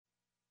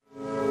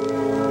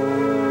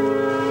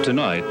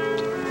Tonight,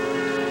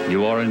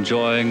 you are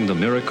enjoying the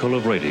miracle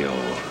of radio.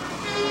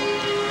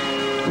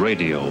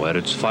 Radio at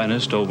its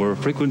finest over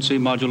frequency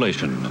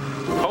modulation.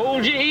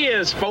 Hold your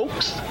ears,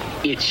 folks.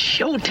 It's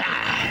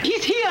showtime.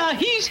 He's here.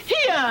 He's here.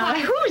 Why,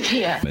 who's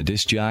here? A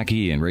disc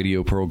jockey and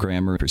radio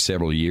programmer for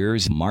several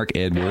years, Mark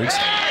Edwards.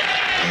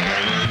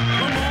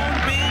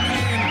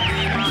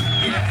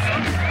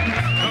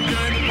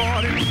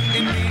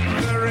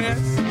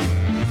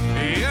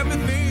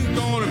 Everything's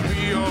gonna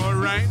be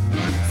alright.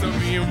 So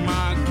be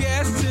my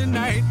guest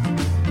tonight.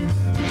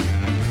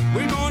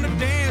 We're gonna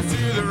dance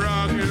to the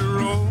rock and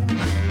roll.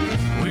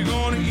 We're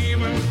gonna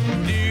even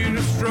do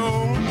the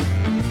stroll.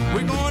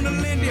 We're gonna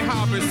Lindy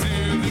Hop and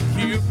Susie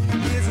Q.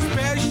 It's a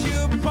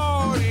special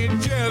party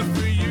just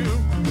for you.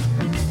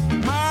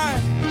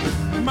 My,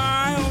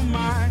 oh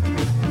my.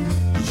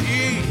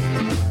 Gee,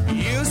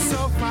 you're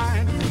so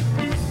fine.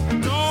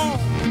 Don't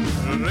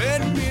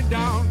let me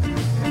down.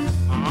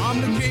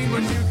 I'm the king,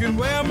 but you can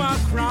wear my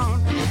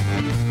crown.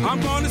 I'm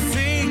gonna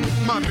sing,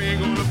 my band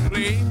gonna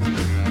play.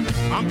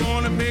 I'm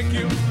gonna make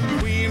you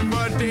queen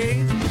for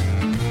days.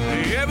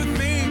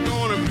 Everything's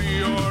gonna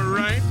be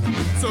alright.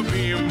 So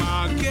be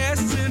my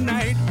guest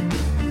tonight.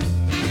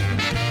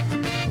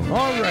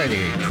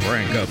 Alrighty,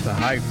 crank up the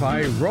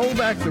hi-fi, roll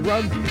back the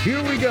rug.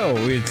 Here we go.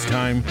 It's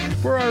time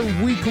for our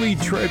weekly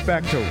trip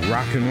back to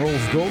rock and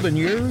roll's golden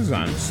years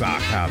on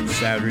Sock Hop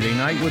Saturday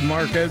Night with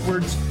Mark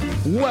Edwards.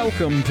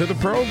 Welcome to the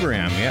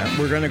program. Yeah,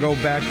 we're going to go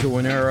back to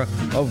an era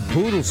of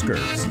poodle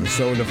skirts,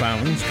 soda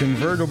fountains,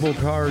 convertible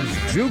cars,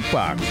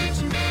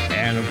 jukeboxes,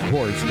 and of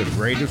course the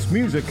greatest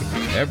music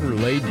ever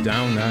laid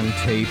down on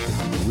tape.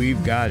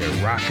 We've got a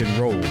rock and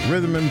roll,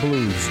 rhythm and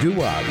blues,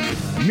 doo-wop,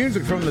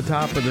 music from the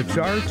top of the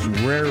charts,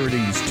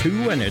 rarities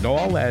too, and it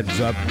all adds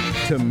up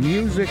to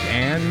music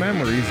and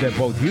memories that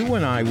both you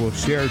and I will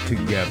share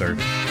together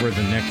for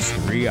the next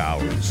 3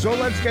 hours. So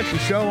let's get the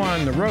show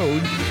on the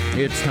road.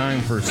 It's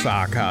time for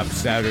Sock Hop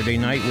Saturday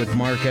Night with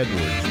Mark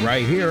Edwards,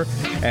 right here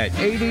at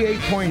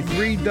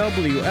 88.3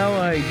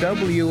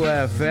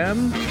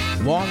 WLIW-FM,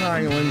 Long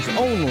Island's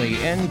only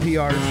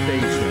NPR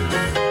station.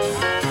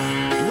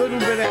 A little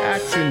bit of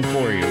action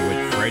for you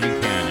with Freddie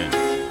Cannon.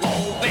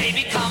 Oh,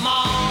 baby, come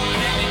on,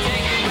 let me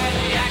take you where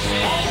the action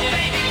is. Oh,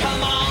 baby,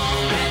 come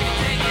on, let me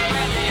take you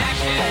where the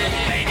action is.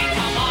 Oh, baby,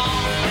 come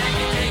on, let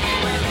me take you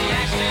where the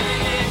action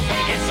is.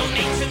 It's so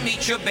neat to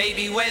meet you,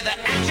 baby, where the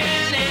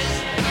action is.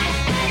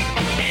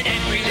 In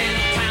every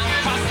little town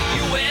across the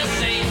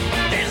USA,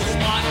 there's a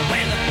spot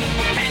where the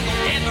people can go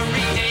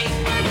every day.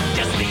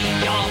 Just leave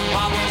your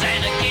problems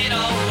and a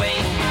getaway.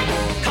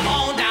 Come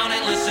on down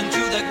and listen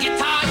to the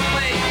guitar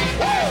play.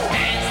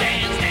 Dance,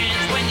 dance,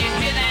 dance when you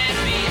hear that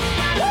beat.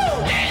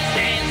 Dance,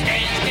 dance,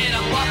 dance, get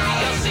up off of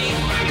your seat.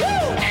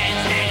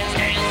 Dance, dance,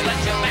 dance, let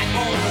your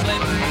backbone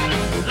slip.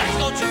 Let's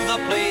go to the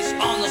place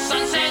on the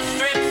Sunset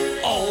Strip.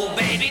 Oh,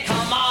 baby,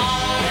 come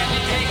on, let me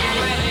take you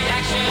where the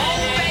action is.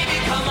 Oh, baby,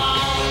 come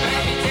on,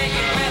 let me take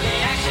you where the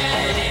action is.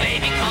 Oh,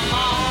 baby, come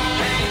on,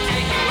 let me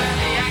take you where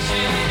the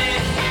action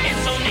is.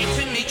 It's so neat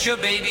to meet you,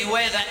 baby,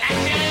 where the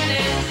action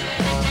is.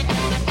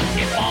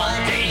 If all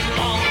day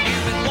long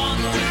you've been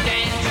wanting to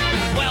dance,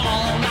 well,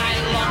 all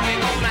night long we're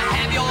gonna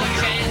have your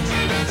chance.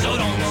 So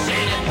don't sit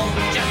at home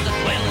just to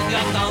twiddle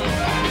your thumb.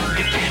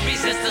 You can't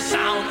resist the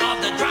sound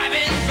of the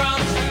driving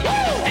drums.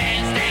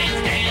 Dance, dance,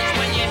 dance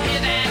when you hear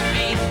that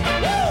beat.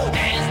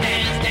 Dance,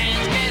 dance,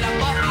 dance, get up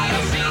off of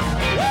your seat.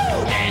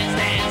 Dance,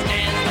 dance,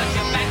 dance, let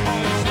your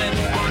backbone slip.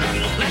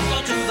 Let's go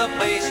to the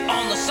place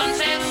on the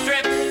Sunset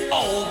Strip.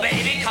 Oh,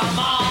 baby, come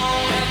on,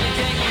 let me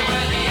take you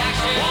where the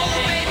action is. Oh,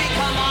 baby,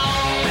 come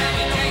on, let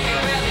me take you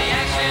where the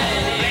action is.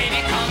 Oh,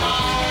 baby, come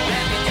on,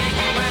 let me take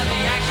you where the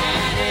action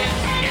is.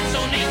 It's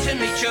so neat to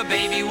meet you,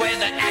 baby, where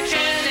the action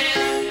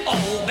is.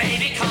 Oh,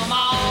 baby, come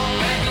on,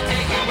 let me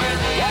take you where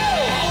the action is.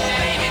 Oh,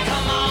 baby,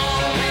 come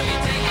on, let me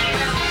take you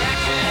where the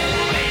action is.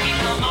 Oh, baby,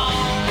 come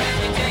on, let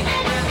me take you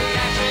where the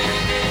action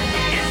is.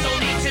 It's so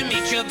neat to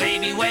meet you,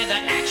 baby, where the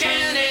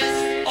action is.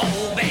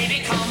 Oh, baby,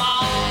 come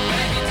on,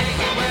 let me take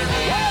you where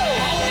the action is.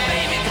 Oh,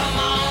 baby, come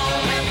on,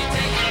 let me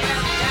take you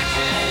where the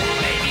action is. Oh,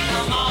 baby,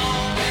 come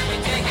on, let me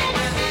take you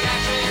where the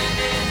action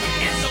is.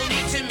 It's so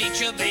neat to meet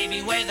you, baby,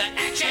 where the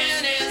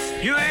action is.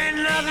 You ain't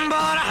nothing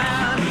but a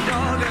hound dog.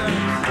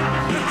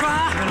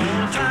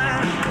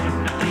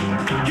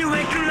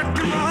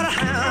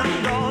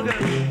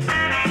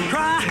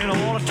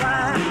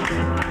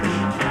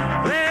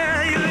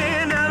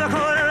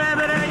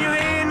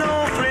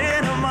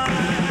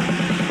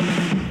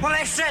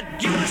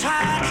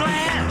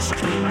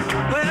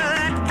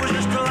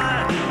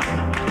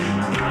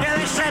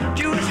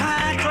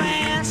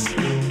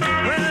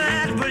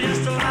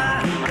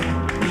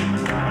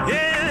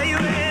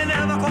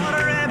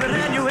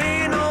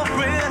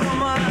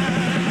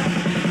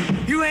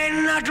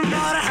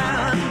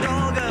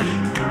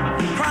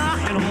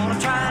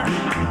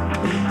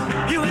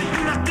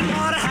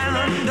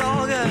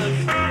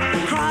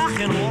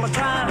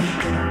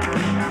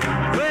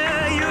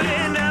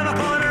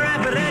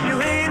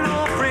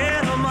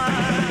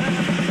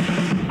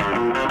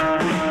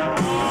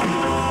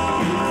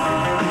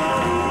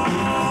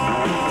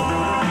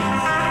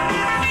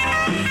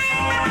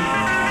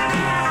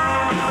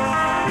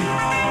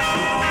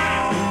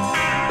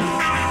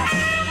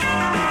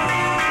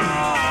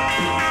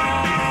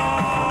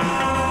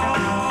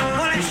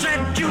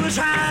 you was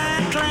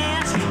high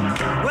class.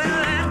 Well,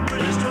 that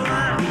was just a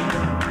lie.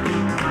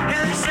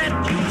 Yeah, they said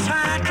you was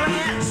high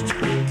class.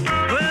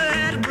 Well,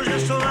 that was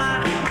just a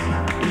lie.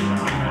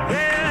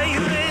 Yeah,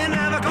 you ain't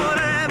never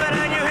gonna have it,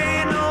 and you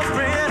ain't no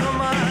friend of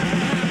mine.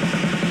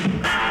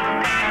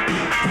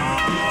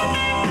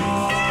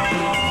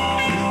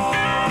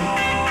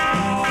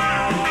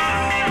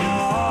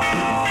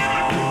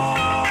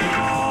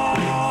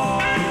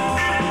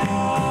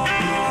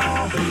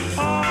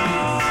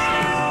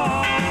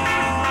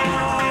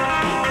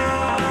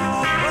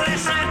 Well, they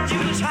said you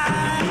was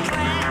high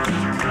class.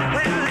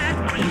 Well, that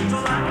was just a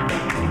lie.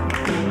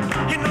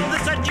 You know they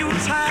said you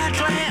was high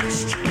class.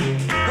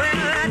 Well,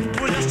 that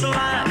was just a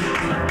lie.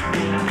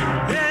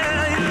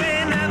 Yeah, you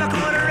ain't never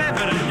gonna rap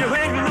it, and you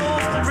ain't no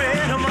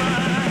friend of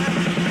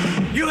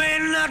mine. You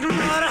ain't nothing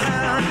but a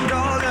hound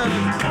dog and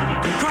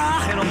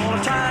crying all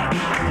the time.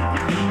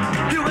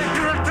 You ain't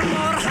nothing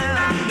but a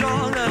hound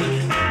dog and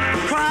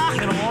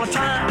crying all the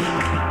time.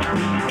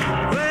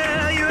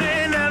 Well, you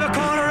ain't never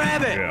gonna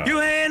rap it. Yeah.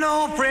 You ain't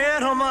no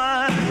friend of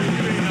mine.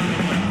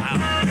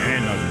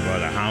 Ain't nothing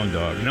but a hound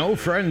dog. No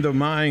friend of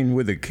mine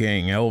with a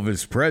king.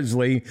 Elvis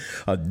Presley,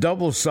 a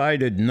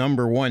double-sided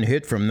 #1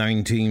 hit from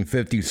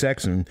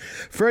 1956, and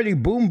Freddie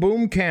Boom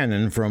Boom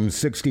Cannon from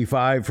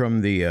 65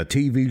 from the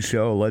TV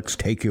show Let's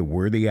Take It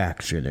Where the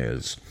Action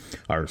Is.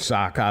 Our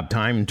sock hop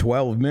time,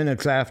 12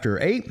 minutes after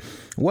 8.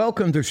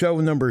 Welcome to show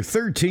number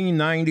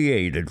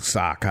 1398 at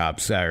Sock Hop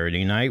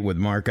Saturday Night with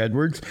Mark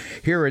Edwards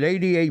here at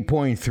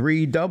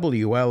 88.3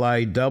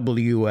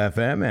 WLIW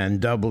FM and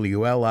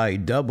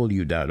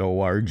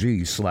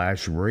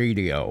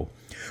WLIW.org/radio.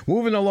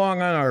 Moving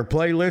along on our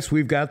playlist,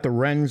 we've got the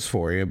Wrens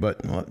for you,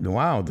 but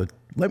wow, the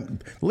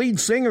lead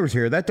singers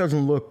here, that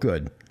doesn't look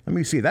good. Let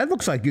me see. That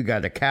looks like you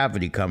got a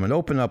cavity coming.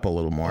 Open up a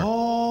little more.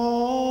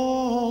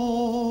 Oh,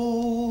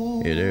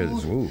 It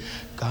is. Ooh.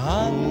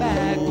 come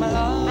back, my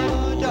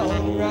love,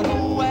 don't run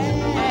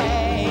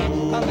away.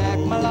 Come back,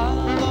 my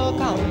love,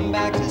 come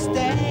back to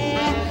stay.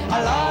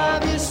 I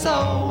love you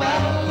so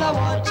well, I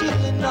want you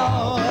to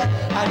know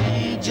I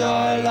need your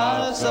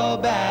love so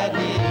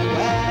badly.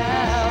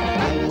 Well,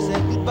 when you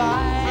said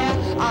goodbye,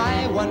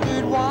 I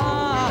wondered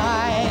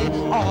why.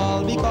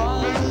 All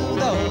because of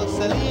those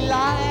silly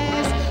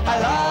lies. I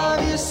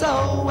love you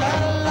so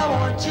well, I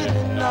want you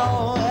to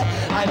know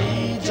I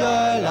need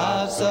your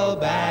love so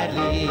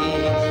badly.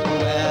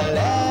 Well,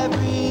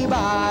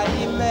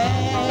 everybody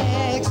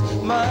makes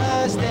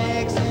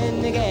mistakes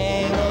in the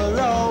game of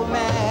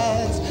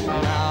romance.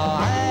 Now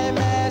I'm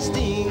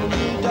asking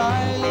you,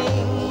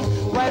 darling,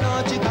 why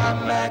don't you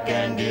come back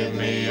and give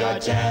me your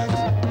chance?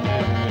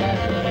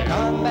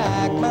 Come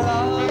back, my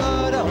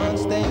love, don't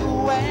stay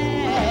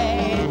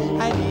away.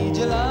 I need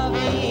your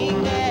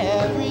loving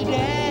every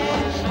day.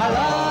 I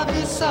love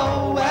you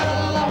so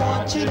well, I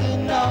want you to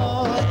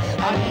know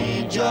I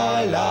need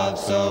your love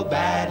so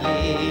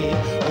badly.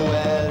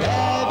 Well,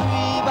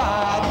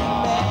 everybody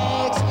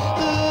makes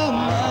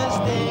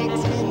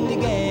mistakes in the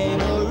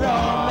game of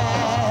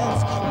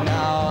romance.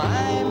 Now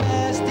I'm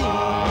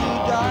asking you,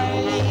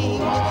 darling,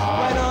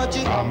 why don't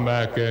you Come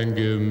back and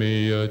give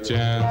me a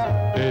chance.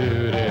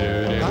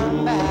 come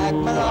back,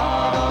 my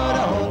love,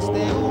 don't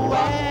stay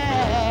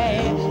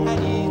away. I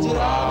need your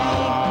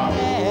loving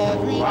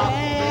every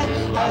day.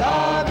 I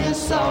love you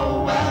so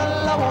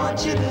well, I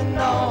want you to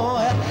know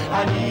I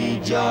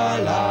need your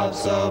love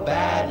so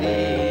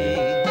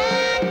badly.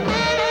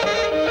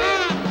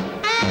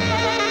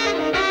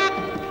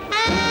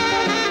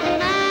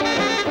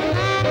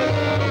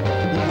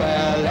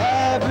 Well,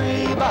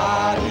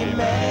 everybody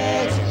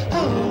makes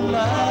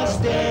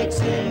mistakes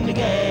in the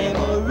game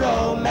of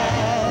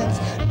romance.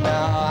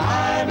 Now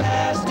I'm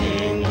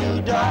asking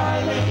you,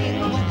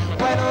 darling,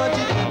 why don't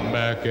you Come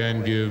back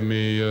and give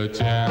me a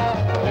chance.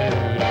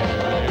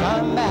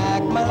 come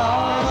back, my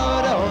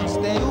love, don't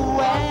stay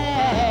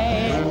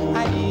away.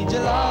 I need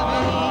your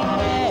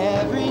loving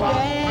every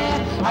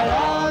day. I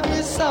love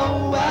you so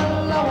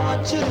well, I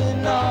want you to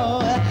know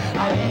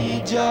I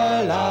need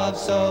your love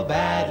so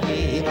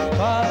badly.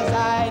 'Cause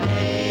I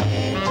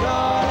need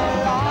your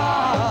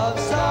love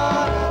so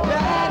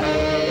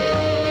badly.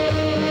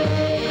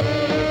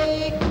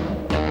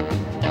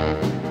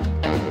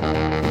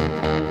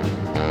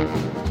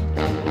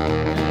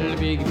 The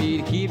big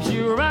beat keeps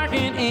you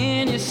rocking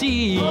in your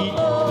seat.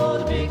 Oh,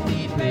 the big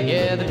beat, baby.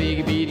 Yeah, the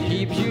big beat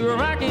keeps you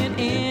rocking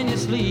in your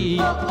sleep.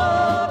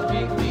 Oh, the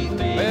big beat,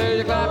 baby. Well,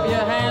 you clap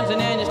your hands and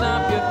then you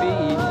stomp your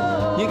feet.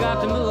 You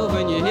got to move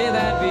when you hear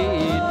that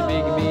beat. The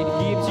big beat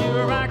keeps you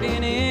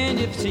rocking in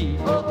your seat.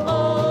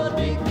 Oh, the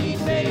big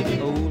beat,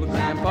 baby. Old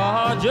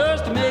grandpa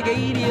just to make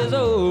 80 years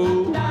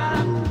old.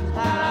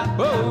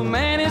 Oh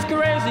man, it's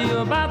crazy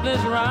about this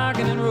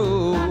rockin' and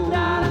roll. The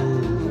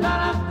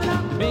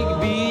big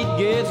beat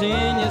gets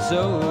in your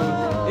soul.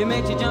 It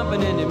makes you jump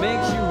and then it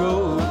makes you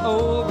roll.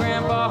 Old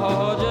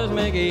grandpa just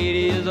make 80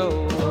 years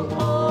old.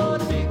 Oh,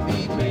 the big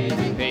beat,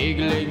 baby. Big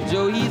leg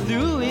Joe, he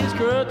threw his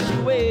crutch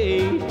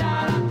away.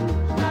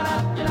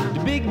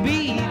 The big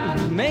beat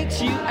makes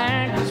you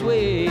act this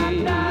way.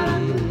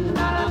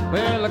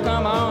 Well,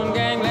 come on,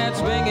 gang, let's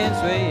swing and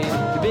sway.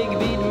 The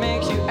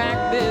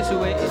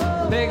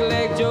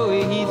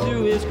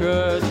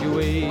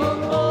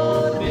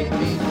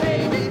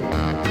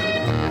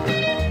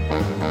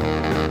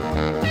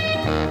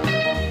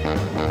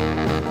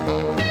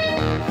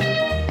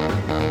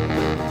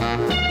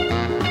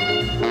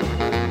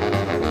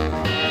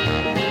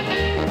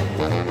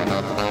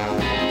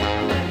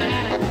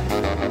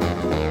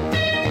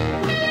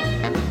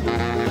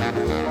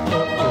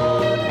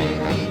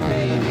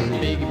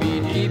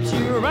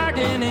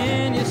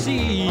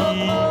seat.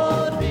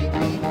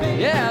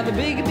 Yeah, the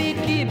big beat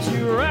keeps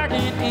you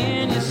rocking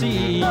in your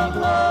seat.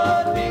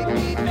 Well,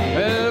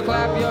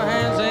 clap your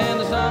hands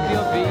and stomp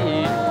your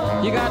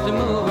feet. You got to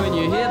move when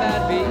you hear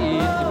that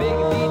beat. The big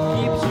beat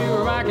keeps you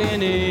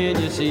rocking in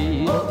your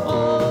seat.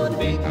 Well, the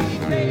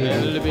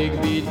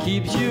big beat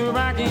keeps you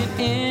rocking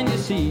in your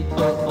seat.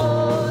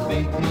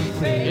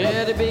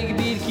 Yeah, the big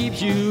beat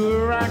keeps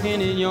you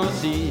rocking in your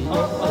seat.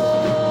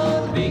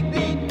 Big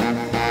beat.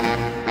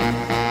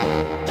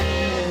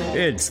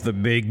 It's the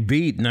Big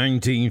Beat,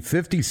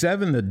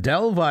 1957, the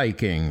Del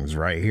Vikings,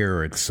 right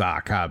here at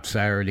Sock Hop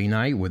Saturday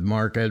Night with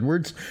Mark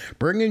Edwards,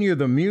 bringing you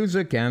the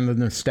music and the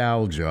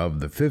nostalgia of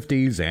the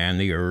 50s and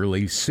the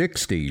early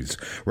 60s,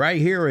 right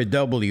here at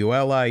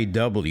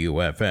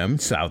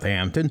WLIW-FM,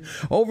 Southampton,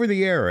 over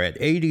the air at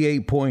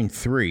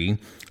 88.3,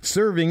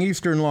 serving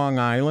eastern Long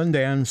Island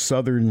and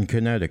southern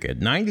Connecticut,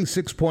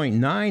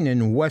 96.9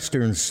 in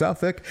western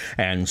Suffolk,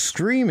 and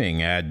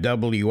streaming at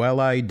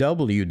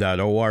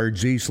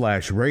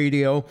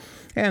WLIW.org/radio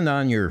and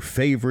on your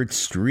favorite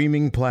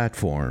streaming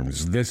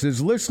platforms. This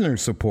is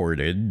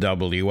listener-supported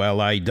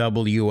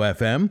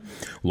WLIW-FM,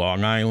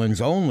 Long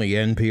Island's only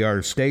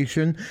NPR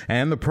station,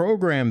 and the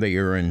program that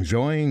you're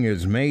enjoying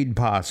is made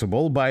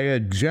possible by a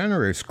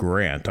generous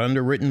grant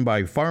underwritten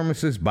by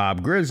pharmacist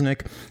Bob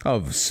Grisnick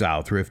of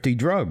South Rifty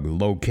Drug,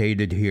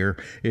 located here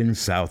in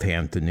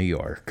Southampton, New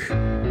York.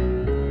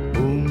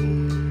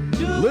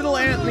 Little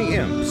Ant and the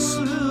Imps.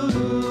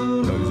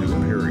 Those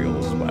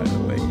Imperials, by the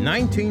way.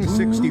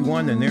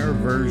 1961 in their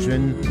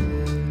version,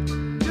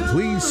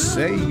 Please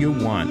Say You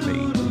Want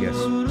Me. Yes,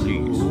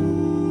 please.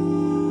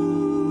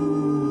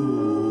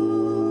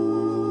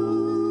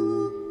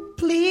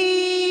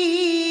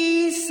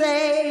 Please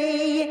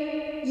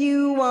say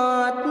you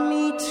want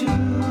me to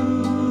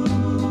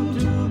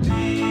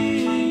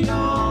be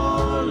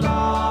your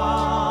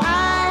love.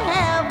 I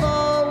have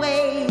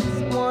always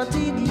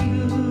wanted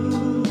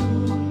you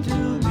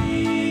to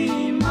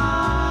be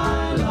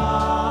my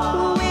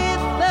love.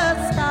 With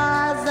the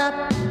stars up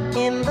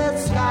in the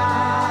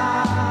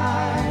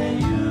sky,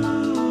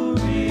 you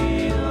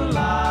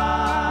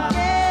realize,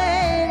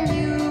 and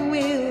you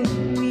will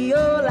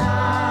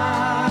realize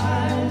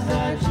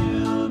that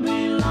you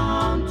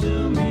belong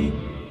to me.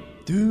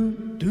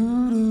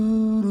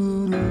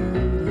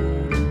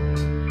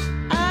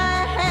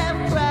 I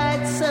have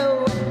cried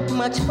so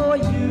much for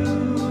you,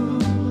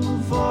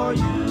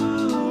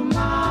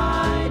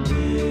 my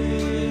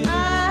dear.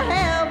 I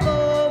have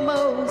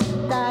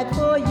almost died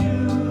for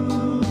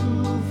you,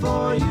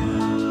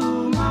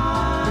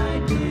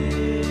 my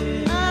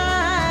dear.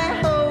 I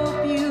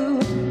hope you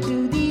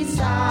do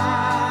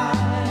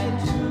decide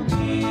to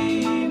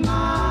be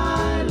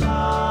my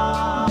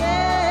love,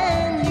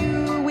 and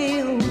you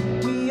will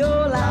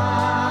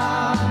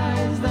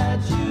realize that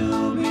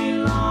you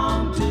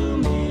belong to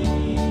me.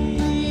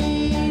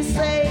 Please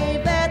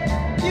say that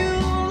you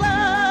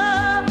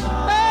love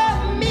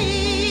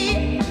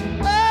me.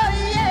 Oh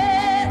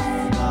yes,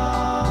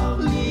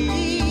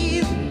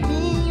 please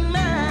be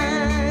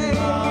mine.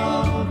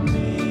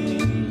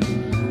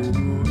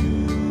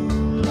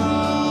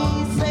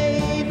 Please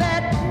say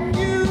that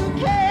you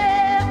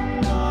care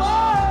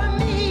for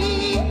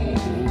me.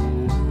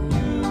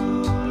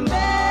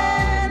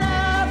 Then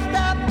I'll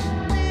stop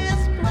this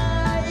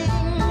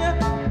crying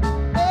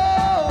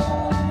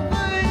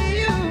over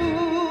you.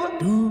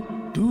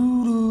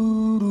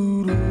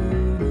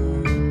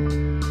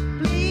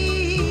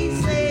 Please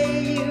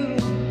say you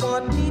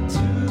want me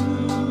to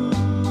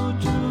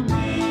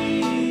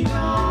be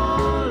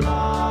your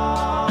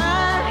love. I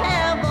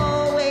have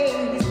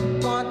always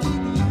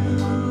wanted you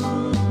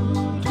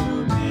to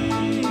be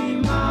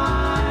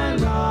my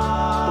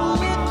love.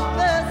 With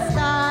the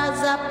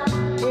stars up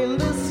in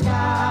the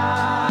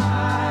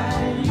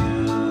sky,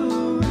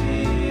 you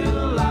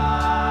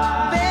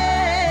realize,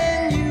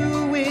 then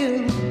you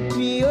will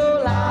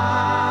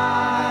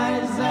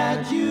realize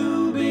that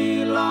you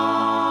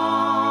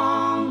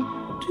belong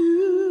to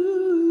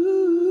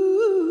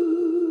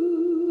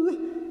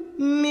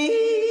me.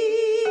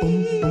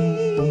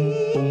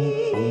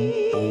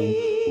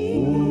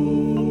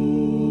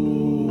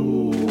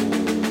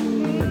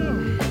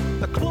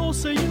 The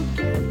closer you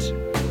get,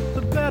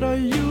 the better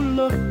you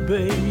look,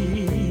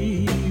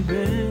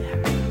 baby.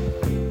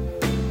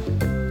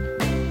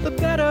 The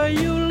better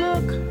you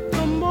look,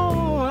 the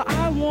more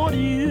I want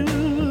you.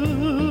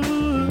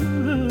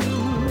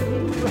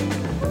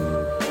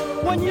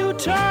 When you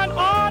turn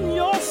on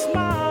your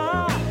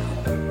smile,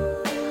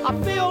 I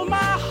feel my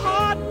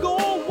heart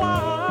go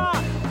wild.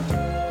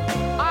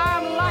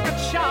 I'm like a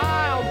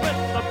child with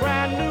a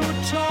brand new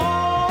toy,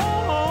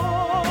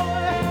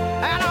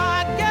 and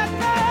I get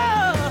the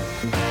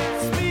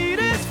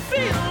sweetest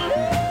feeling,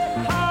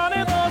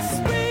 honey, the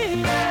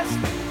sweetest,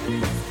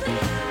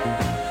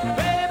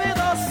 baby,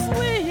 the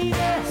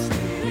sweetest,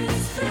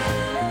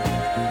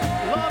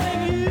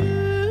 loving you,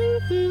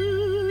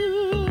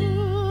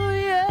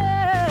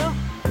 yeah.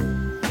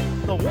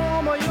 The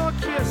warmer your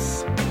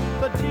kiss,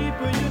 the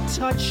deeper you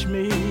touch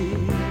me,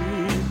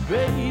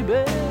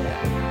 baby.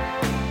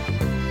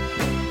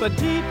 The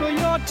deeper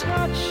your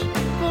touch,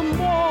 the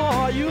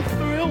more you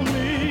thrill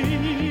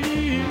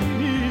me.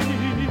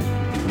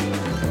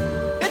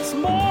 It's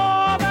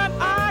more than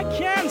I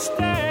can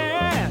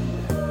stand.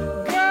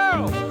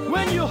 Girl,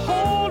 when you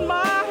hold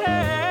my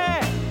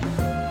hand,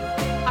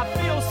 I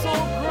feel so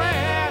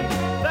grand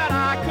that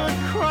I could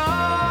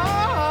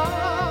cry.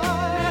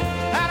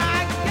 And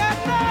I get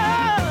the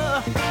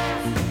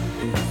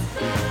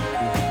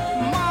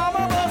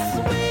mama, the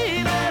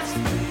sweetest,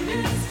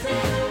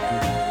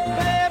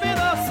 baby,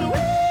 the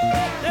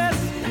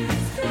sweetest,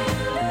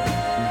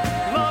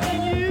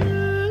 loving you.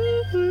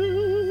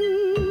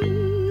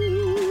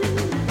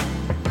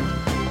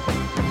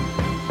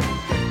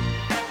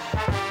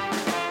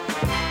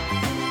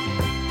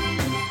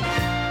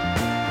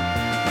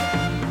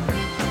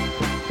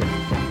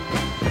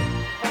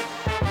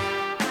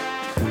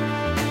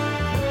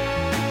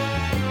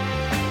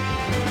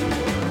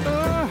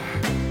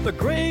 The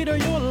greater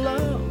your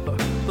love,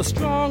 the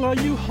stronger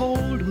you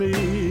hold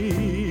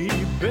me,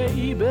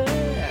 baby.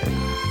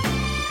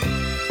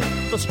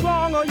 The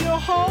stronger you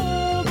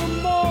hold, the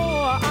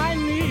more I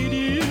need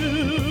you.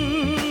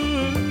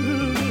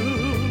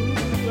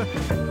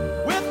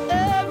 With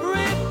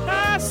every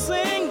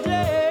passing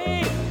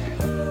day,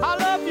 I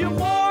love you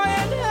more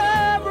in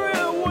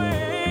every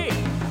way.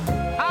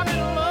 I'm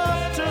in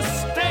love to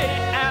stay,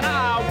 and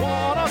I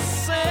wanna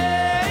say,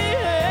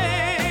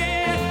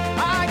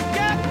 I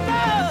get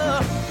the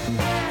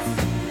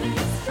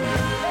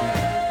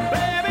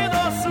baby,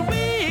 the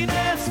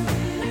sweetest,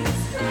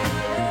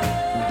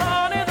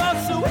 honey, the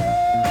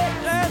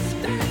sweetest,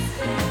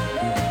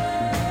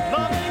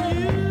 loving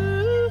you.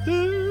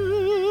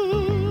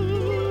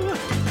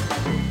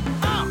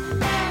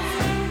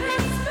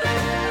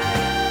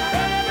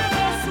 Baby,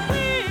 the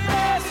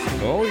sweetest.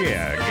 Oh,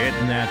 yeah,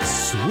 getting that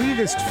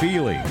sweetest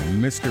feeling,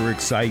 Mr.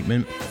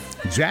 Excitement.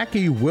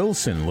 Jackie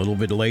Wilson, a little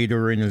bit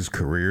later in his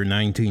career,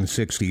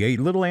 1968.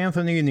 Little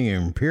Anthony and the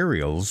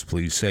Imperials,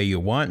 Please Say You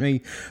Want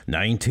Me,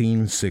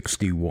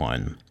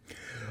 1961.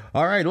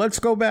 All right, let's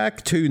go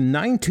back to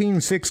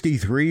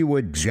 1963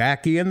 with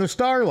Jackie and the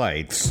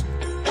Starlights.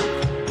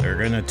 They're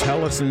going to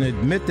tell us and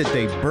admit that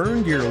they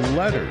burned your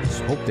letters.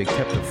 Hope they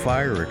kept a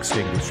fire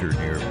extinguisher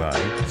nearby.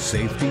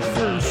 Safety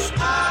first.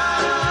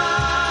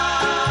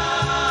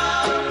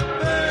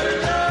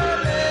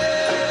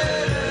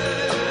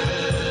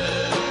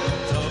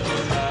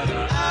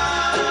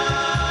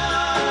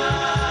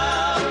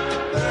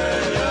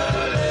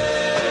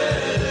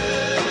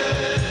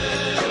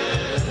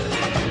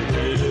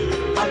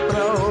 I'll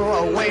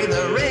throw away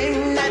the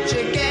ring that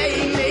you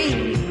gave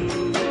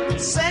me,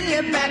 send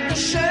you back the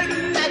shirt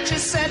that you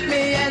sent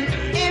me, and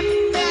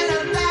if any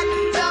of that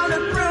don't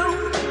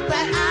approve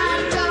that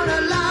I don't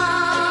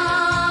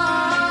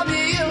love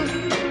you.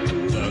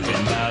 Talking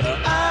about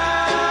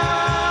I'll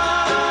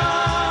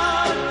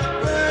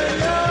burn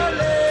your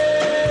letters.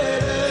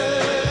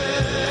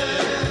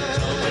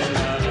 Talking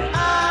about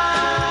I'll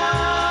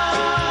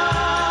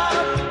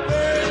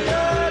burn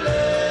your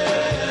letters.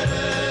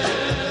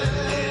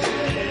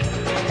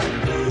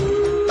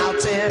 I'll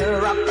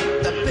tear up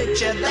the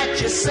picture that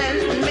you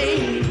sent me,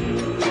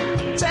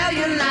 tell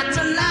you not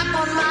to knock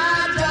on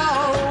my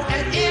door,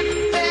 and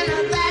if any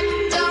of that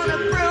don't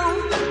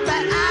approve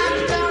that I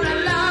don't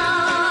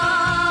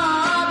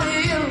love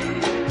you.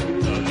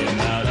 Talking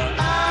about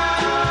I'll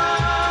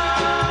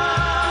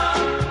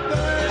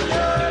burn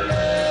your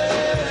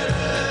letters.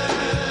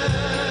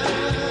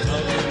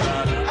 Talking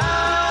about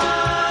I'll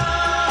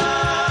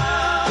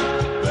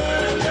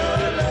burn your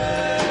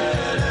letters.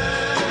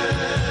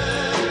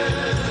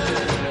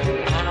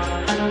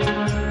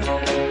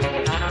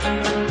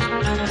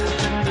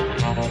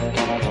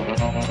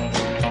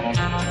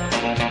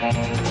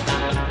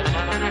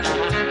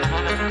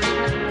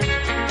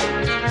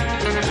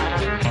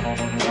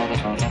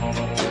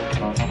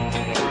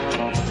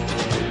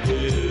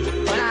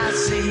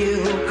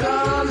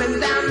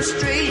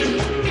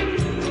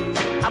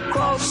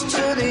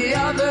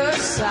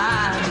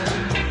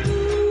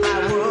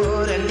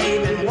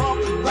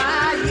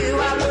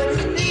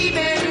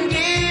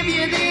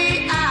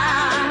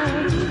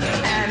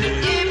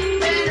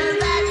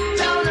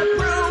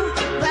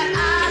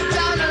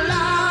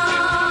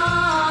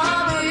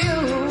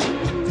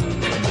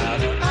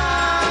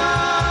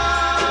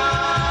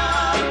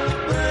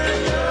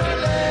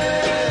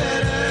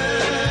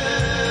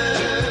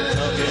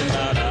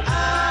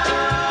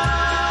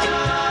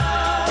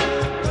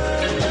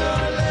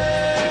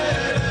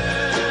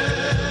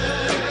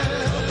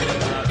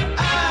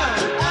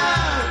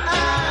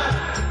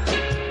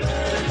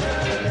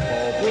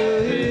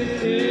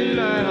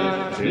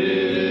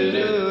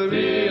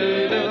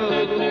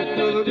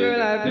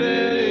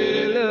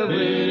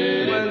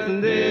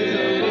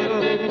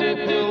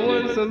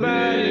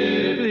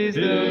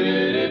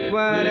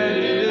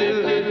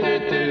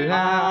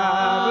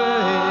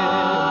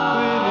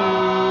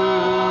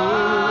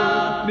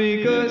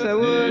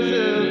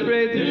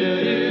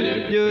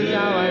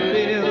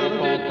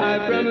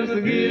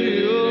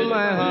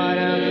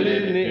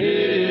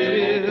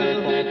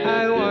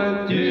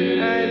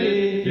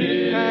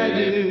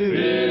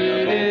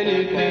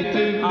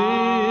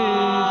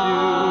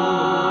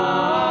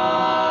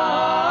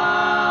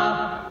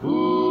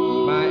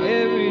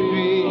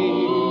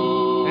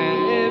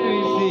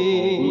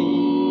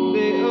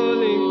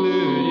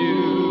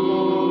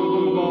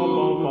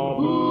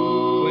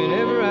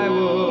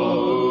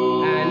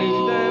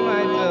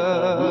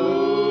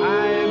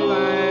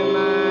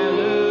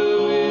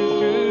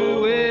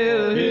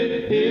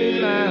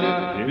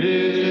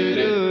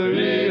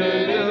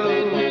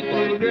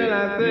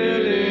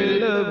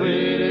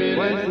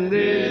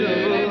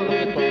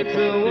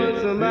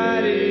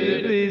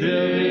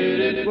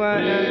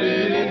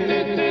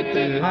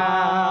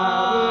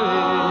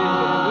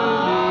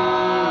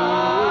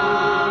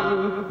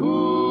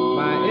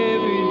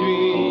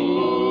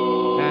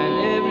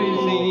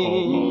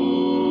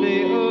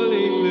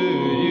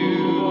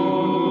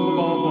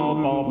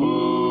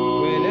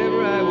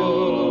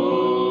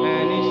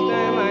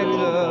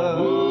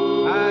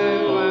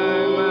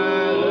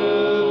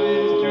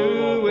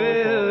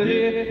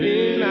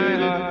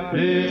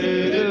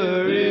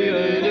 Little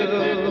Rio,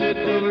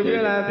 oh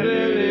girl, I fell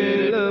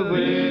in love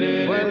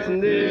with what's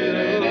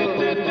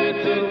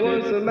this? So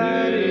want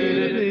somebody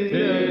to please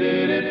tell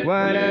me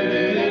what I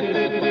did.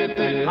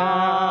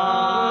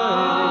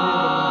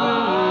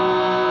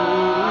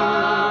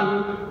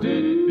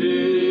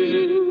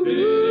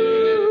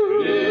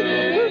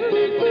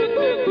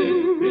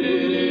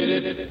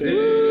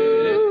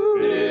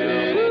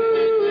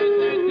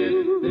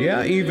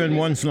 Yeah, even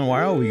once in a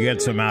while we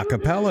get some a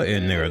cappella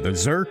in there. The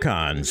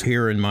Zircons,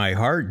 Here in My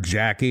Heart,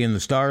 Jackie and the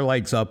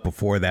Starlights up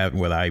before that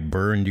with I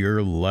Burned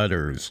Your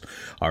Letters.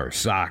 Our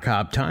sock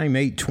hop time,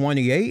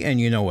 8:28, and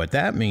you know what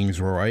that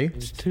means, Roy.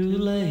 It's too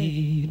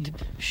late,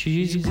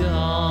 she's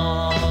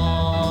gone.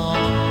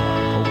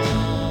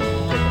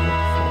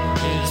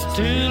 It's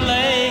too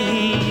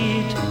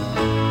late,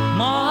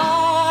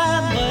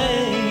 my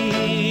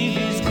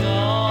baby's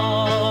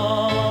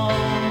gone.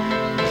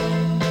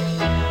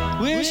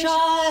 Wish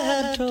I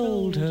had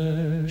told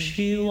her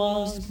she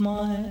was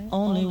my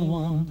only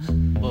one,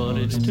 but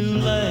it's too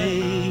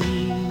late,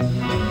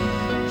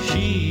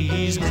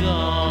 she's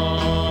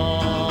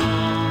gone.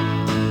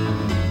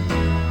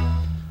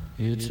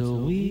 It's a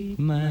weak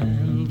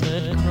man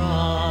that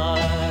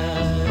cries,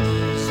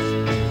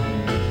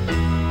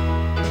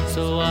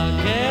 so I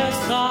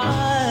guess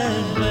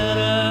I'd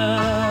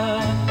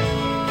better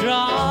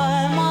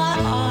dry my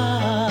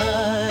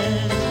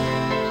eyes.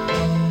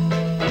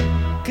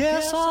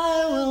 Guess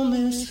I will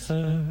miss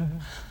her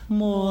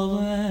more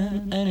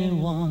than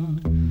anyone,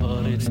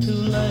 but it's too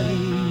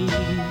late,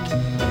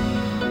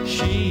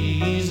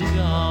 she's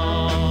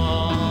gone.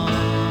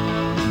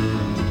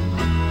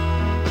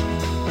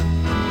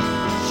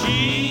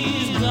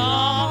 She's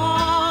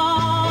gone,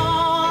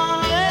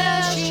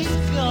 yes, she's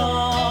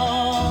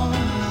gone.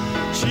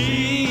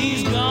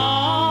 She's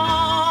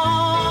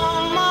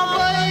gone, my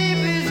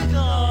baby's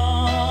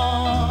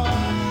gone.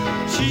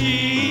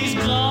 She's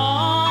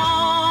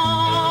gone,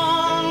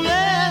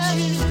 yes,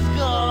 she's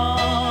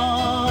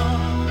gone.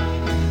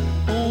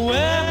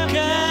 Where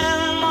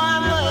can my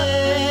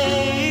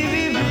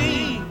baby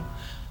be?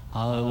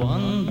 I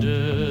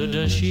wonder,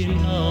 does she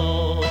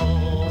know?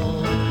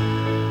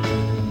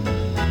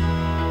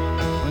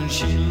 When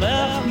she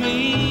left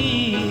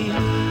me,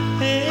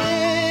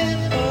 it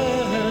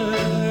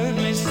hurt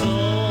me so.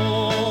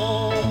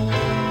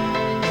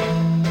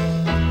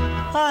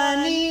 I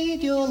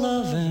need your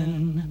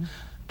loving,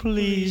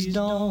 please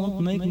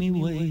don't make me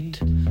wait,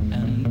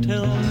 and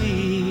tell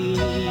me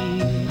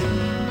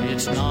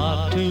it's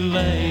not too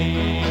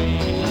late.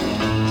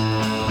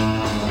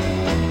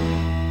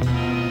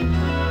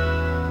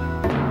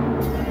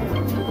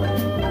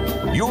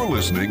 You're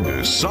listening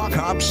to Sock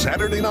Hop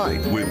Saturday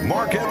Night with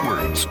Mark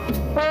Edwards.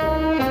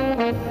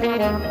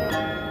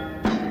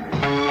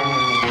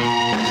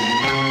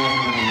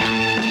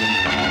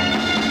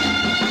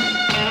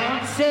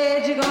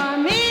 Said you're gonna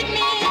meet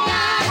me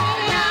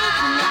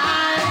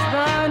tonight's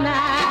the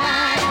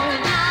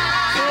night.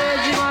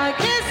 Said you're gonna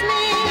kiss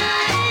me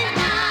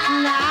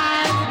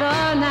tonight's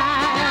the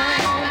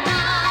night. I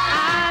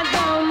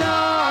don't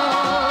know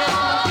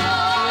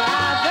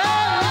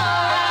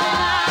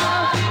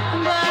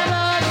but I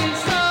love you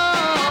so.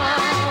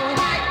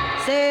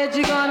 Said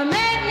you're gonna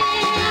make me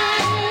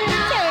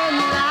turn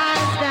the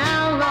lights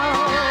down low.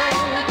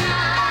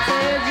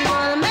 Said you're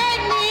gonna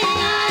make me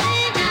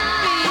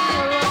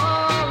feel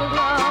all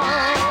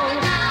alone.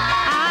 I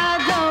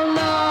don't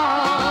know,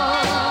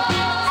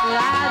 I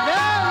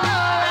don't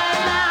know right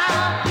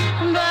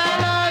now, but I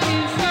love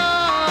you so.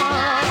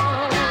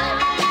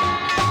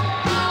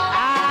 I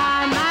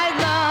might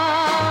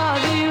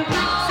love you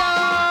so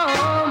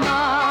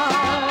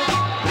much,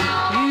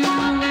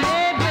 you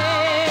may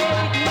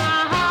break my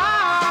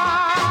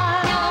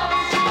heart.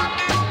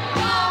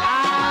 I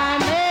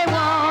may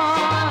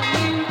want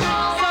you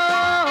so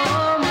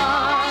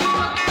much,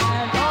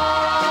 and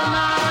all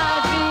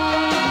my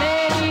dreams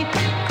may be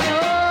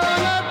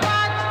torn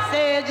apart.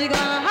 Said you're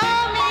gonna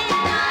hold me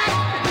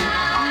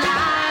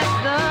tonight's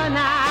the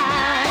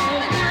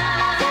night.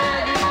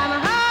 Said you're gonna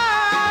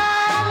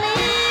hold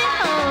me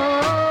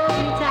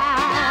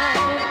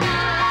tight. I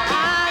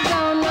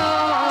don't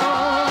know,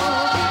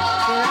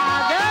 I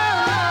don't know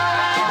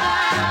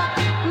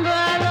but I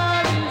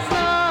love you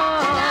so.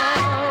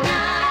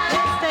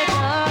 Let's take a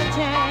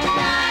chance.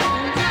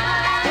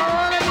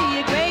 Gonna be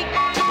a great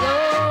show.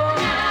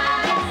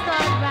 Let's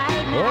start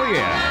right now. Oh,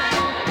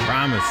 yeah.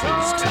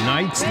 Promises.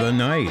 Tonight's the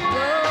night.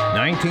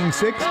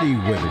 1960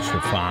 with the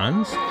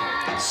Chiffons.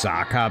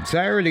 Sock Hop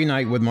Saturday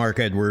Night with Mark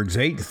Edwards,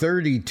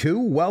 8:32.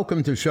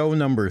 Welcome to show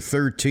number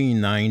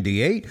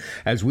 1398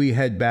 as we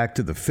head back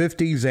to the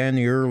 50s and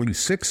the early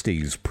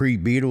 60s,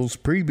 pre-Beatles,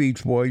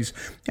 pre-Beach Boys,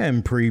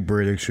 and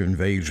pre-British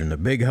invasion. A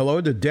big hello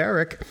to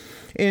Derek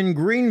in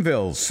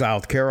Greenville,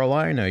 South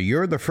Carolina.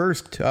 You're the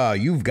first,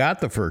 you've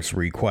got the first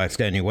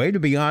request anyway to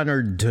be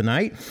honored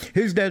tonight.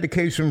 His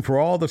dedication for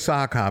all the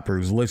sock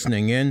hoppers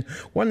listening in.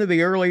 One of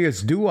the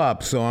earliest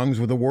doo-wop songs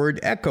with the word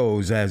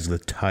echoes as the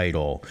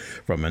title.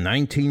 From a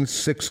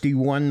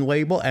 1961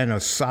 label and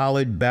a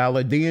solid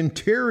ballad, The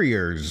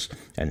Interiors,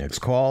 and it's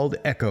called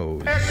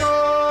Echoes.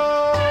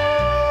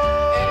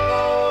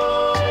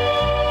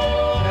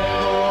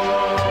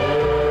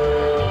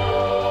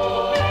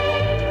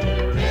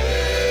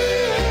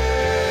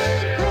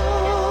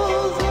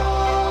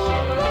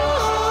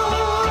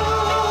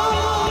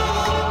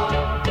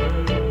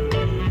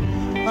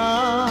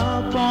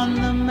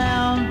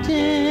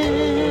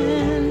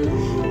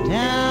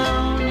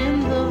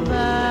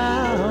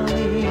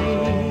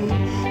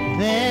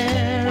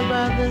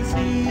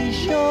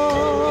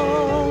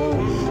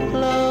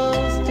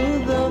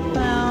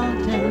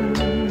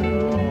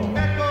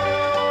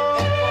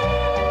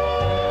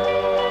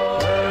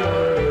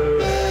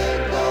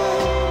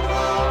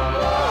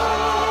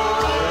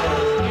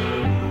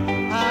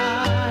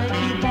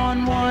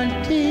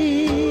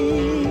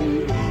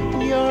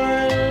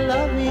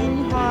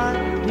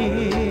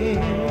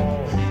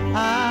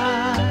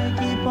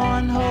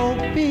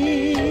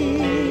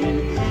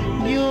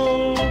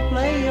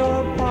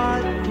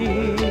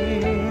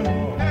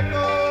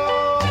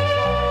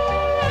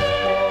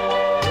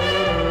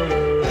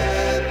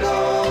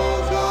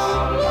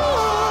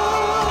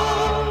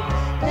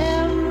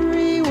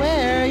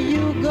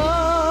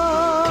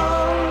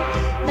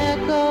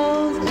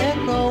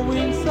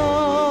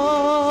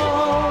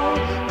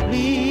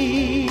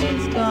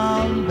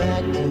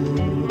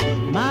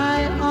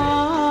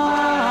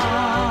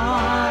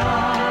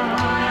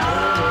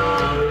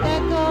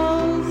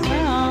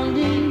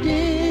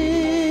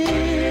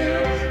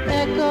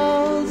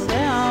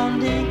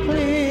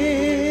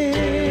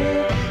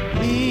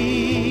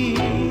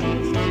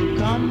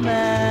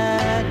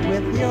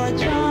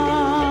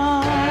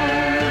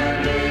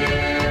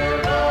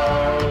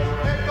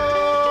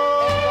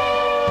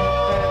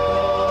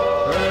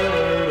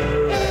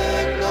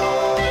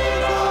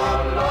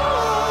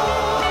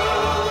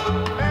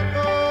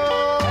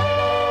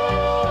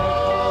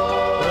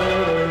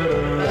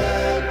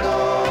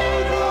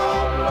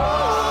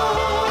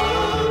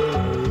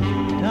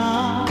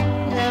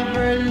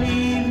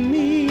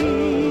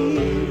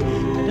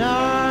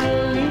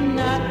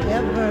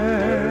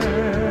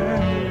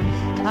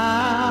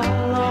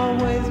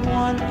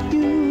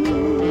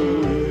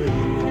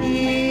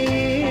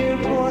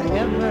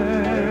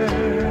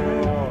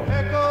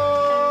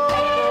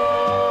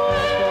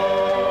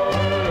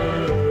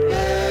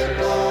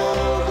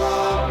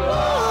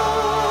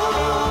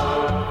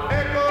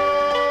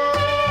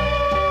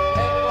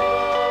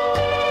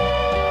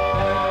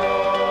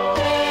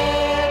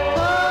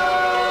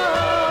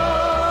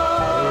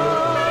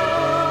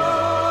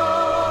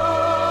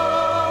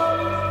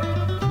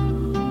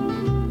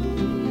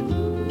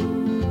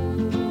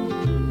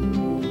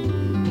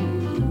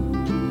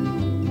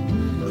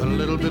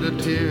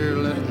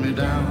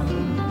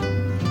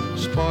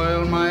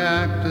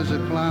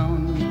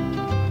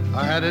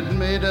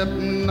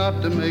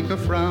 To make a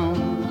frown,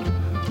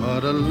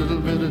 but a little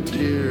bit of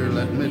tear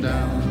let me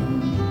down.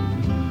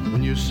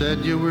 When you said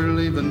you were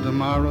leaving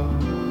tomorrow,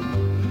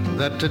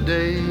 that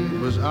today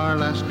was our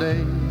last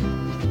day,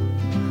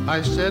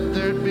 I said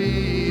there'd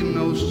be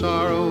no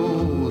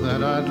sorrow,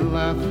 that I'd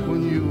laugh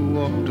when you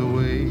walked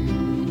away.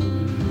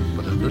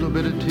 But a little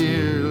bit of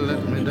tear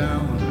let me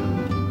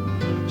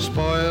down,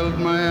 spoiled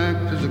my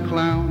act as a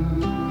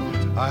clown.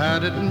 I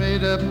had it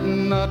made up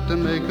not to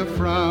make a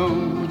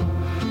frown,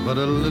 but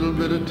a little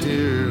bit of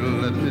tear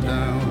let me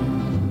down.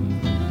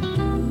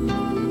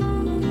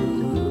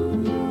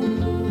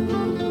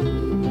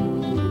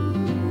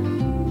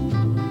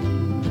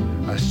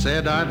 I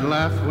said I'd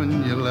laugh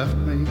when you left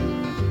me,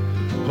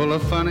 pull a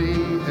funny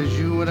as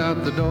you went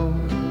out the door,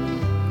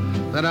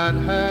 that I'd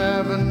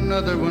have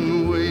another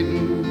one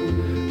waiting,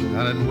 and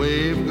I'd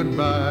wave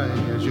goodbye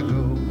as you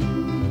go.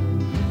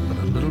 But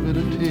a little bit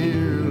of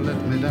tear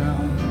let me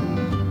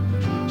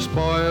down,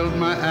 spoiled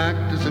my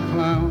act as a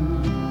clown.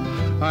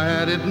 I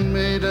had it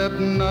made up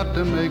not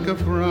to make a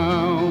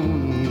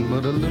frown,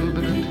 but a little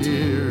bit of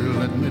tear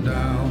let me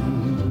down.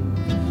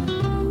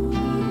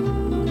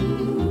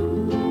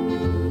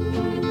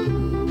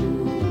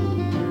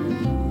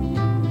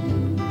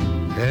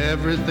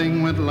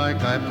 Everything went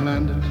like I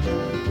planned it,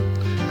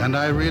 and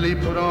I really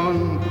put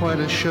on quite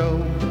a show.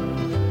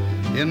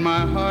 In my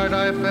heart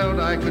I felt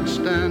I could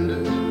stand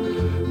it,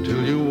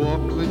 till you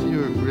walked with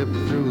your grip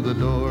through the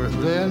door.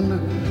 Then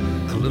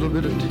a little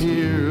bit of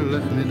tear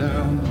let me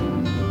down,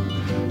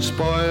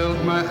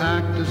 spoiled my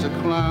act as a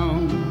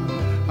clown.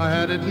 I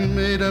had it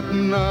made up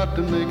not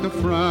to make a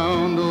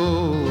frown.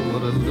 Oh,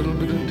 but a little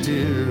bit of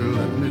tear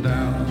let me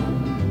down,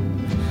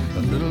 a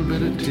little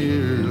bit of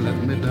tear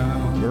let me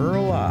down.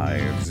 Burl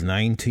Ives,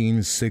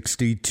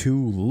 1962,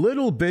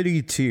 Little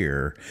Bitty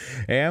Tear.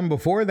 And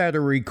before that, a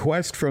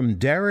request from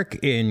Derek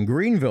in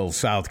Greenville,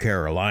 South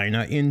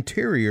Carolina,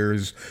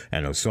 Interiors,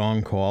 and a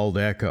song called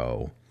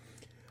Echo.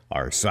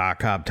 Our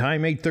sock hop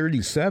time,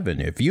 8:37.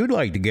 If you'd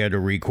like to get a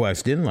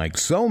request in like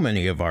so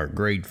many of our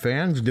great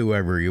fans do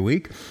every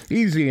week,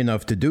 easy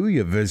enough to do.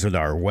 You visit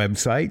our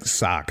website,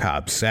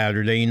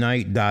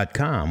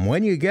 sockhopsaturdaynight.com.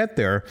 When you get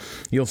there,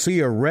 you'll see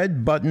a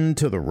red button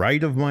to the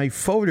right of my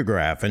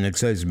photograph, and it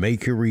says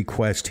Make Your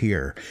Request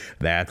Here.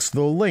 That's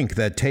the link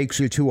that takes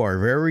you to our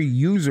very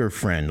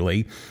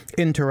user-friendly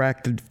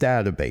interactive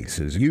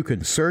databases. You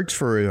can search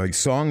for a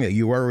song that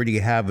you already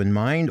have in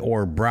mind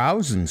or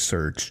browse and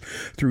search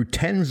through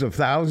tens of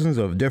thousands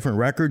of different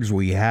records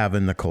we have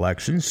in the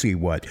collection. See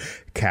what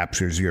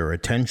captures your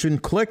attention.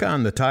 Click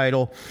on the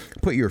title,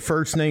 put your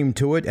first name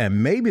to it,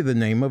 and maybe the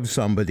name of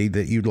somebody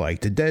that you'd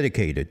like to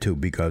dedicate it to,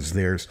 because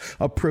there's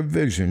a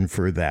provision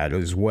for that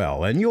as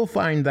well. And you'll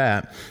find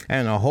that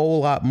and a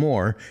whole lot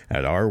more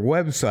at our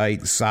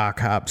website,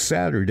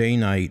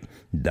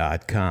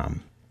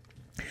 sockhopsaturdaynight.com.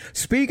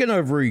 Speaking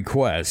of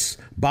requests,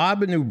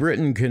 Bob in New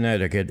Britain,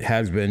 Connecticut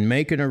has been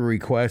making a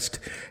request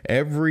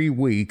every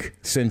week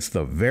since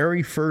the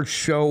very first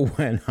show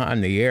went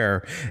on the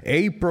air,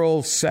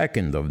 April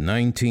 2nd of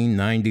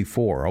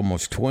 1994.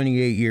 Almost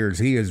 28 years.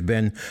 He has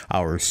been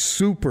our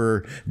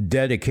super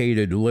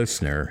dedicated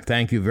listener.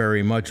 Thank you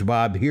very much,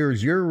 Bob.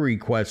 Here's your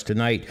request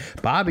tonight.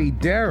 Bobby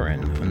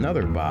Darin,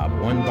 another Bob,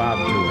 one Bob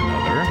to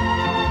another.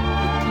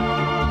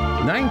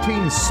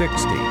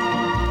 1960,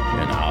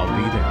 and I'll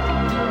be there.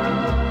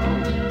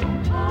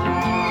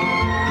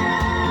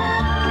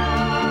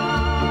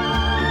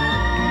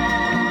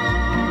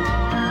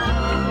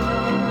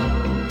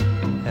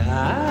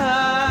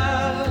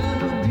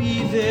 I'll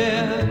be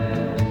there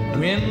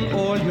when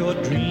all your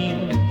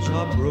dreams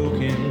are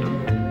broken,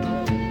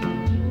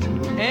 to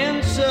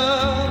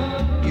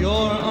answer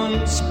your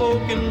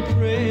unspoken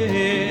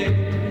prayer.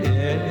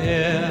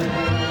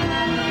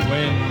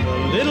 When the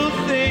little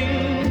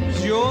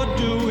things you're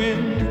doing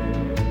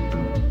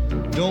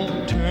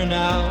don't turn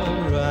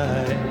out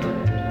right,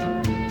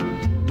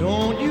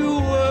 don't you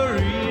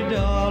worry,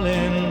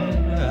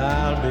 darling,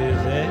 I'll be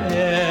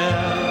there.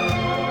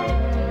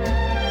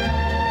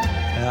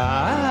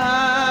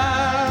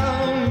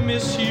 I'll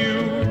miss you,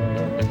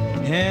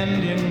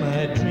 and in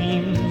my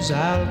dreams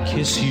I'll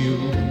kiss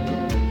you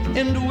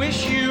and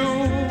wish you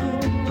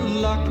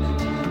luck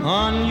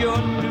on your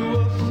new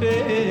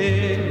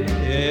affair.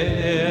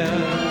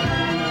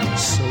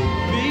 So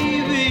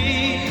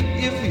baby,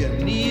 if you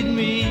need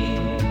me,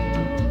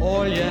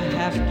 all you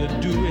have to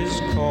do is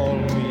call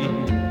me,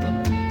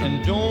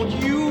 and don't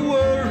you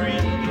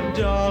worry,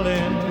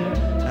 darling,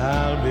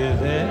 I'll be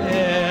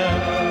there.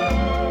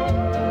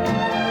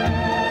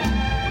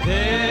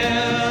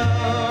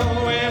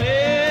 Whenever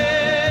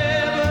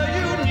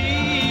you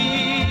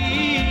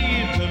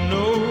need to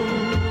know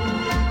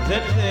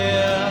that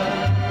there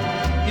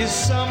is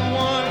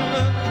someone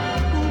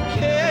who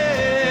cares.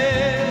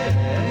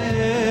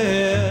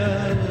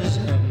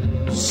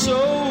 So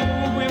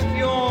if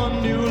your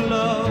new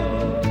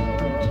love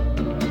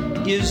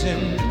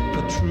isn't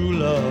a true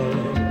love,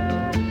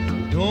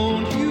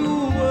 don't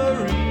you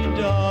worry,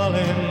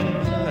 darling,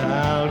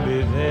 I'll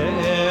be there.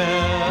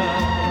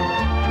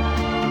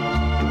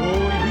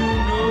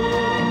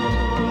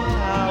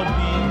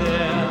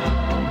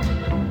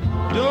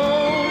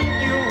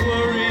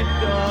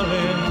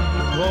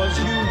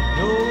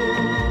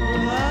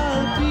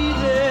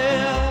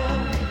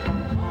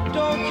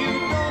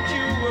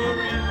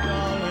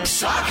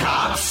 Sock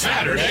Hop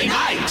Saturday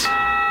Night.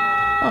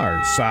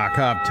 Our sock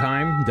hop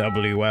time,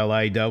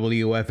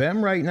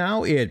 WLIW-FM. Right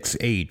now, it's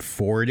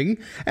 8:40,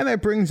 and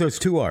that brings us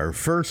to our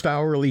first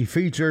hourly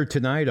feature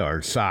tonight,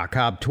 our sock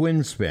hop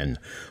twin spin.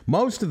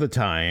 Most of the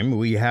time,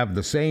 we have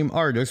the same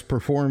artist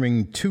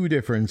performing two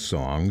different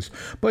songs,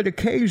 but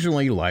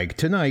occasionally, like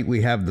tonight,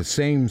 we have the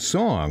same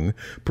song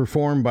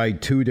performed by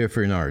two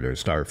different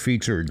artists. Our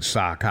featured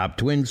sock hop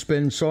twin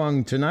spin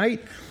song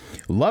tonight,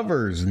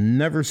 Lovers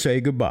Never Say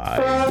Goodbye.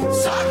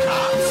 Sock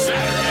Hop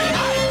Saturday Night.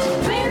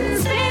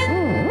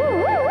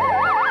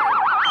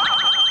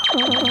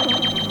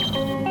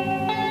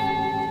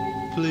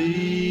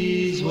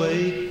 Please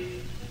wait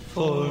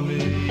for me,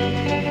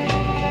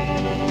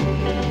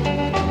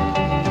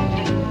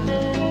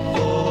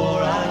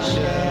 for I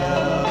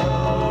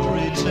shall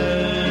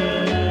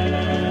return.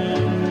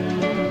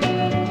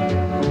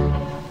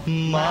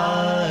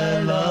 My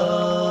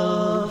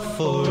love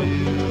for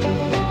you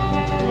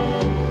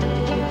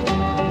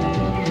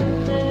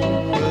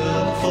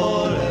will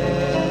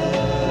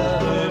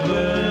forever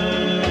burn.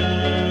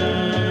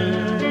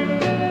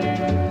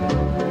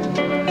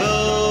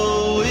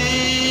 Though we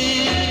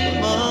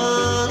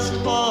must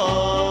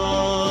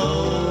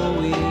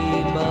part,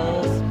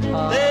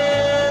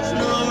 there's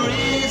no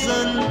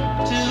reason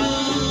to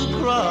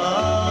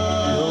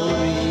cry.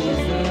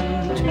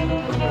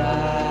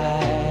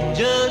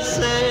 Just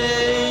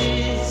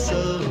say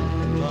so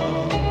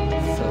long,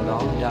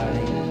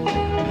 darling,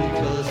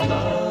 because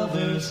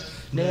lovers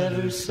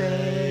never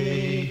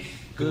say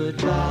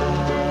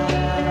goodbye.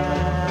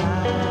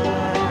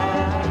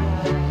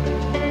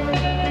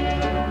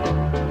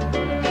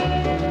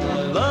 I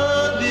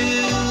love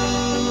you,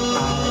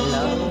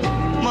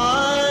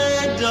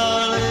 my darling.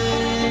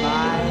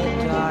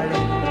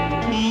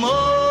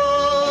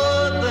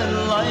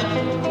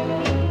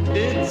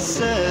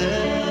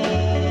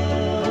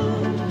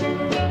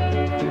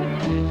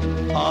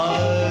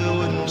 I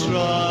wouldn't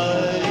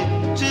try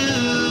to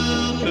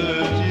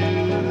hurt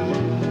you,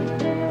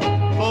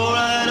 for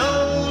I'd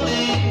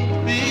only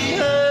be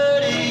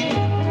hurting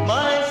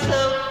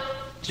myself.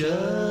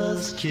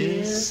 Just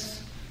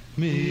kiss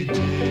me,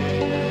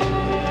 dear.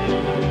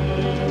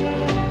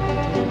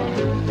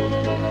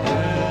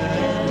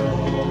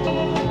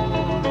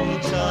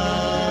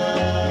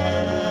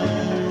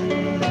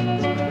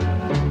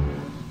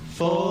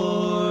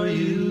 For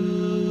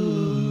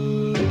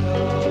you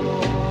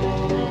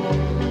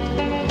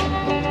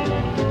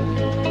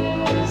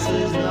this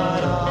is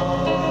not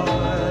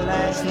our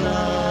last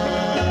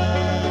night,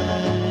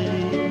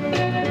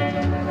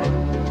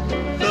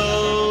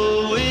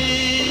 though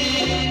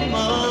we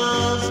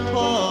must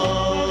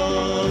part,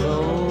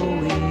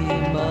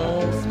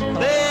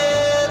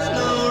 there's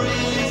no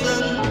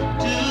reason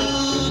to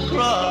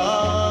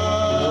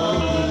cry,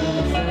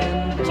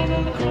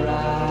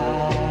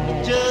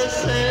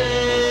 just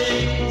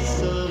say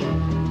so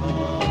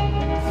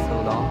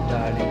long,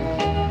 darling,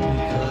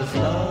 because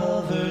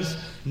lovers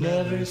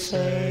never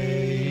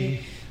say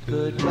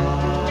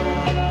goodbye.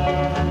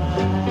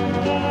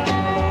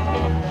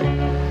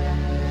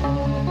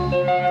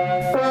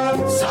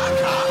 Sock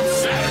Hop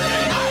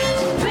Saturday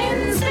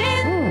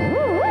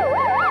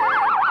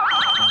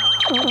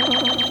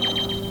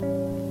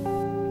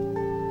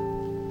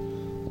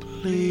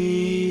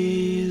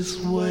Please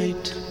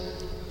wait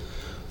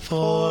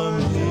for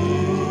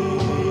me,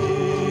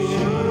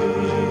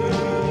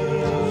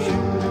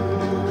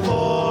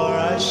 for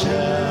I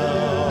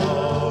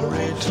shall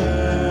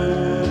return.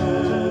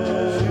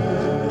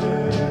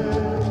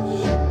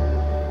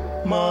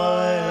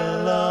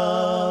 My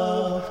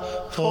love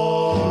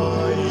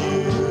for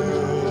you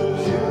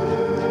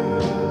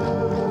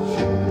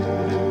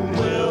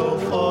will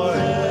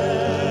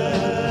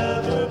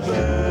forever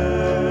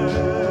burn.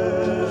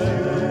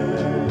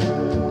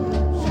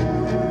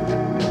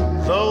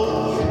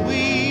 Though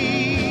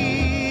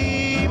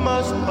we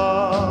must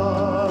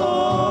part,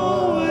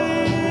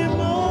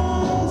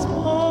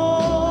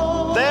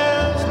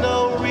 there's no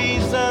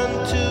reason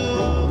to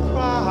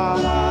cry.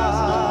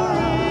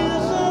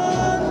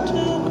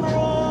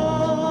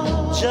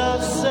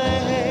 Just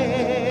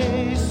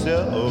say so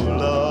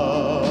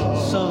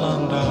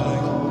long,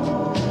 darling,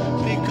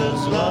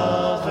 because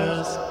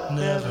lovers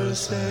never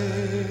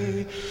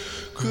say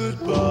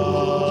goodbye.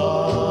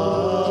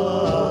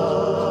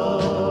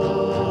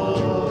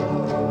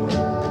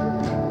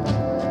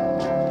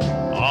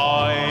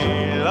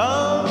 I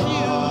love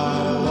you,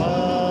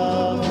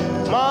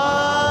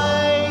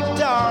 my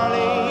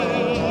darling,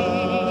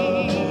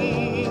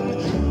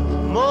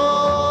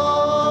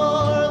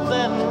 more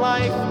than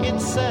life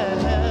itself.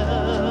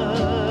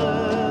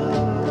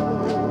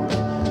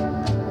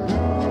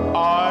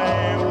 I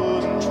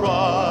wouldn't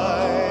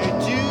try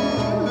to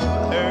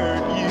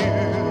hurt you,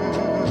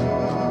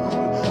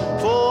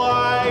 for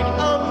I'd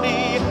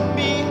only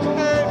be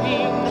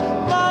hurting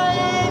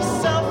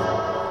myself.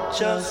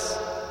 Just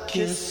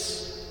kiss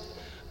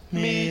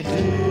me,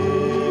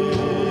 dear,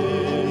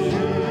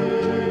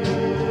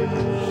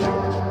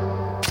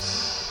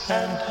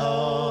 and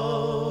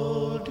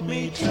hold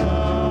me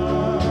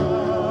tight,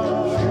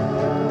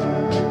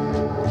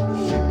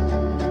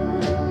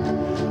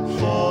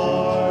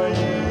 for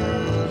you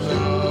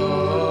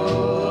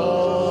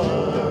know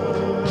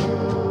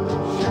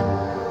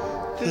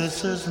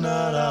this is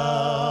not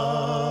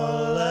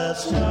our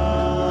last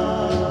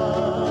time.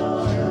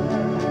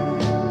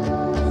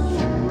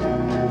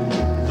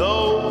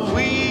 Though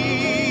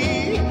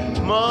we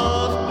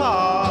must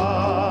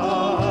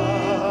part,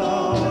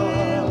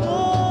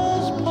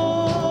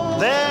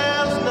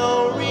 there's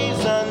no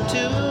reason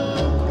to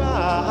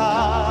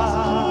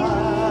cry.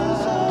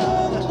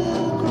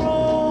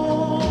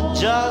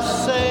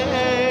 Just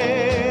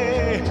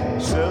say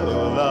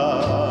so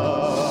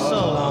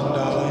long,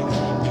 darling,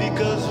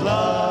 because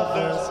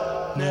lovers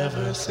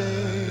never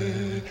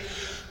say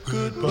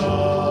goodbye.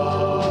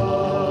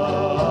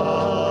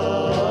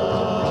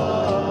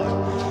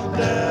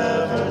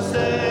 Never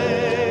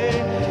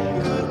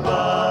say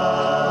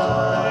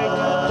goodbye,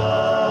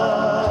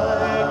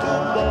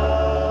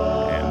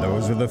 goodbye. And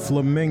those are the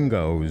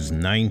Flamingos,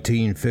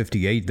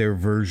 1958, their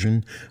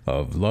version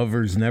of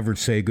Lovers Never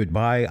Say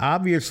Goodbye.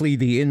 Obviously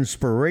the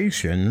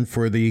inspiration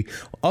for the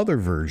other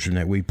version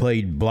that we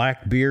played,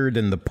 Blackbeard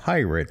and the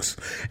Pirates,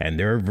 and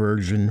their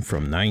version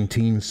from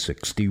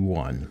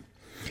 1961.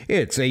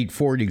 It's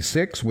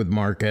 8:46 with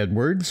Mark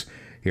Edwards.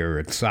 Here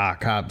at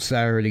Sock Hop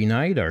Saturday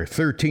Night, our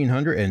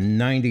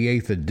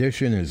 1398th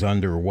edition is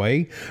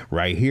underway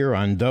right here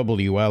on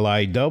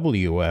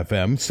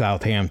WLIW-FM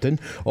Southampton,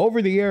 over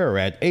the air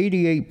at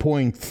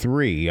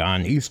 88.3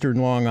 on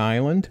Eastern Long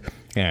Island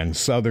and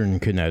Southern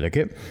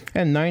Connecticut,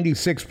 and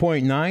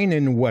 96.9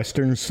 in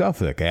Western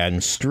Suffolk,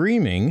 and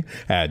streaming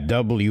at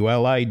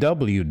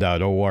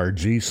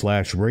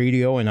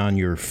WLIW.org/radio and on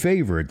your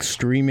favorite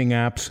streaming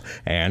apps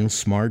and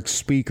smart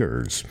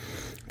speakers.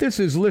 This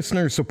is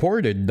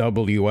listener-supported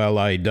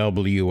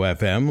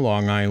WLIW-FM,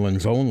 Long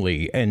Island's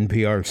only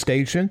NPR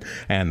station,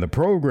 and the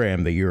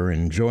program that you're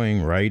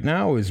enjoying right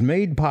now is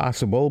made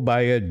possible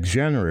by a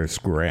generous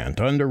grant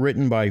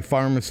underwritten by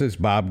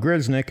pharmacist Bob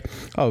Grisnick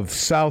of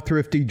South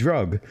Thrifty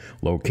Drug,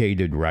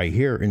 located right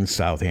here in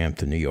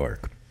Southampton, New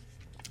York.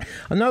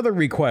 Another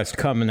request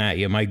coming at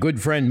you. My good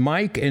friend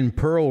Mike in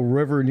Pearl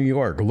River, New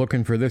York,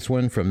 looking for this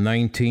one from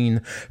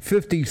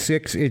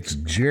 1956. It's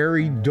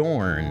Jerry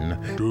Dorn.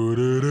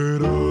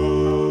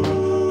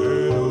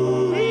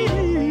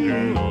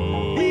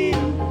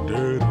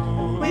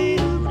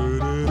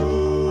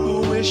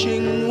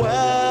 Wishing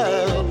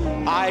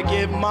well, I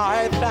give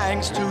my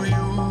thanks to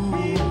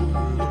you.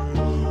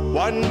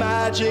 One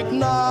magic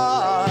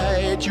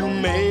night, you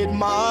made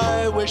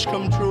my wish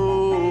come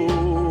true.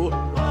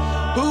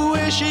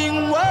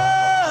 Wishing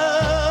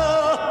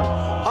well,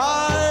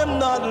 I'm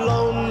not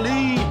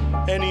lonely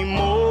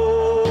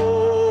anymore.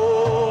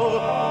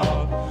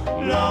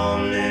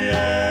 Lonely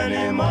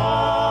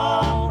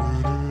anymore.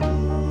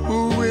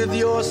 With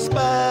your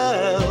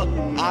spell,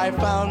 I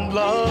found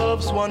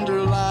love's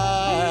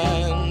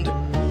wonderland.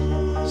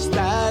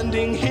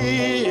 Standing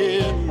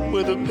here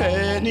with a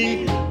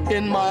penny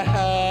in my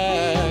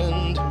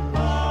hand.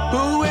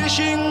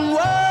 Wishing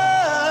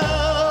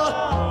well,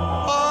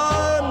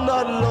 I'm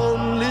not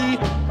lonely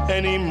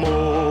anymore.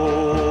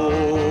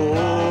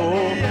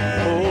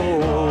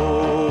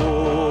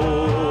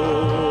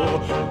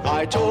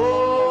 I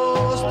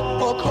tossed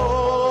a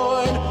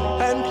coin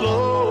and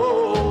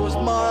closed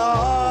my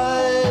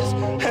eyes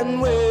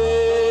and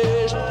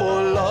wished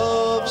for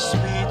love's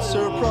sweet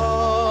surprise.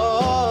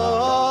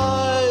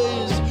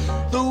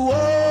 The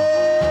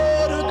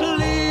water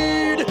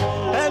cleared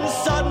and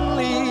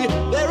suddenly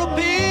there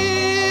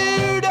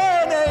appeared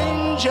an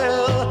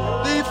angel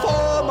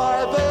before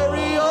my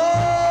very eyes.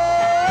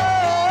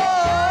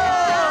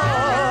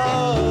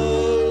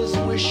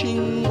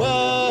 Wishing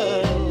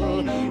well,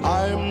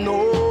 I'm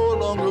no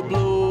longer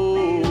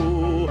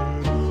blue,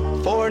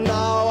 for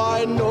now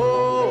I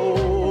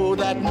know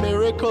that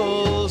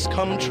miracles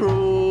come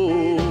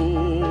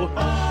true.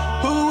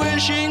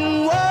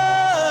 Wishing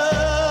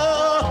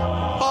well,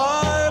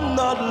 I'm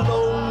not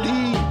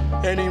lonely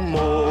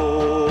anymore.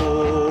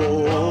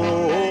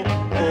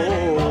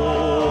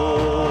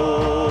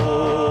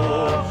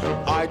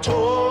 I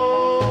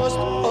tossed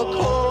a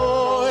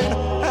coin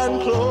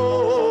and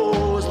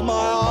closed my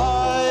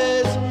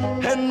eyes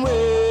and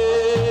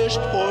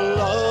wished for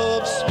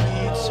love's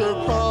sweet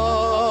surprise.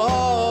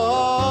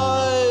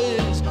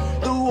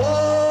 The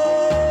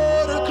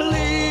water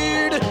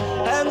cleared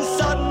and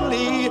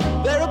suddenly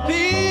there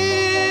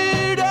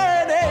appeared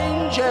an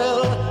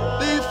angel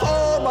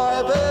before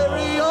my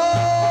very eyes.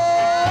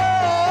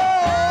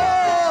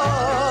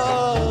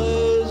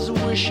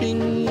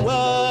 Wishing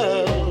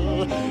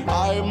well,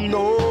 I'm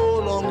no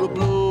longer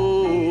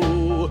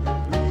blue,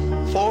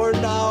 for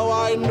now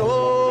I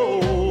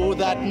know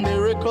that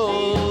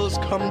miracles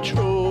come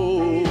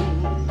true.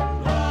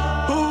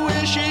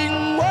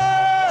 Wishing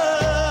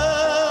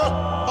well,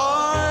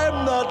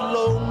 I'm not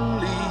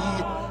lonely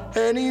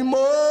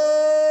anymore.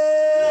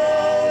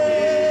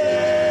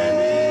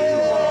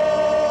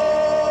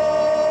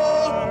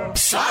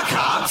 Sock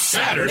Hop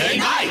Saturday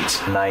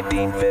Night.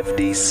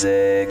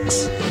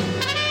 1956.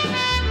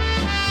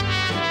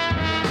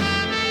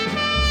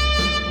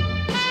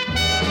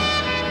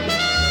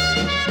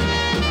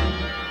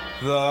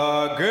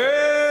 The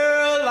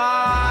girl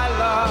I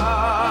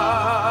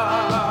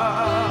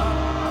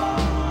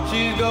love,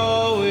 she's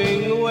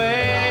going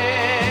away.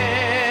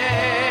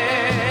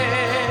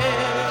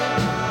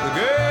 The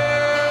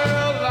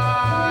girl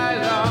I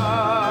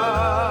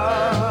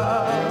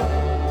love,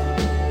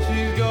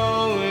 she's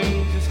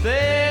going to stay.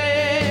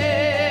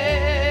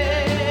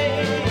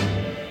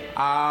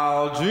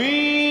 I'll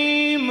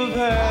dream of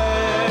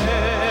her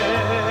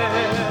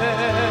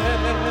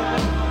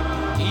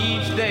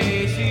each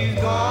day she's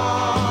gone.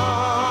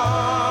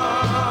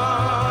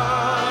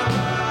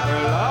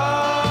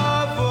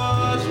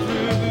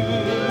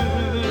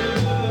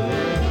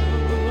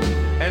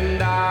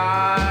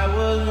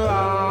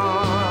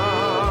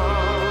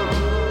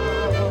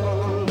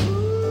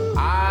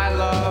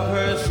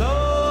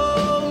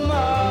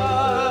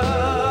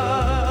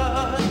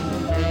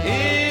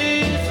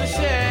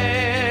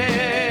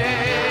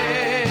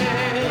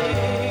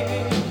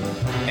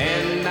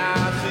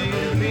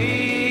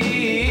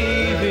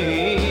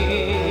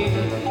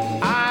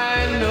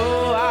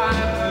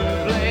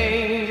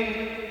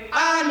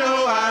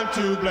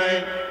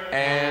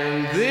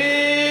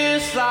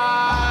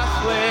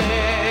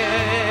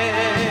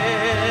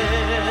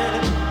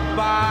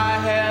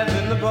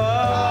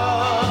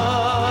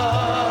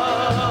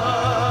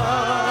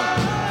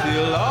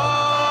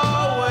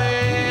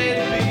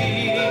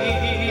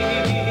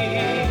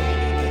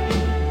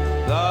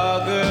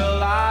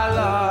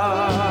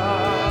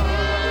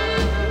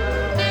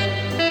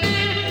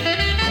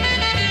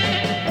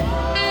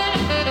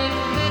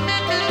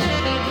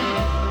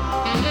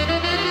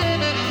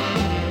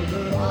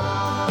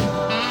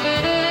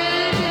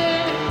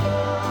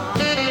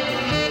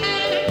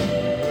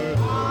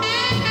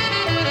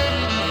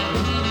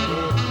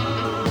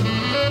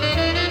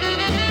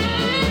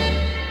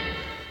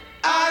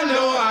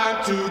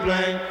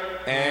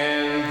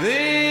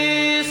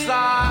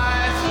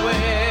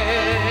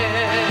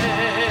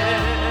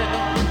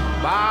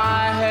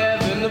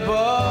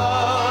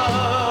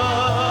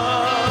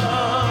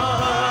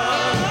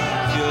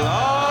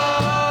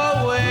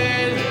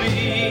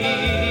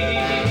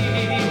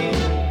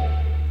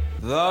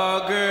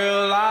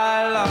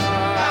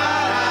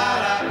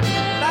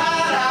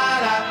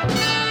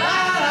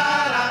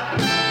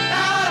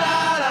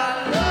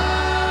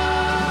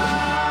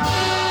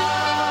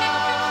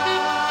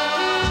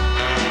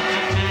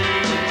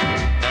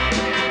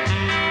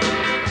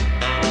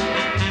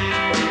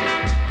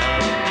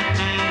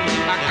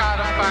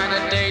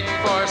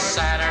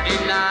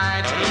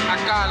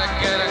 gotta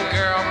get a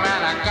girl,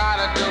 man, I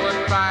gotta do it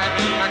right.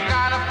 I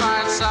gotta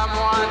find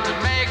someone to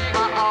make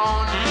my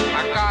own.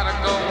 I gotta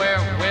go where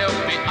we'll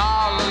be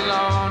all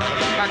alone.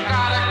 I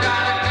gotta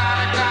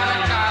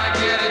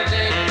get a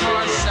date for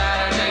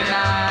Saturday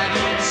night.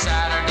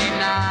 Saturday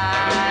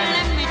night.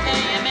 Let me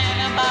tell you,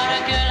 man, about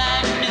a girl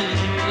I knew.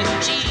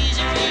 She's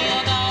a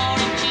real gone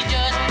and she's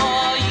just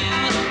for you.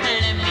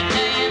 Let me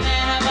tell you,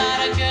 man,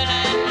 about a girl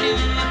I knew.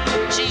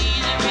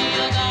 She's a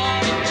real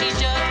gone and she's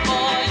just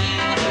for you.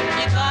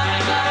 You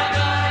gotta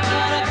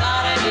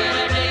get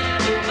a date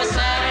for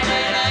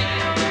Saturday night.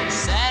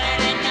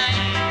 Saturday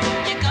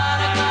night. You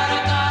gotta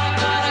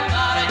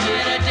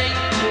get a date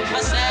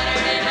for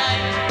Saturday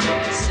night.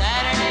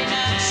 Saturday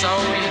night. So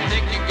you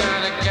think you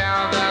got a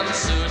gal that'll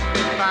suit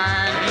me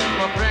fine?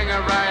 Well, bring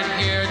her right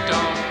here,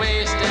 don't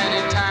waste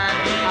any time.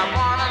 I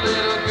want a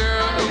little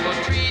girl who will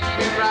treat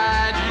me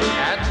right.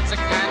 That's the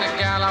kind of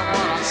gal I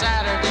want on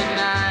Saturday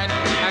night.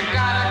 I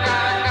gotta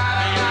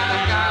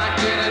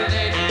get a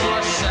date for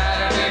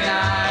Saturday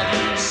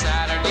night.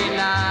 Saturday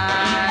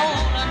night.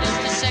 Hold on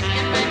just a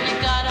second, man, you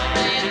gotta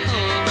play it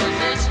cool. 'Cause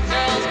this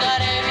girl's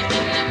got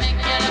everything to make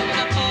you look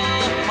a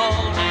fool.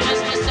 Hold on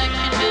just a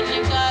second, man,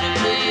 you gotta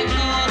play it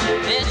cool.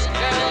 This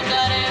girl's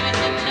got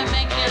everything to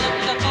make you look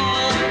a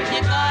fool. You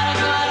gotta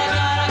get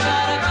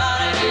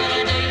a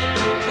date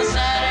for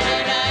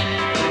Saturday night.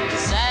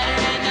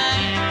 Saturday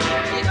night.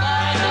 You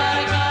gotta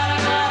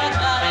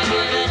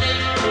get a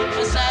date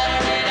for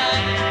Saturday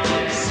night.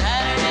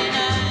 Saturday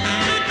night.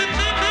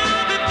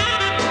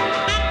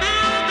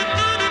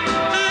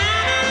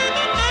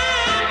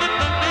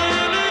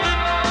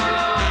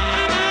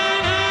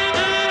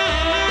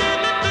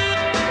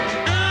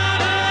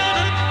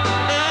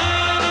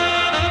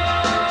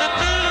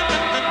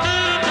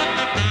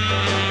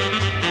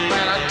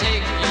 Well, I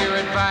take your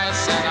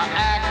advice and I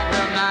act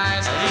real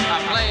nice. I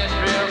play it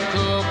real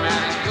cool,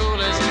 man, as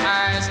cool as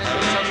ice.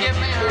 So give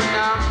me her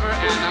number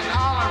and I'll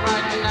call her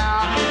right now.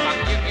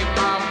 I'll give you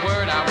my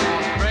word, I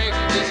won't break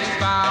this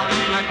vow.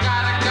 I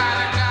gotta get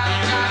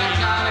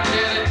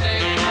a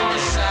date for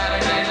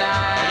Saturday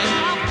night.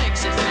 I'll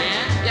fix it,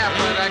 man. Yeah,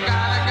 but I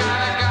gotta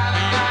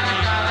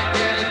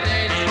get a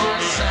date for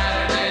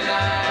Saturday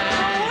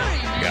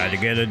night. Got to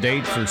get a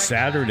date for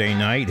Saturday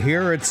night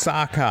here at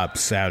Sock Hop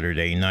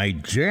Saturday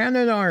night. Jan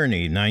and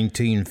Arnie,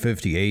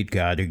 1958,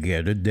 Got to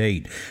Get a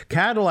Date.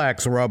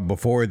 Cadillac's Rub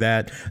before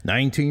that,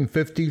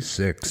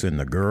 1956, and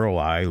The Girl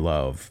I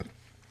Love.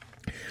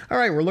 All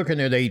right, we're looking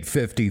at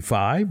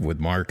 8:55 with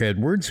Mark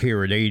Edwards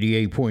here at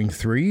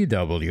 88.3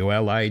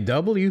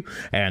 WLIW,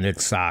 and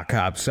it's Sock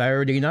Hop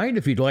Saturday night.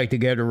 If you'd like to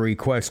get a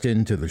request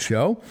into the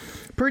show,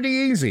 pretty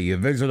easy. You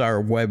visit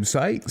our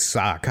website,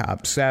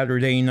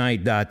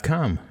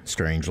 sockhopsaturdaynight.com,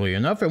 strangely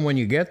enough, and when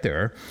you get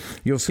there,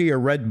 you'll see a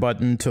red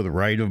button to the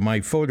right of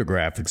my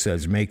photograph. It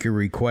says, make your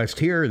request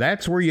here.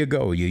 That's where you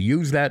go. You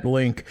use that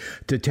link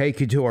to take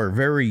you to our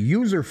very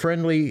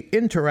user-friendly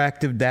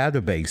interactive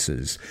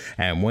databases,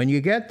 and when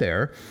you get there,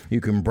 you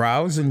can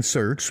browse and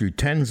search through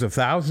tens of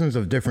thousands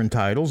of different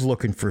titles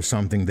looking for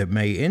something that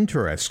may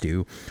interest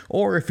you,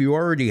 or if you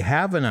already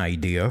have an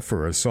idea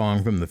for a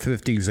song from the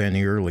 50s and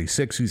the early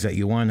 60s that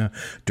you want to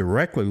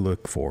directly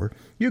look for,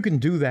 you can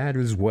do that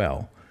as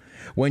well.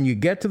 When you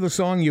get to the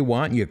song you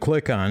want, you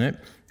click on it,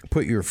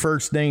 put your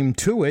first name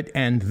to it,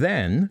 and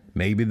then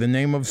maybe the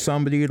name of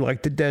somebody you'd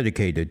like to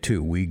dedicate it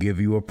to. We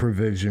give you a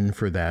provision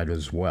for that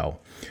as well.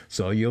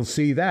 So you'll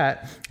see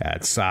that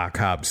at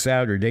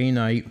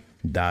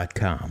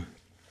sockhopsaturdaynight.com.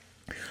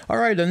 All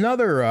right,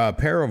 another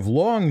pair of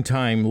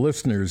longtime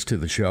listeners to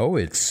the show.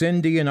 It's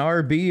Cindy and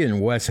RB in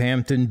West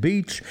Hampton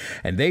Beach,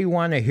 and they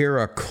want to hear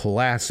a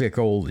classic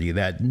oldie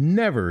that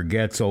never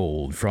gets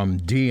old from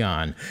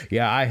Dion.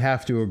 Yeah, I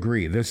have to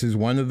agree. This is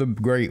one of the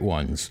great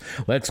ones.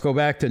 Let's go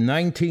back to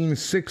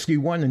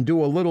 1961 and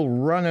do a little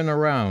running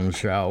around,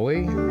 shall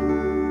we?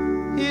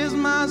 Here's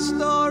my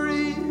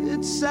story,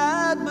 it's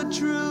sad but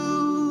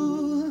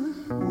true.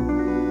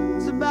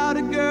 It's about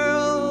a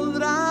girl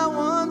that I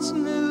once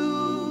knew.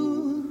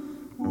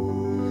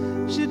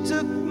 She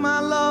took my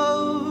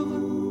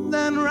love,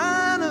 then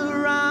ran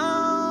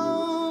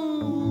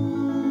around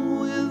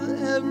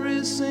with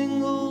every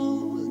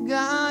single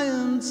guy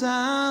in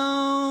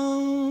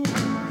town.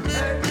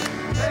 Hey,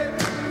 hey,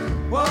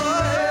 whoa,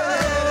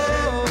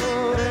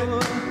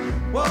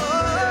 whoa,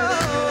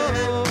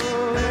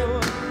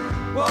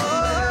 whoa,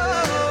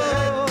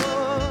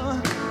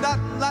 la,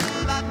 la,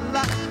 la,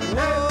 la,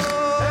 whoa.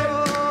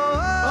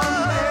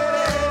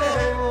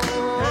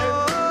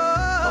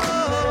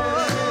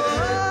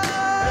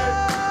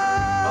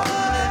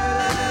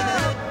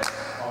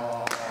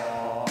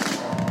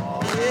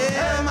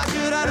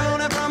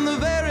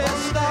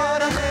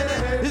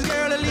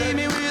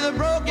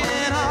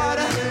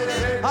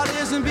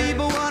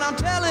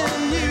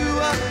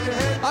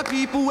 I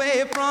keep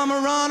away from a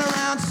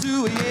runaround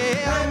Sue,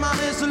 yeah. My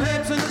miss her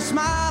lips and a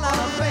smile on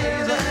her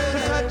face, the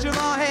touch of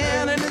her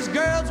hand and this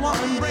girl's warm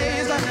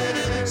embrace.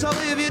 So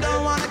if you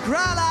don't want to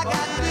cry like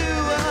I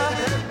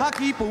do, I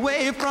keep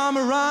away from a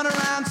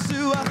runaround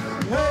Sue.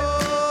 Whoa.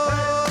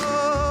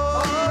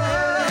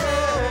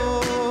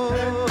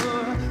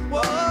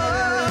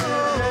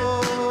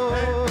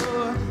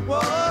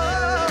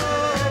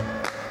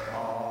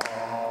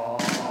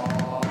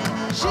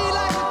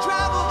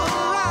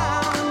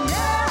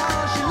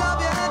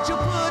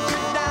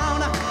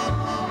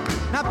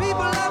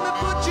 people, let me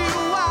put you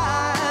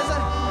wise.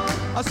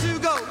 Sue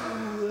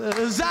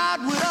goes out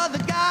with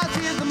other guys.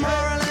 Here's the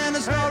moral and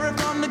the story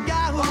from the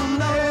guy who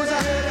knows.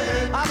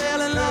 I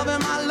fell in love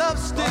and my love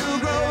still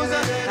grows.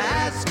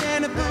 Ask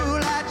any fool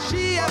that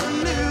she ever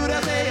knew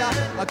to say,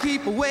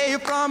 keep away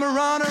from a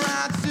run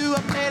around Sue.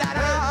 I play that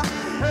out.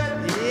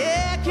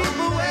 Yeah, keep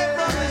away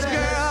from this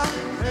girl.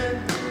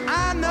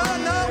 I know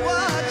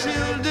what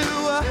you'll do.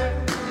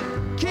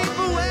 Keep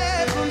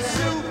away from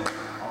Sue.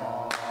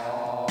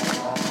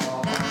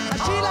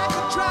 She likes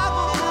to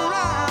travel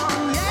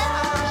around.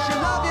 Yeah,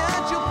 she'll love you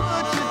and she'll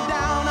put you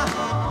down.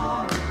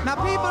 Now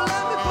people,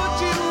 let me put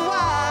you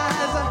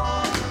wise.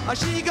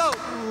 She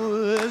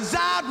goes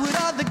out with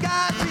other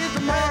guys. Here's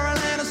the moral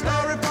and a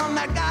story from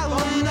that guy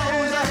who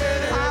knows.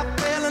 I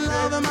fell in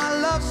love and my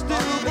love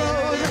still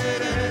grows.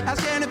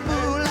 Ask any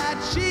fool that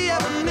she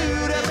ever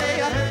knew to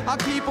say, I'll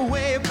keep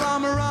away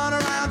from a run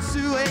around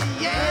Sue.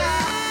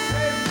 Yeah,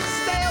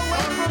 stay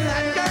away from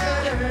that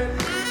girl.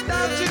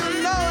 Don't you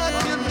know what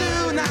you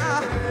do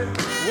now?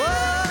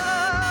 Whoa.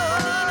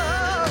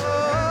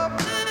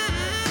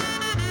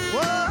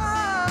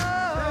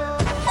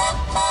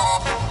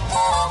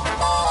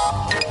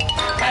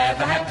 Have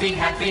a happy,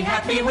 happy,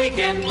 happy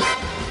weekend.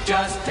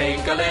 Just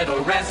take a little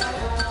rest,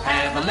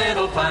 have a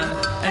little fun,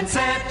 and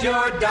set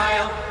your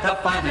dial. The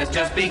fun has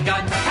just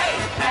begun. Hey,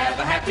 have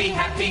a happy,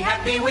 happy,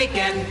 happy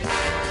weekend.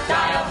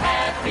 Dial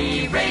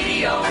Happy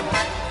Radio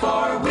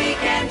for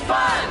weekend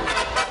fun.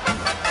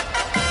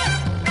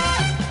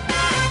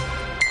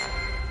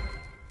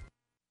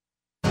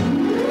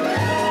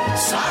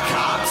 Sock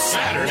Hop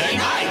Saturday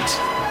Night.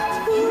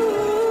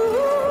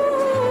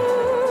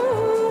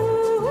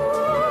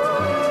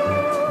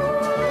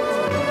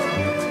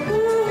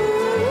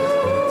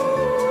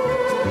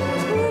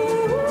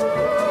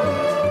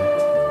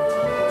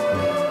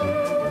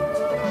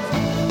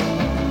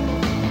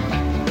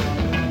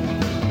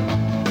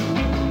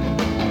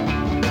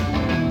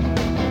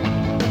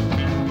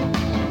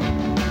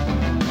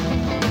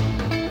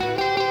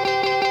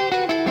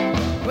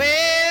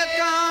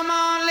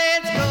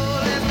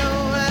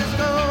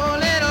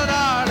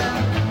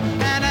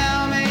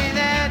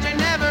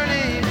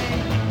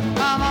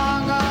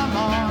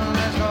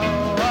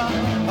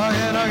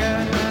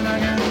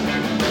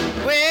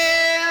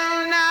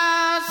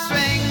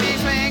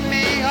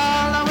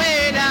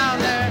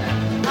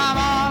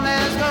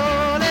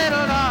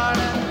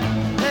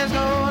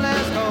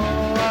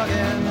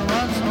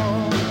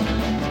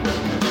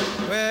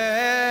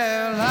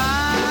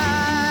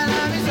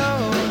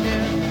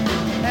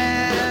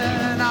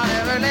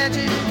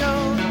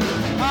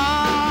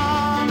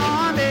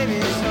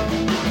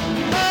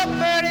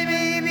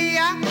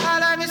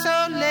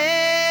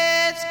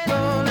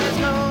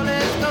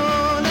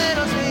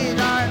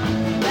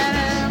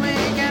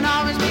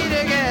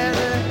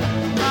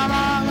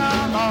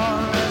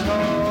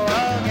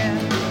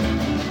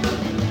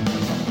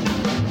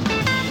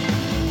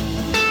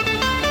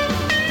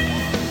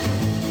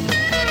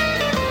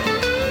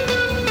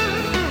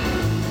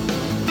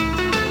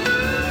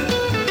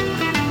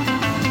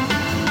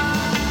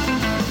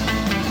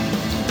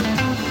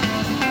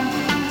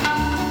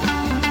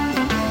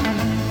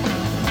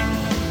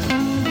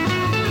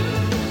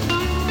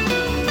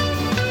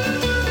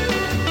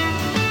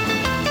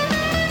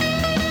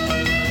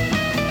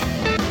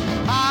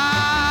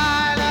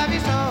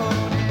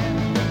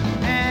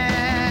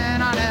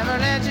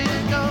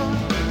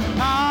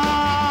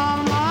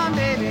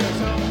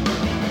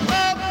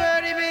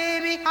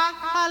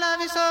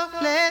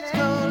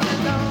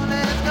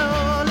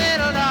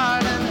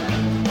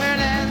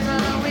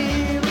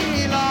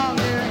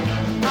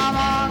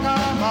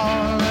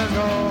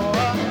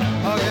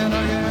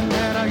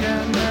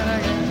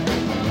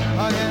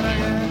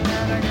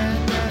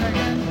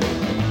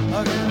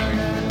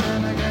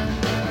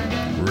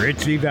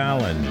 Richie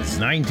Valens,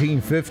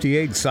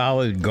 1958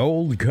 Solid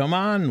Gold, Come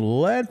On,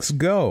 Let's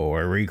Go.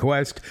 A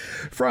request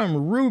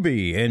from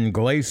Ruby in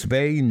Glace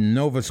Bay,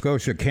 Nova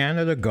Scotia,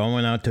 Canada,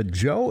 going out to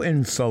Joe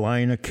in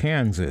Salina,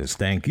 Kansas.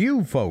 Thank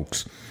you,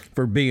 folks,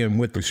 for being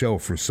with the show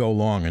for so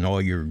long and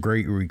all your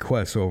great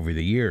requests over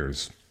the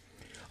years.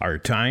 Our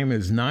time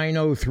is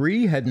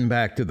 9:03, heading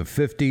back to the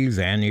 50s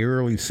and the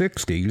early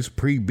 60s,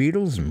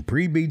 pre-Beatles and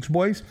pre-Beach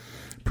Boys,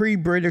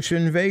 pre-British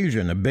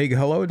invasion. A big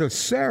hello to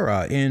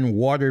Sarah in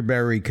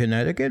Waterbury,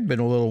 Connecticut. Been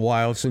a little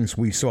while since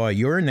we saw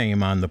your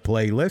name on the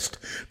playlist.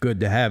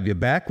 Good to have you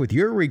back with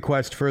your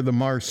request for the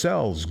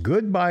Marcells.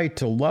 Goodbye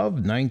to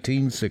Love,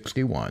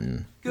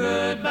 1961.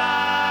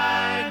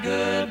 Goodbye,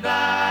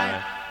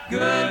 goodbye,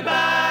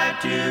 goodbye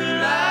to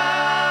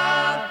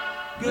love.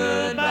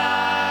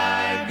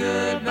 Goodbye,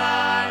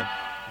 goodbye,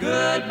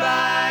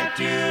 goodbye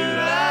to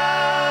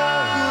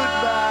love.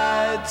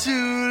 Goodbye to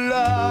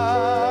love.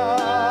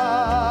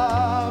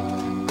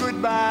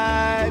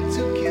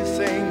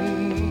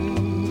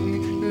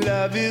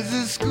 Love is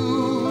a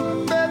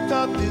school that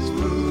taught this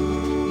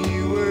fool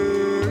you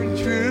weren't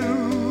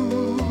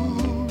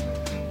true.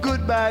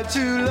 Goodbye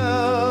to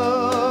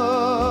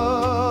love.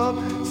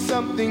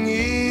 Something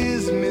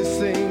is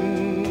missing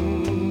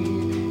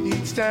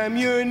each time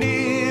you're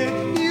near,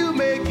 you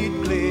make it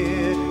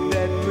clear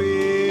that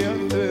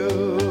we're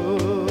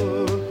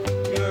through.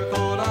 You're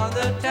cold on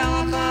the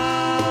telephone,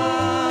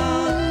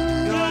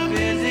 you're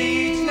busy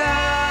each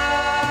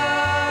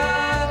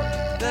night.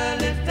 The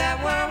lips that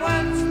were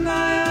once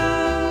my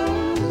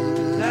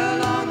own, no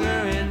longer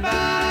invite.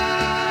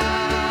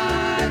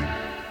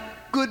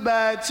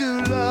 Goodbye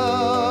to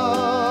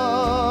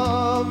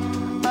love,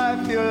 I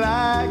feel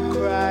like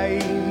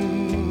crying.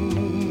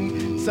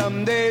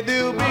 Someday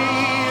there'll be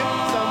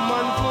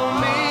someone for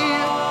me,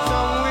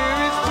 somewhere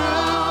it's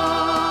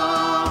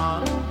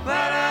true.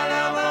 But I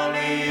love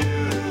only you.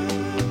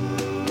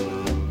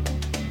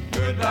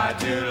 Goodbye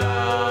to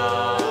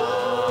love,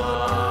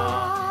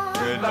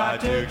 goodbye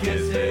to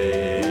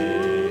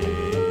kissing.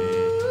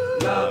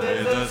 Love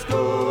is a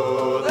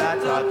school that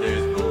taught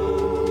this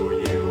fool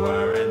you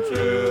weren't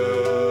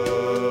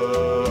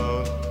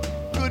true.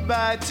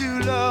 Goodbye to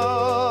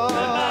love,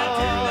 goodbye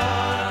to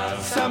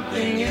love.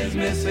 Something is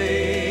missing.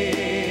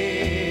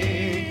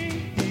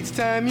 Each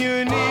time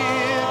you're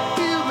near,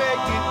 you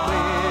make it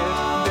clear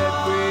that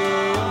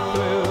we're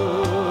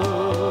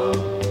through.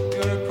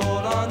 You're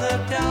cold on the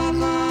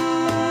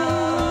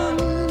telephone,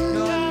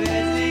 you're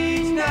busy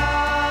each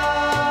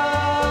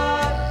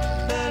night.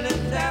 The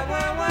lips that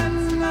were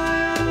once my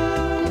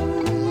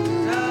own,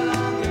 no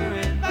longer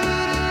invite.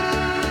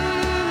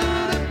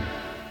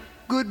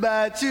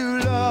 Goodbye to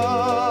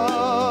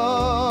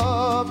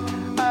love,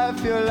 I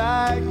feel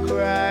like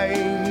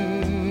crying.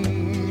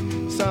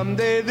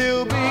 Someday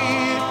there'll be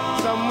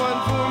someone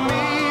for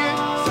me,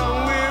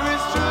 somewhere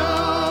it's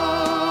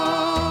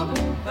true.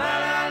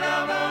 But I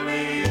love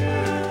only you.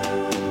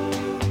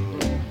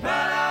 But I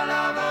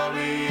love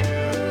only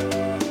you.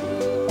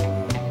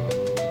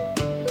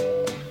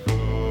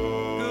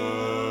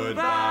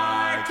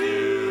 Goodbye to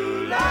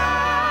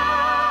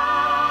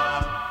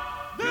love.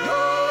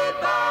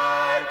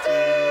 Goodbye to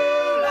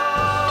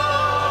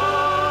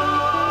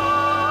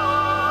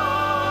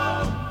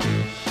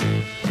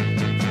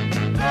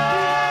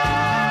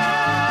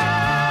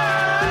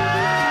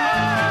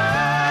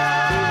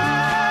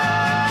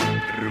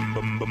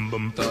The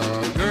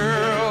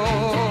girl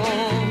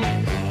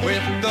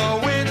with the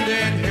wind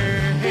in her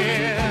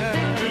hair,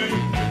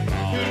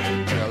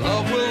 her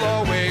love will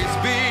always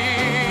be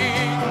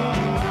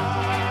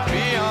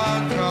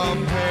beyond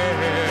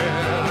compare.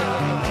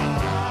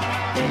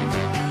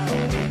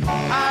 I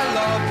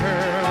love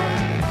her,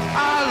 I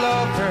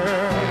love her,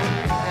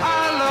 I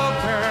love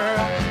her.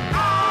 I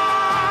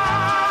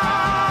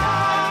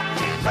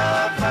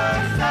love her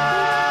so.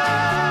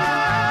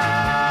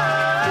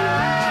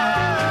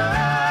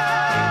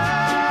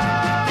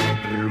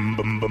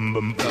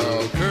 The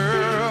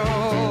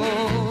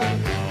girl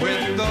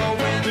with the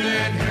wind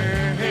in her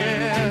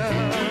hair,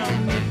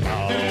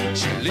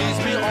 she leaves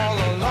me all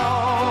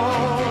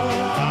alone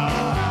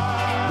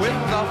with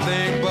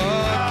nothing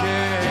but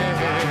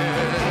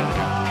care.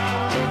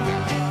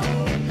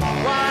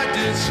 Why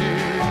did she?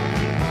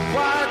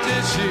 Why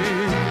did she?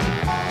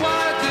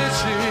 Why did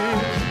she?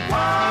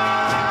 Why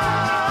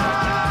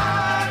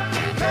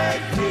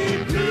make me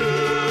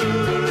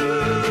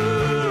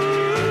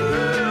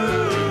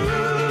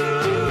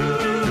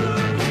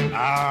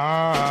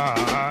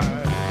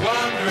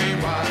wondering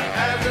why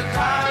as the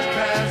time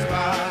passed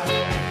by,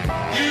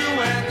 you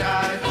and I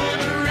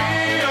couldn't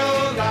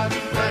realize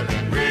that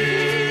we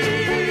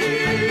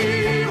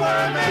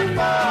were meant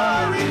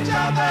for each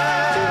other.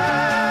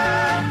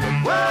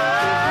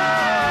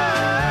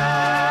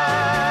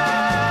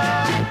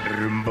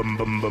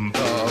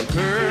 The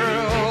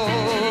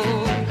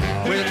girl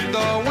with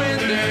the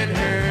wind in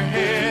her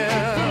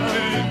hair,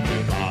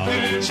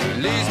 she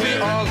leaves me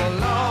all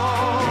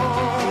alone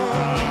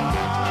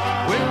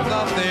with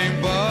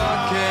nothing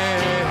but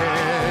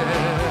care.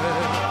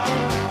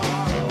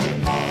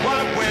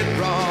 What went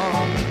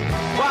wrong?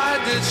 Why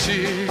did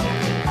she?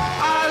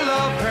 I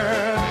love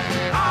her.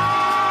 I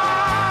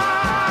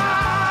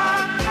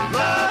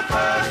love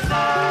her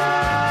so.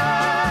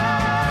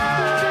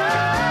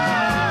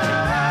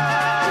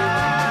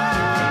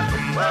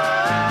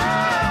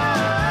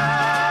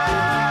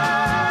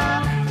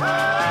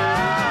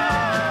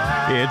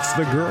 It's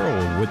The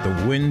Girl with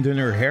the Wind in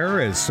Her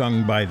Hair, as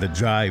sung by the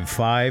Jive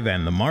Five,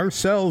 and the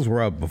Marcells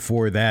were up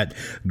before that.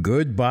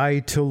 Goodbye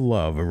to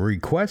Love, a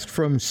request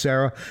from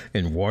Sarah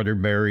in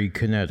Waterbury,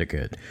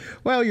 Connecticut.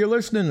 Well, you're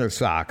listening to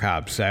Sock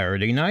Hop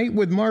Saturday Night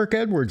with Mark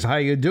Edwards. How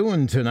you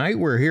doing tonight?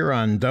 We're here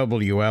on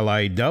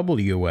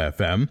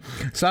WLIW-FM,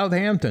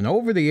 Southampton,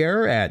 over the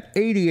air at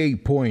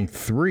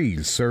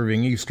 88.3,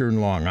 serving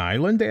eastern Long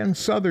Island and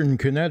southern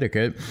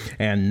Connecticut,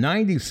 and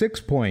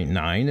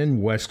 96.9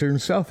 in western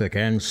Suffolk,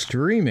 and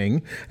streaming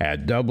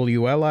at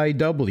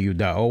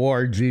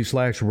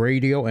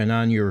WLIW.org/radio and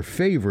on your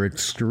favorite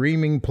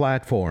streaming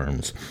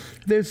platforms.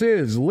 This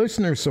is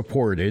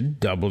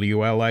listener-supported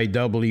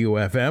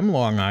WLIW-FM,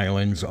 Long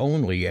Island's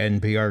only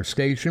NPR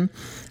station,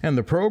 and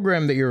the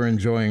program that you're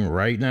enjoying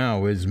right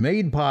now is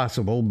made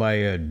possible by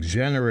a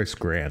generous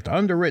grant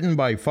underwritten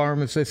by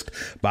pharmacist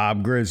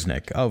Bob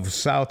Grisnick of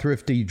South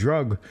Thrifty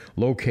Drug,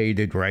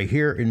 located right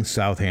here in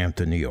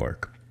Southampton, New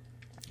York.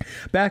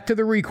 Back to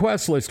the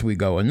request list we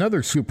go.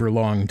 Another super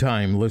long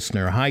time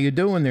listener. How you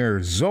doing there?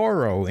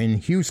 Zorro in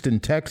Houston,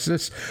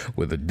 Texas,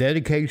 with a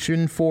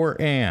dedication for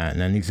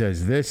Ann. And he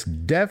says, this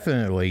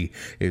definitely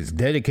is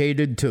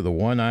dedicated to the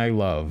one I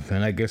love.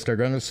 And I guess they're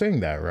going to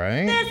sing that,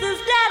 right? This is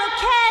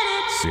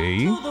dedicated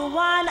to the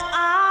one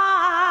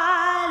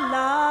I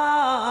love.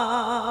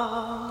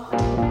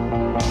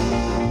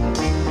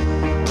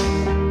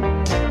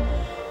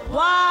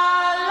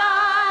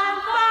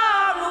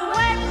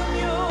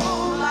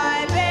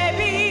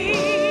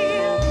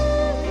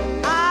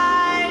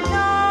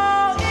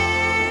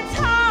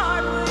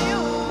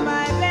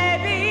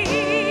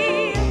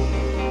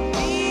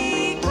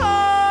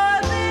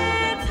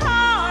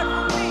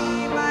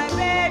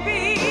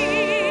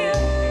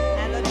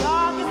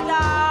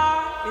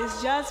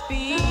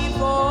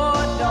 Before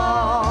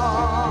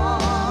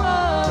dawn,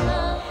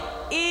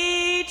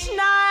 each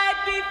night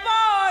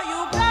before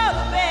you go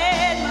to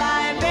bed,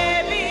 my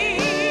baby,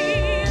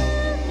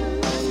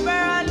 whisper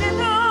a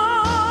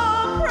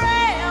little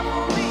prayer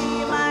for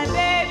me, my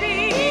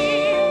baby,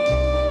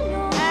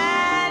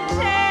 and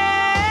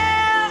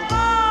tell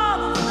all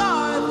the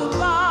stars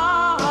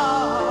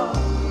above.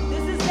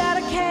 This is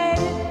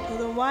dedicated to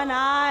the one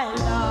I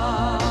love.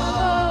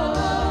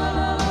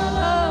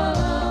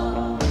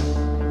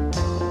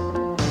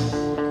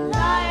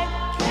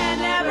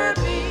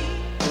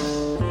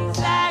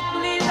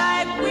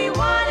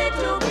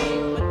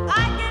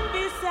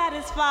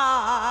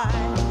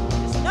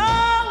 Just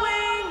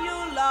knowing you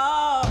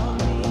love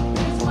me.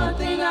 There's one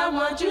thing I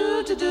want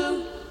you to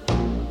do,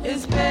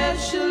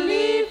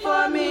 especially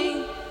for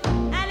me.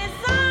 And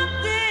it's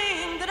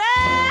something that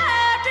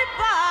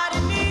everybody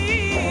needs.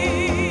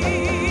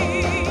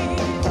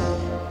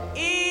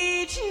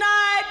 Each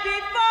night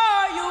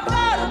before you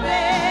go to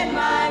bed,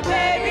 my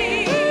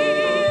baby,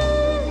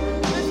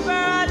 whisper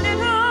a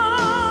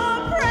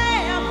little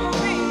prayer for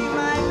me,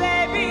 my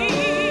baby.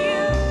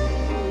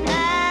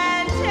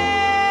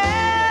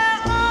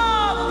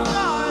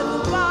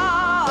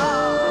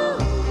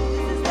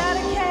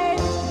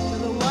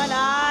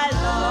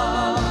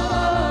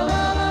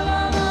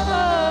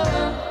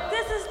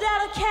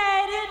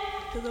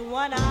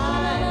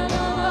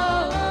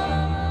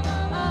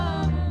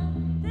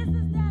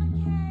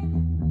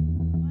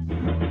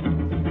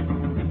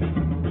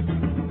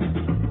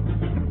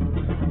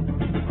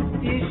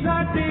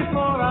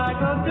 Before I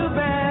go to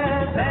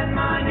bed, bend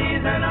my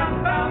knees and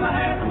unbow my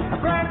head.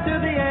 Pray to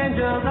the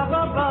angels up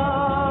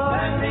above.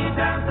 Let me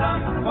dance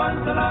on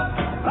once a love.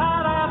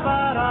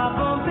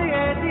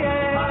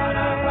 Ba-da-ba-da-boom-dee-dee-dee.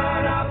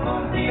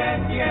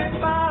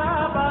 Ba-da-ba-da-boom-dee-dee-dee.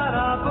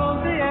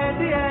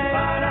 Ba-da-ba-da-boom-dee-dee-dee.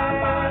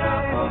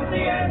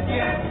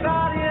 Ba-da-ba-da-boom-dee-dee-dee.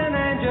 Guardian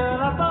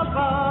angel up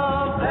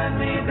above. Let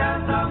me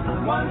dance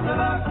on once a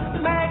love.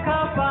 Make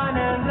her fine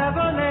and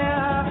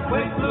debonair,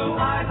 with blue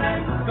eyes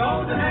and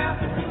golden hair.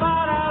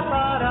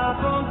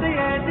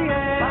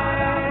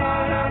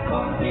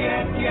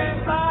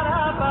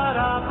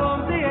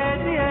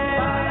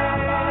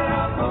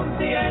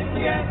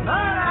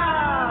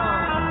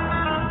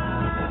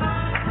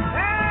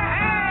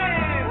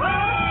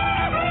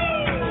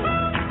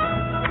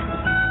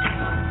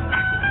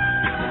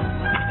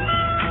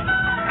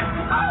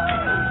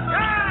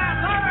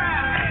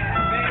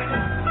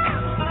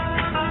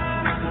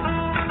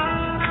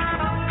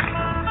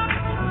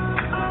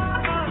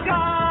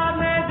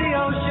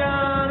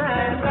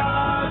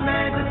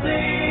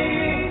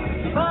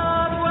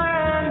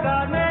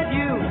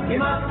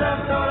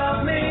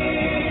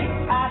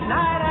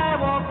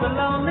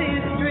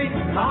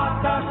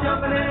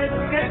 Jumping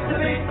in, get to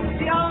me,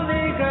 the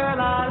only girl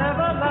I'll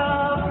ever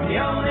love, the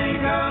only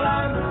girl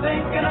I'm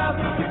thinking of.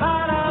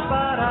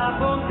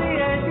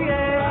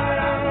 Ba-da-ba-da-boom-dee-dee-dee.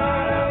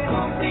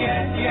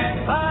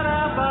 Ba-da-ba-da-boom-dee-dee-dee.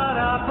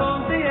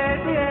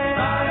 Ba-da-ba-da-boom-dee-dee-dee.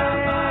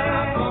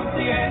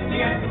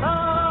 Ba-da-ba-da-boom-dee-dee-dee.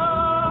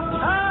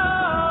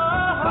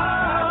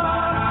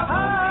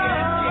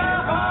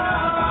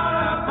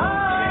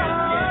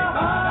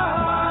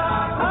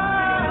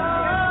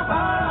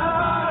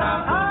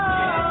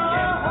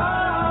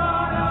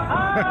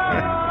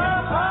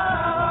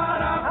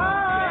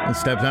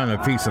 Stepped on a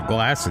piece of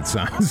glass, it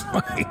sounds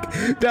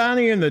like.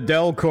 Donnie and the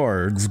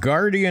Delcords,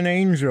 Guardian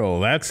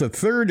Angel. That's the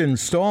third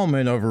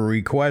installment of a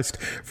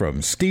request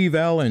from Steve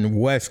L. in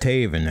West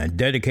Haven, and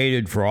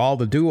dedicated for all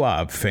the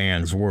doo-wop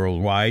fans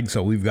worldwide.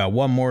 So we've got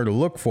one more to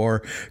look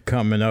for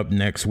coming up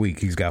next week.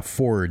 He's got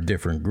 4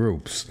 different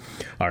groups.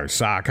 Our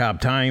Sock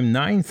Hop time,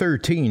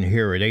 9:13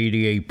 here at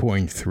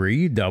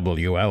 88.3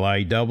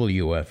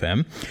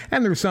 WLIW-FM.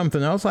 And there's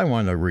something else I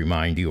want to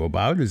remind you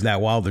about, is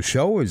that while the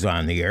show is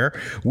on the air,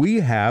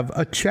 we have have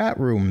a chat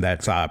room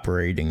that's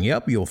operating.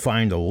 Yep, you'll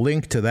find a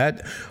link to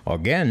that,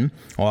 again,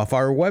 off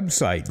our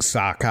website,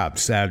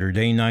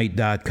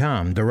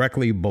 SockHopSaturdayNight.com.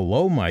 Directly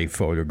below my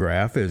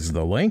photograph is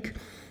the link.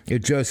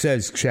 It just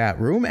says chat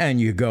room, and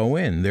you go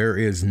in. There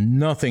is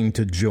nothing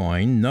to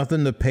join,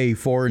 nothing to pay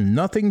for,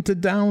 nothing to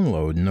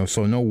download.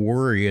 So no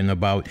worrying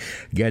about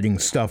getting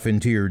stuff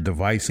into your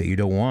device that you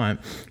don't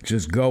want.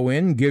 Just go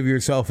in, give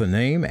yourself a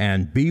name,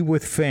 and be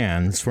with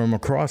fans from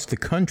across the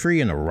country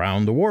and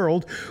around the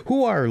world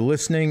who are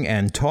listening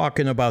and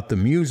talking about the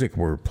music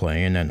we're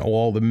playing and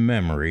all the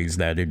memories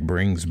that it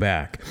brings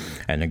back.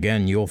 And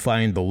again, you'll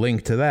find the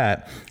link to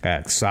that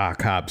at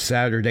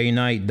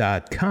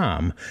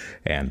SockHopSaturdayNight.com,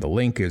 and the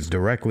link is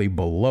directly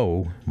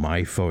below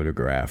my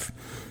photograph.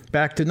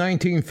 Back to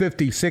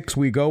 1956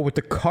 we go with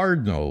the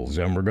Cardinals,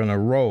 and we're going to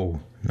row.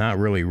 Not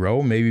really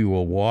row, maybe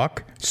we'll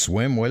walk,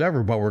 swim,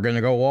 whatever, but we're going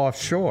to go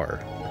offshore.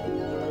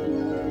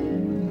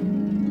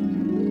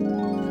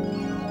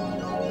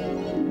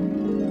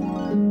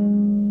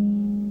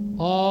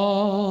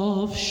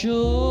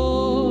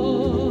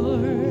 Offshore,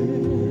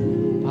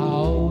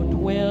 out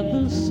where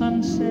the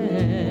sun sets,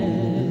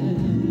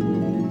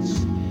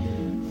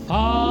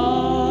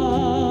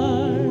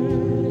 far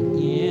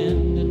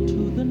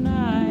into the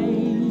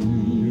night,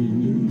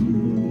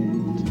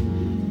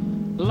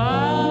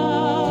 lights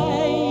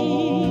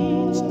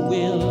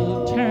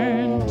will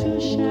turn to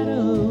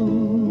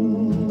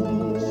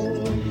shadows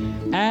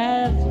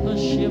as the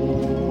ship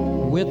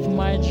with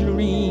my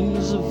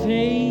dreams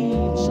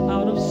fades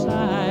out of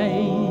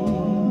sight.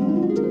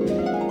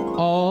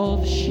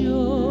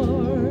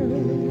 Offshore,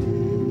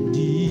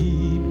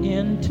 deep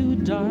into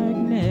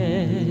darkness,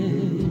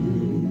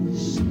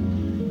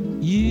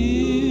 you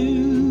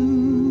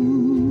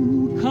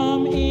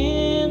come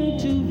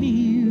into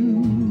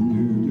view.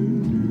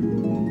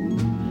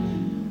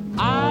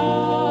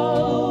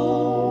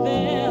 Out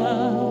there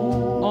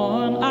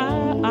on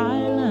our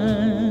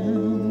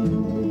island,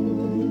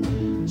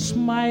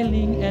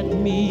 smiling at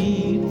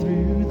me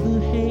through the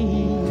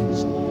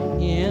haze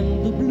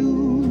in the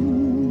blue.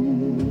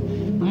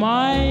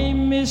 My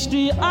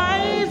misty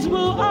eyes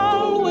will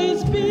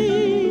always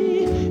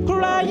be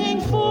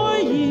crying for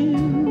you.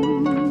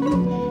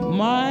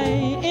 My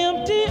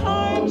empty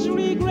arms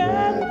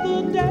regret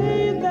the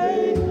day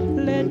they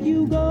let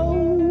you go.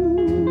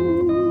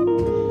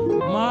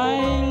 My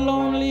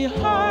lonely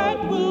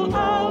heart will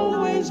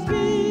always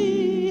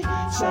be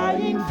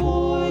sighing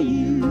for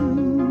you.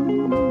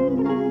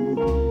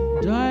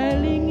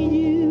 Darling,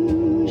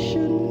 you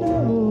should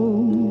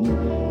know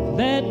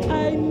that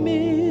I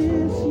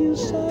miss you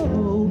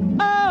so.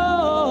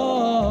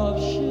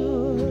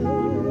 Offshore,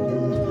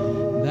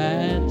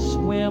 that's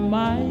where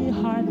my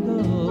heart goes.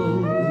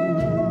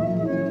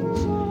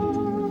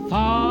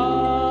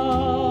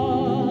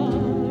 Far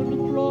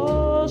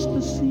across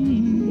the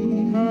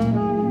sea.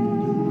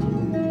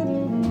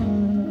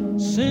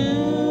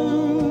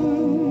 Soon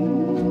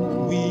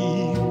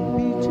we'll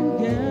be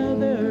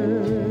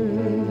together.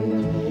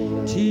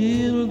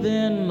 Till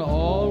then,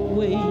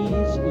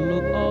 always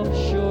look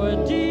offshore,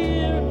 dear.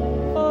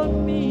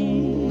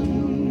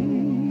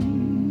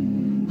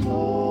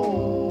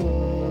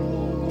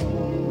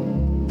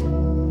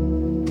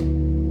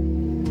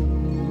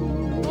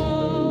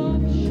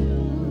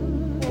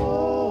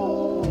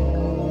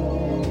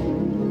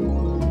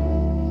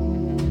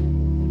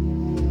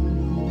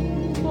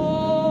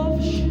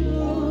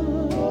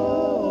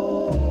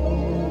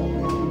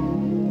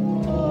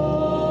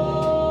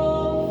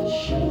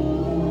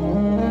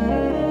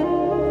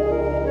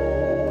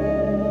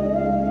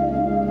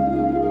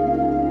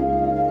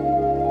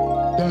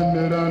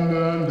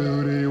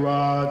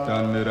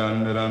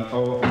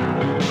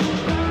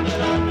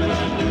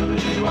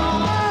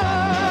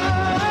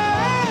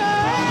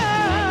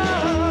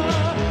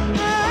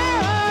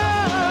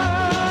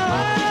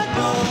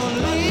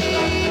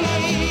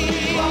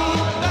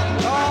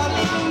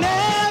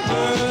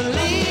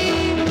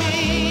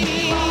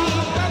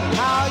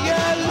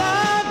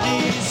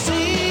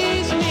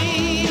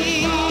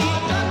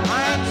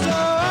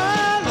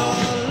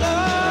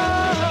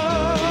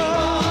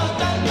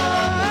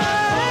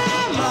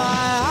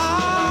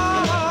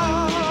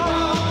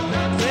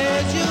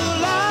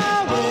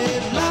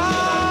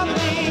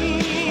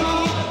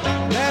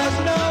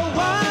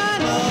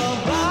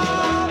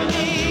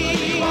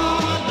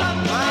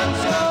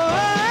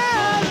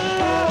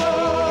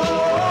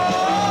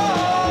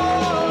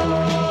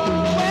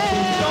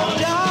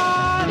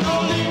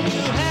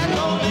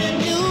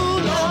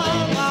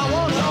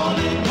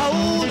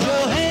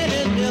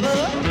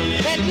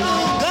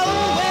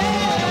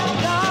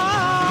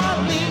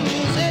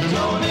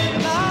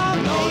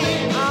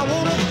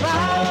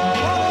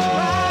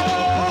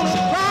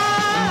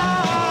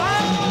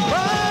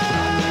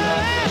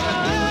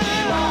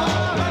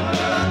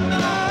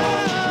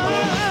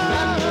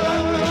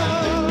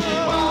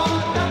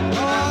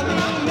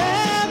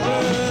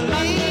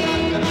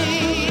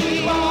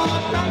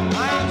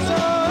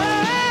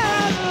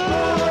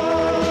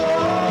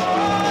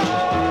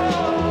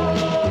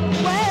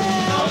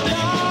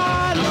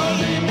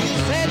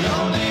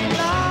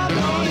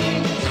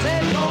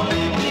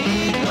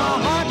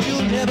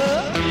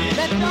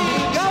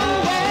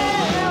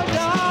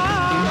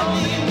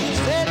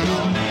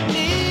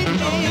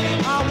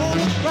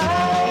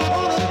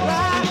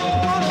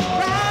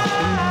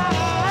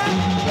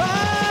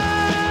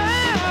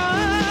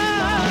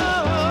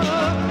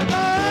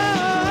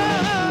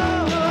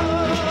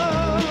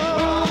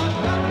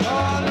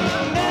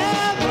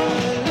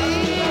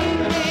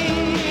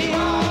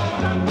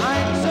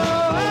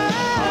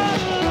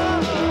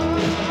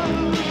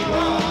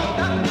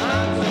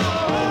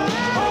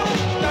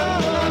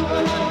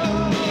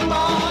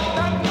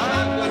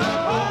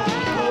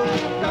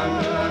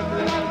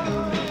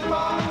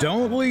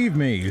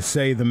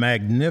 say The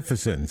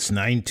Magnificents,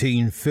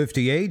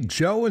 1958.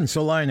 Joe in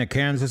Salina,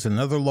 Kansas,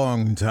 another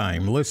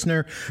long-time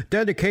listener,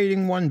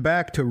 dedicating one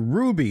back to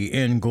Ruby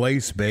in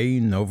Glace Bay,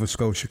 Nova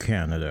Scotia,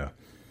 Canada.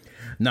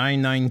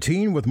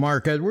 9:19 with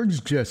Mark Edwards,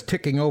 just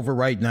ticking over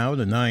right now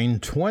to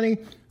 9:20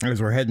 as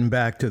we're heading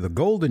back to the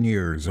golden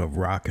years of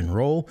rock and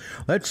roll.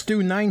 Let's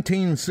do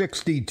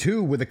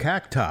 1962 with the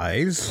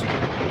Cacti's. A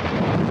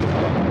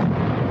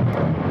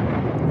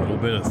little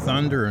bit of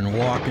thunder and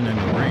walking in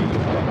the rain.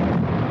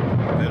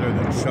 Better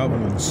than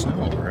shoveling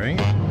snow, right?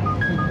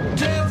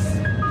 Just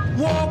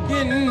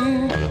walking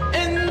in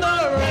the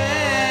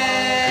rain.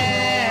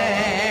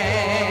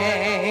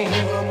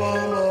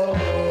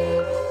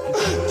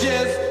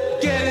 Just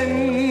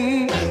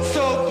getting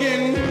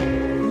soaking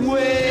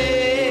wet.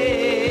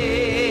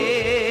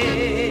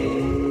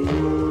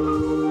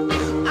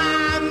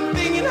 I'm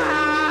thinking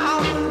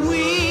how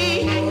we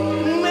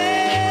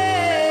met.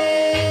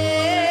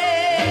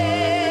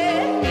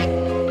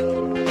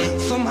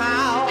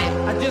 Somehow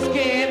I just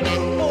can't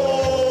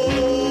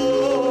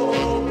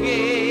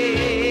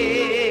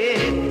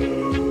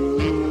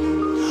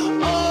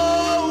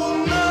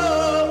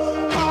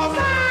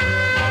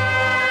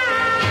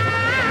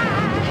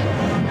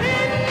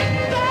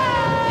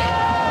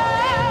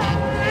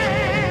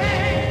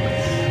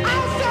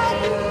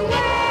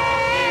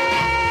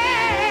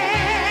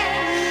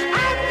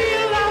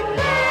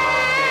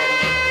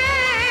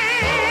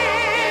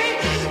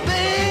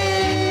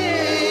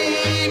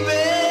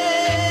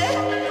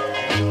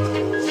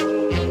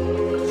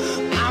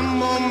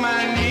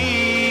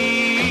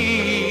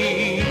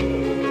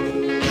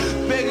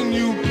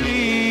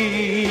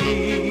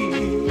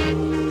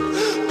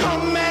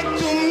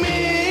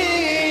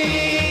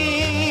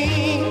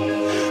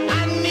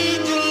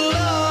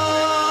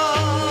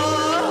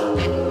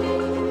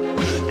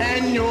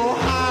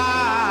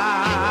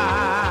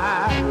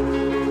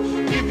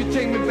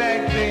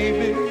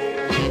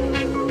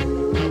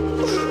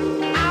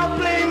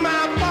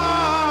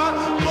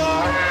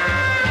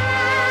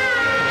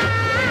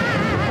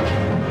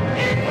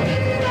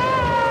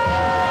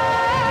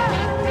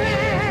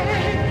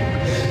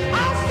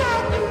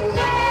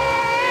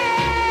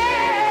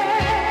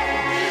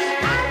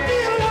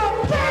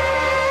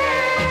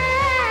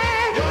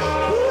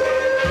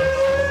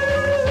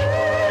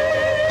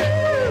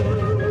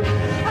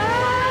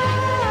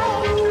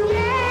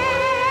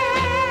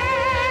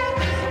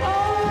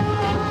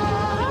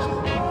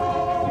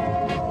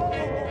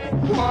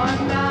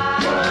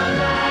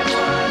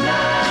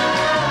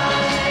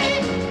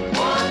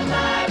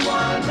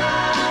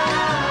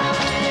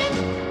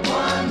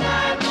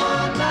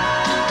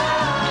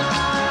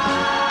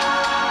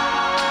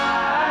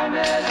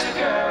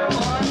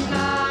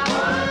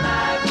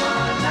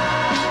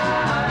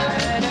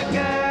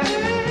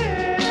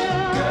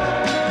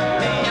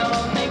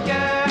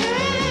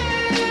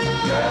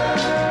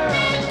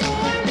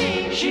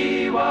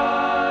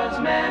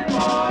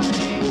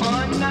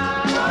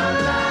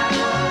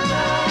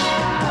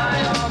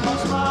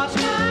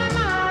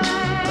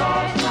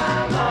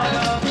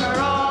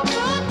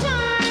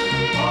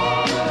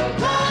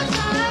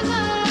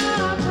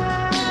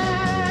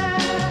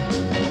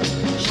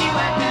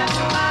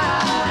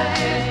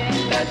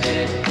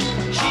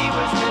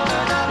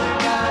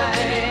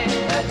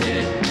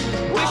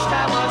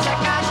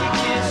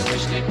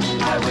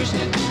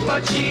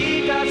but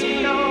she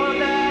doesn't know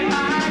that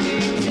I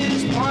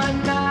exist. One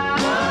night,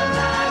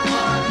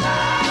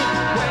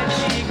 when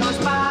she goes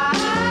by,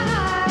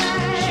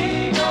 she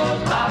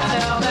goes by.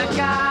 Tell the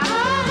guy,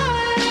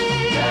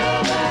 tell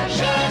that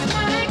she's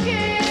my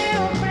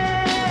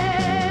girlfriend.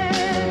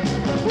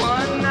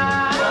 One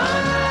night,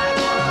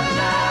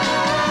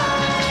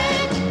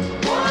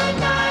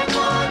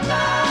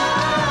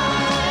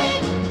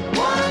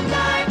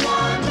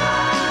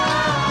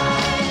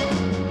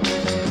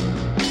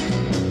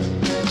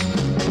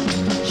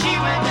 she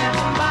went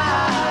dancing by.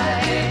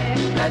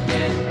 That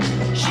did it.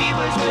 She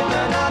was with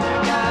another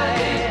guy.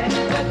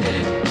 That did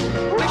it.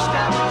 Wished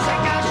I was that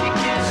guy she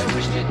kissed.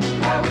 Wished it,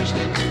 I wished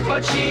it.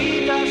 But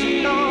she doesn't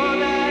know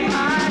that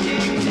I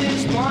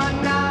exist.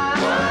 One night,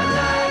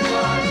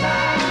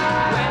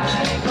 when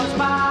she goes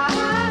by,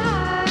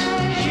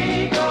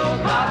 she goes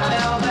by.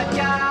 Tell that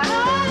guy,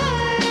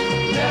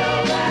 tell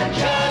that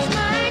she's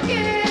my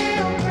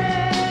girlfriend.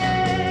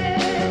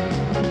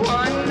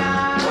 One night.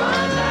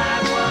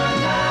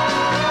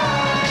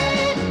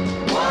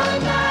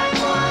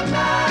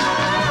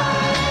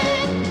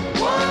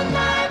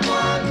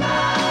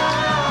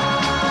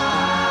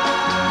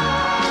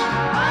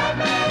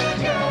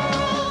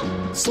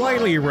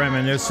 Slightly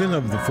reminiscent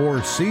of the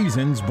Four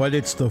Seasons, but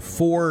it's the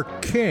Four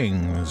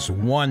Kings,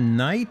 One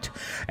Night,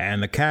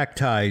 and the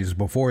Cacti's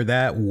before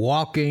that,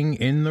 Walking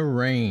in the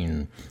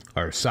Rain.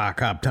 Our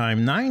sock hop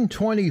time,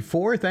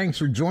 9:24. Thanks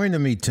for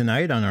joining me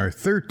tonight on our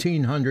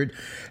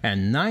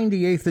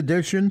 1398th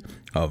edition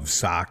of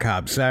Sock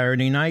Hop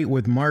Saturday Night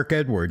with Mark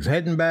Edwards.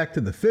 Heading back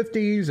to the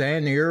 50s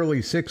and the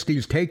early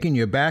 60s, taking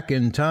you back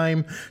in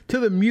time to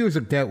the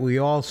music that we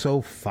all so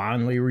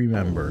fondly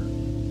remember.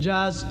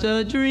 Just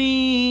a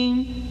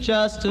dream,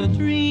 just a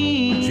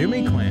dream.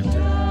 Jimmy Clanton.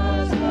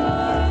 Just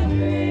a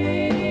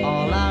dream.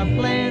 All our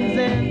plans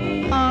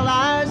and all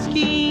our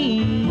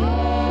schemes.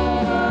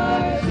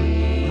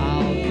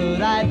 How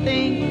could I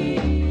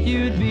think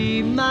you'd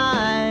be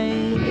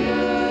mine?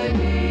 Those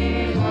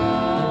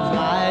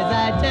lies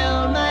I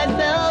tell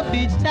myself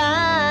each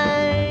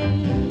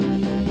time.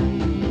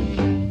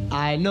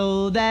 I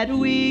know that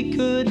we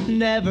could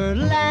never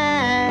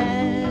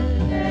last.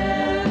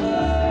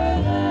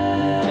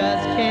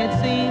 Just can't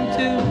seem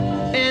to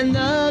end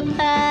the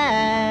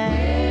past.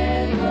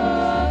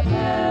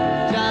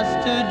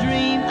 Just a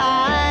dream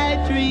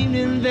I dreamed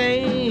in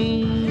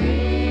vain. With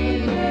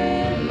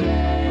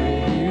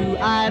you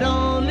I'd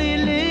only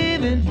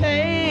live in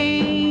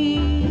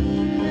pain.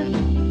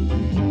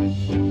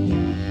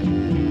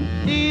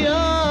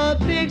 Your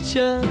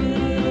picture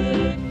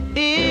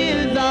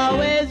is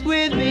always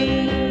with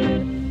me.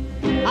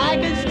 I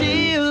can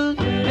still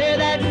hear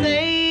that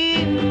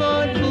same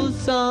mournful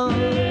song.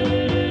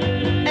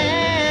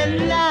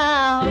 And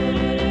now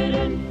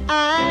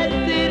I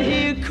sit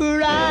here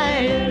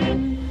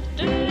crying.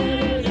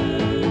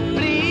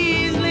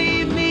 Please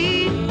leave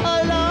me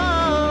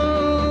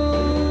alone.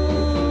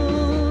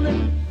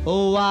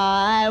 Oh,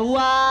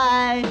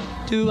 why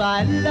do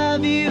I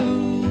love you?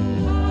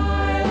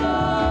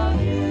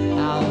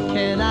 How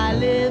can I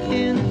live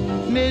in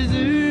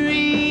misery?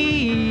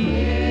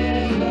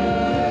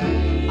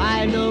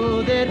 I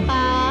know that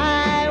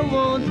I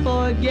won't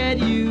forget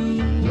you.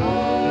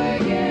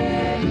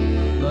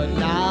 But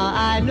now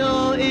I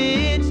know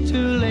it's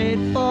too late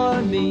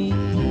for me.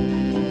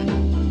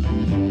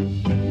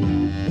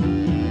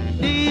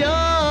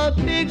 Your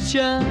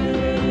picture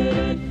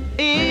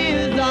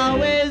is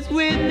always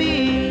with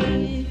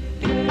me.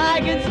 I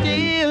can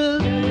still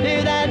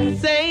hear that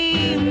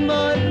same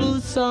mournful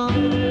song.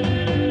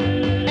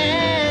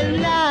 And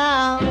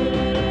now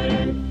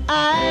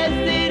I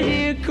sit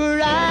here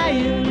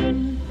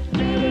crying.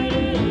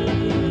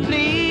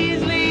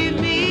 Please leave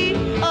me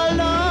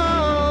alone.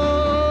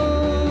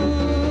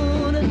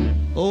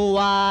 Oh,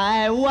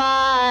 why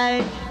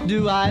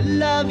do I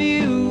love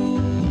you?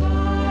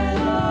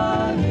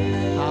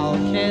 How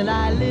can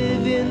I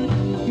live in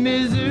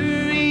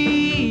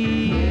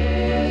misery?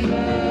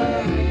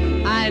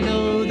 I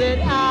know that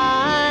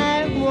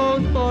I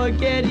won't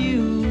forget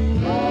you.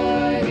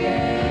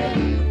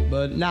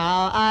 But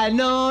now I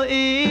know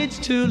it's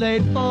too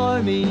late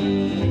for me.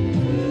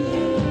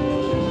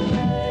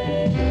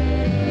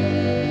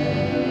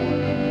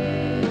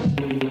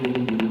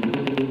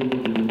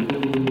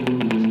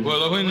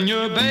 Well, when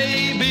your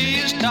baby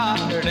is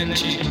tired and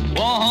she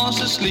wants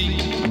to sleep,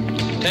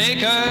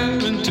 take her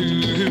into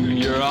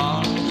your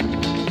arms.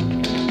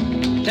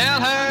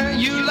 Tell her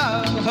you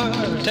love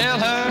her, tell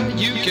her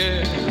you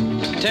care,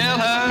 tell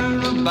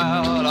her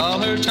about all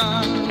her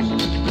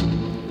charms.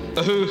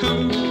 Ooh,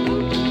 ooh,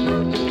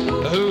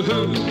 ooh, ooh,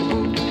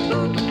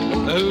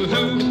 ooh,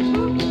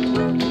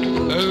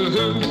 ooh,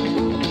 ooh.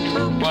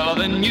 Well,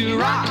 then you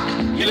rock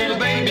your little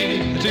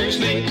baby to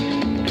sleep.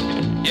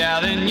 Yeah,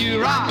 then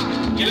you rock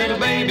your little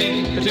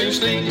baby to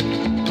sleep.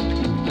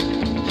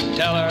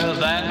 Tell her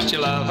that you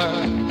love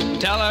her,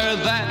 tell her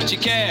that you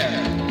care,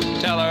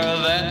 tell her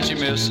that you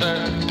miss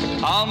her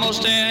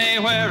almost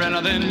anywhere.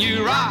 And then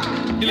you rock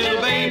your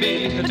little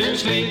baby to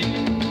sleep.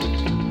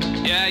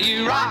 Yeah,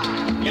 you rock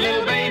your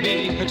little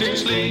baby to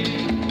sleep.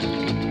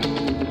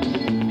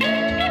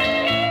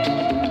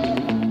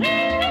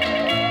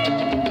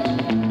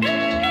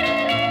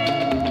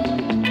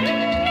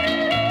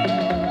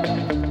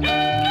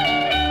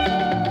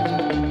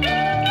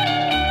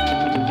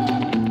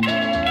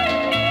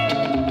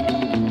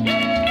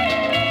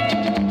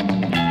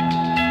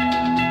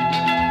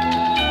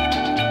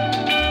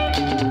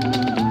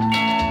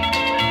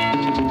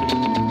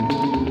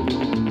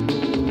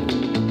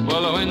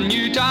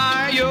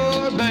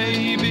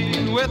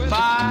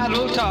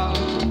 Idle talk,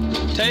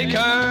 take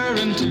her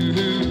into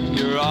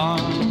your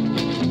arms.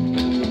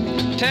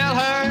 Tell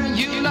her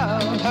you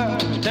love her,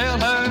 tell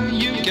her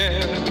you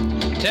care,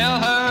 tell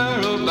her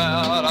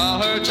about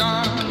all her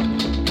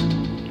charms.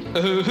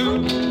 Ooh,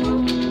 ooh,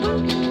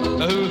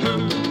 ooh,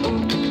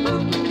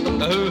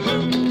 ooh,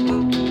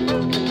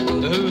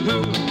 ooh,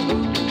 ooh.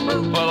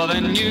 Well,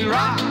 then you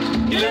rock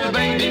your little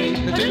baby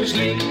to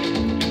sleep,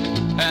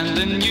 and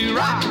then you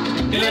rock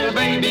your little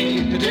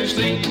baby to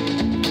sleep.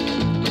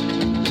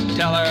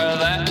 Tell her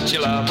that you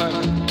love her,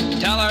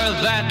 tell her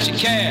that you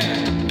care,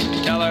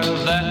 tell her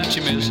that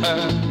you miss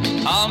her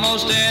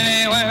almost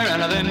anywhere.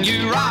 And then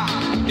you rock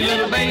your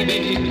little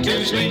baby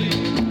to sleep.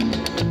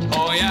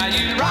 Oh yeah,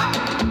 you rock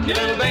your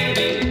little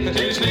baby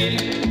to sleep.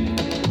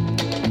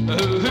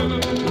 Ooh, ooh,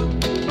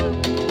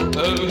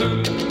 ooh,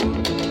 ooh,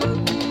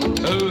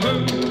 ooh,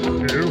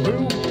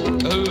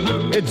 ooh,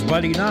 ooh. It's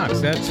Buddy Knox,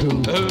 that's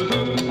who.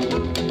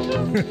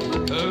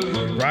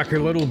 Rock Your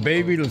Little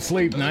Baby to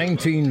Sleep,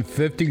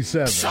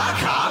 1957. Sock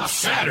Hop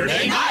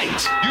Saturday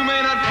night. You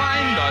may not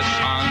find us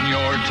on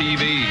your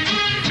TV,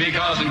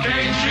 because in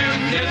case you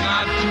did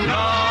not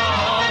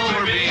know,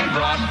 we're being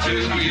brought to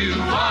you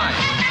by,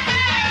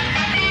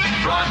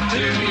 brought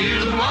to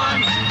you by,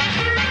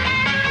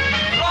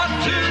 brought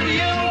to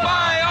you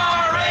by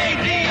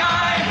AIRDATE.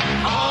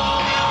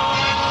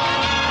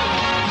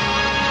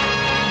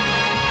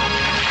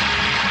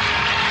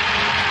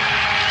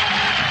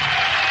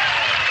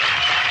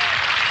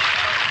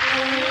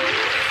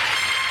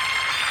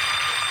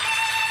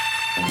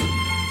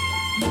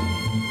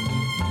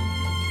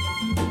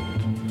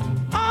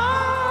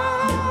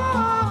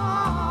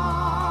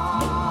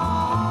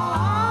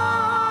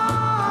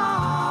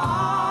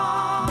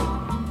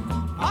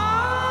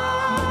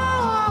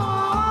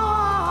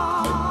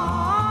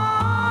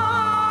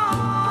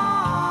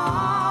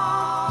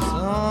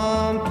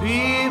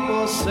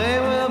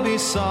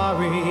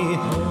 Sorry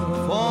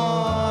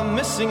for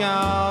missing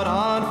out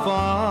on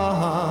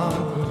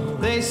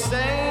fun. They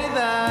say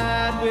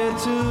that we're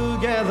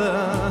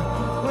together.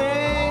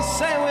 We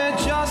say we're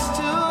just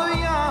too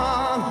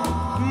young.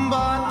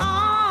 But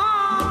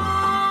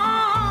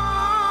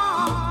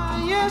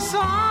yes, I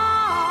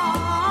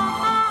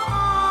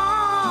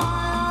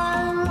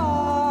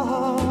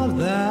love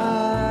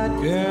that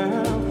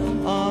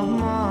girl of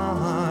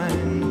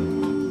mine.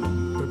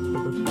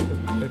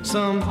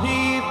 Some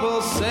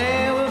people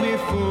say we'll be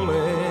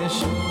foolish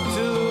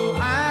to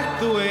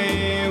act the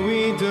way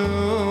we do,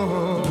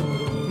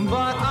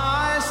 but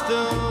I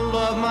still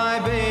love my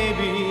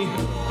baby,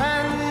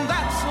 and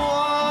that's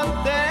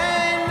what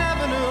they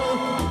never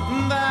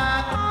knew,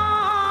 that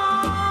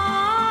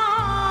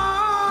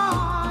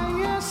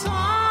yes, I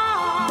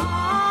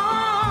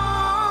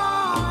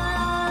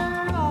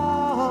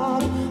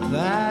love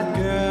that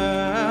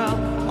girl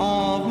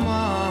of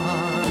mine.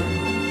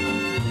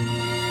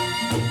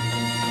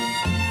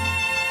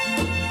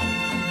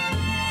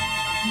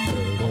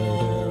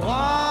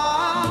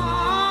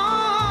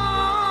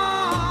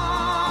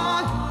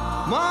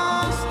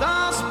 Must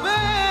I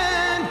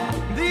spend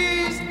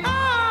these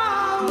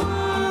hours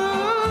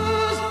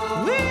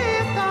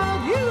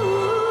without you?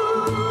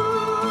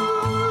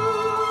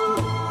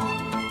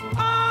 I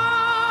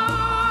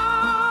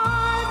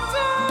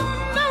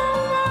don't know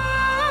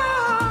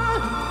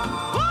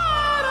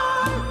what I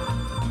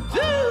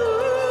do.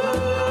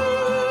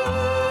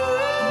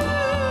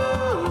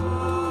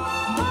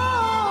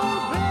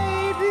 Oh,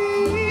 baby.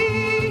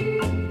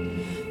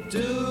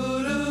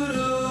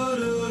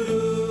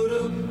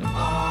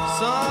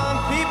 Some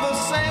people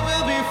say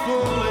we'll be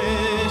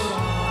foolish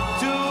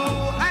to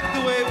act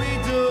the way we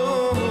do,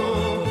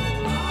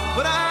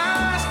 but I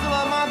still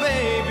love my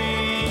baby,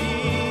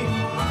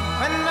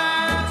 and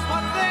that's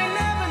what they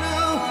never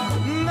knew,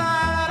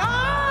 that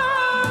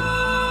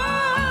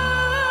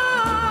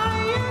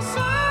yes, I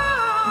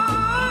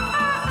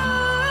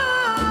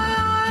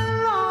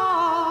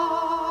love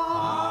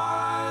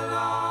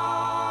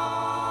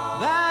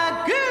that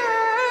girl.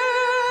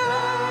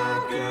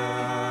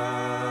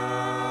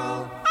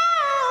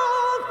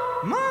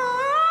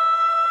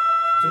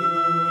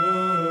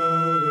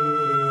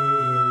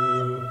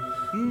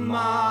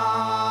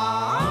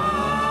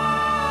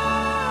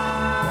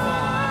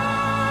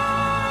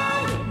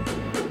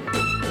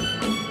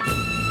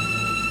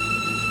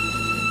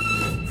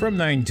 From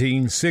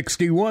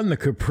 1961, the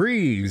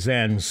Capris,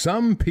 and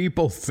some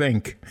people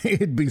think.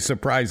 You'd be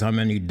surprised how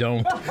many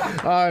don't.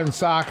 On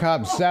Sock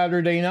Hop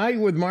Saturday night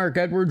with Mark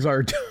Edwards,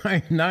 our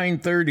time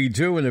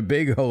 9:32, and a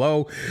big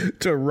hello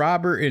to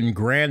Robert in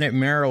Granite,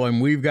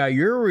 Maryland. We've got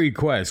your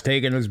request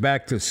taking us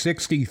back to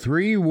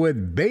 63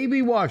 with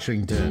Baby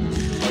Washington.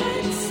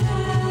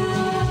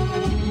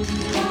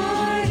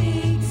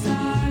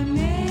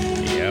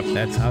 Yep,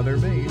 that's how they're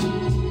made.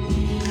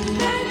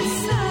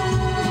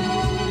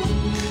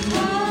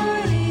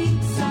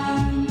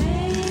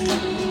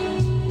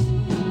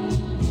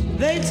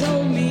 They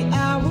told me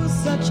I was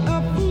such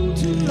a fool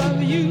to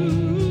love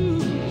you.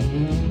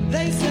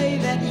 They say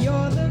that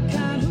you're the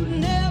kind who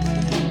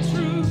never be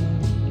true.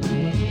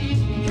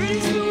 Pretty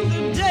soon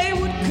the day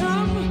would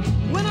come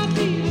when I'd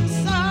be the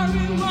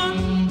sorry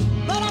one,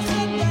 but I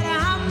said that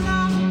I'm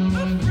not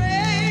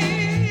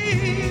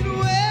afraid.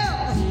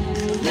 Well,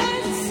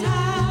 that's how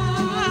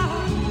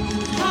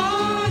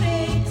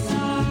heartaches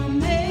are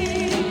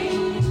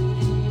made.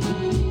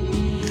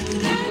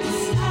 That's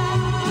how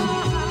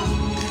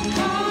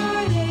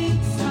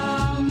heartaches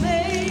are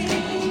made.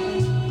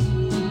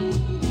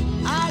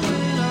 I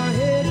went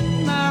ahead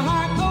and my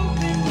heart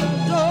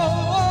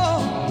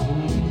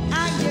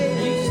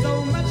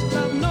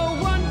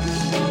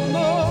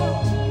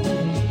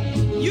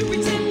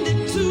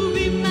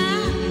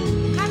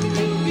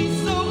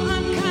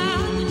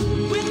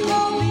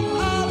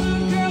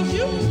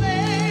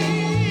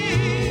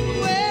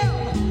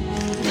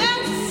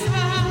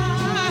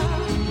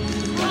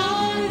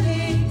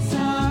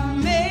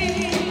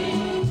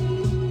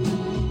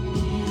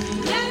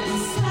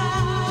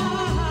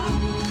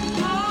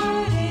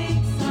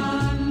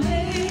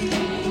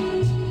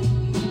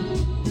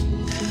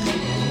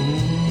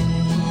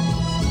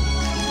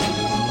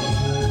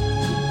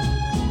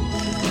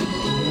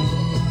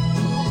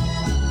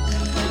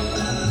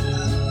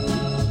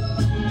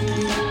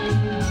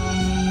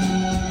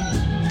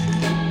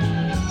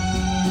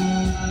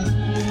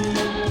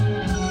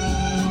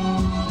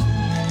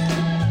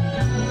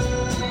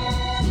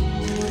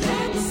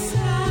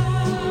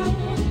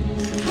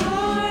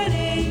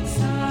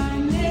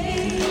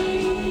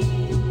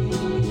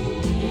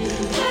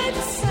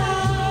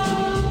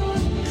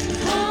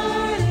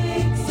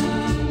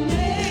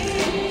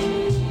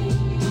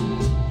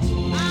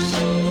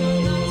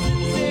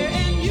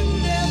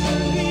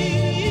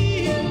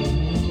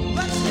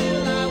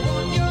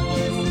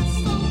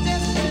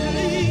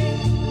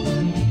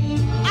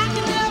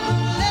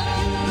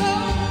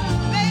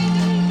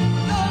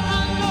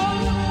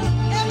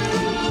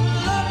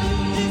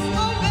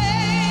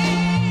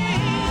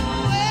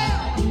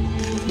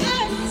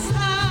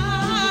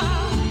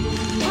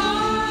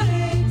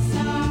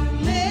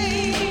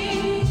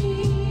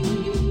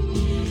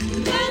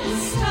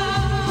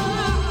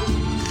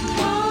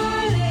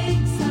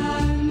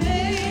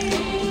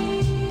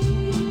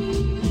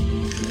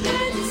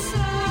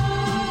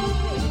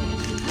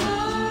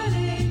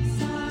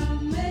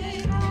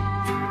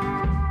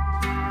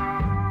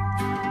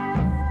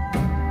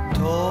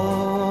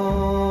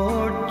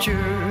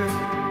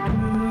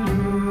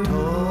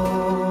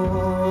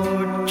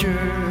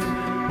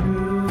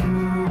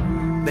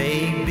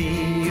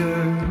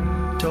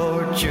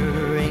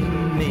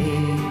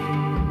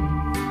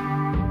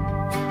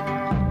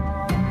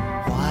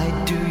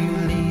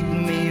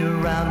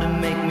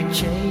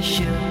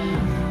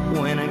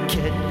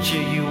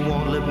you, you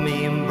won't let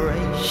me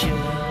embrace you.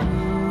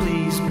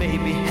 Please,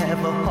 baby,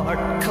 have a heart,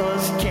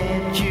 'cause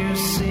can't you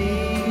see?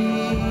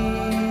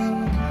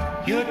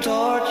 You're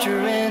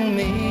torturing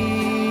me,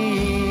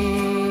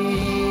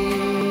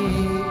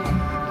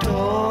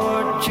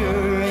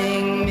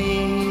 torturing me.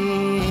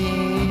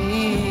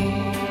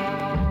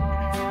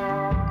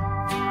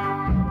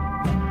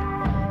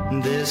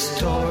 This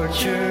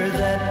torture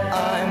that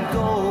I'm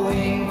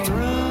going through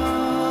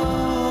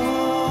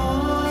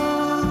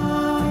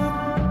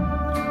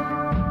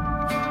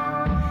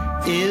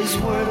is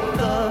worth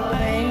the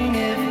pain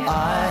if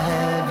I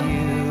have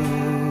you.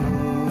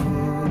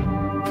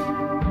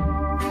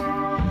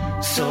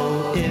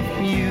 So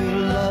if you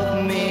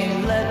love me,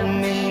 let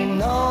me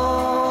know.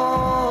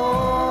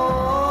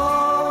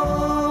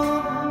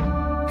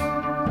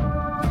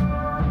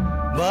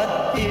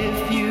 But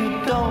if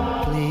you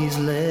don't, please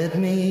let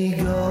me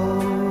go.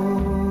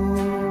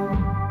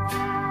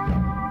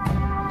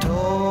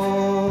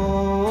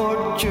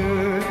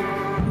 Torture,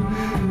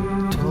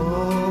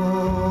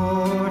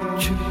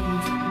 torture,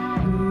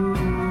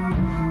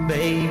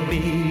 baby,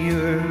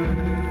 you're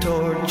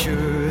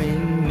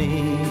torturing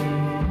me.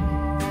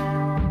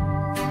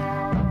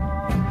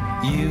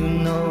 You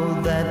know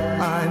that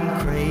I'm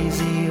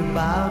crazy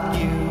about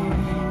you,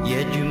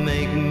 yet you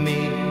make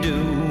me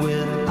do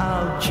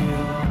without you.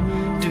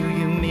 Do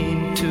you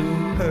mean to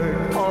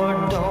hurt or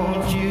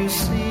don't you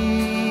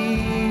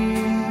see?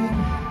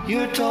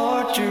 You're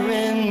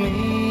torturing me,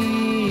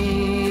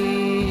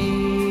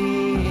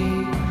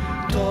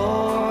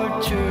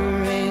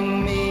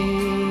 torturing me.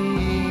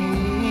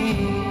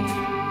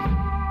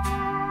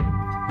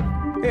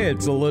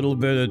 It's a little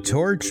bit of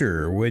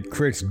Torture with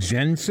Chris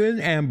Jensen,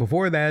 and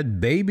before that,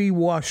 Baby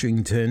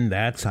Washington,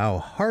 That's How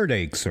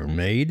Heartaches Are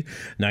Made,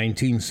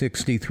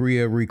 1963,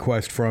 a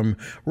request from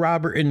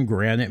Robert in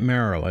Granite,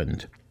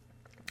 Maryland.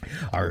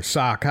 Our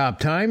sock hop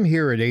time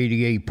here at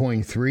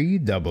 88.3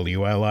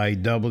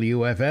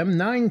 WLIW-FM,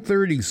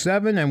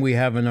 9:37, and we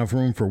have enough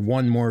room for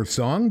one more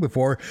song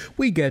before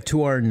we get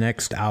to our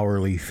next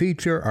hourly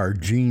feature, our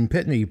Gene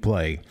Pitney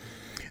play.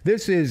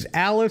 This is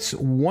Alice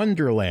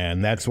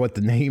Wonderland. That's what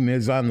the name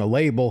is on the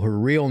label. Her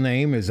real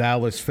name is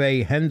Alice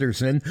Faye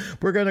Henderson.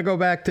 We're going to go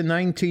back to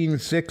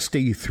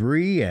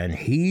 1963, and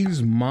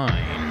He's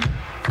Mine.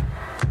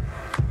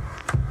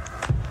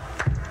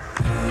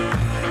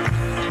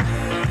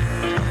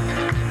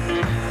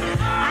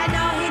 I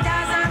know he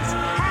doesn't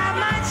have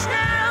much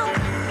now,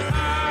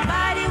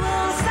 but he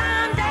will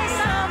someday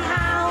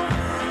somehow.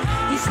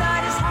 He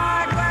studies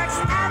hard, works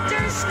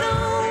after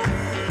school.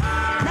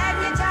 Let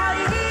me tell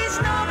you, he's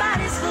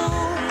nobody's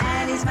fool,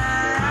 and he's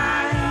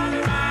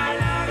mine.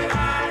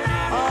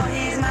 Oh,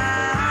 he's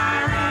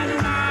mine.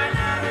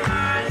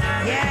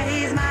 Yeah,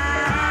 he's mine.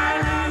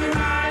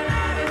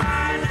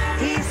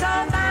 He's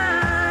so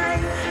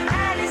fine,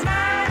 and he's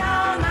mine,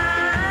 oh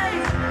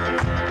mine.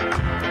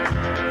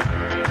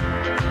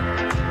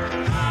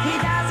 He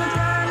doesn't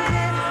run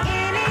with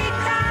any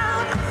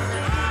crowd.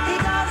 He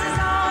goes his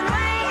own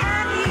way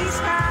and he's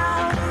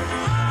proud.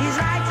 He's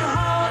right to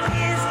hold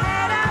his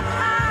head up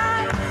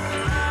high.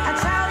 I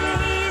tell you,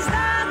 he's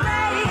the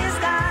greatest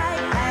guy,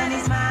 and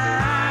he's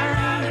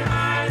mine.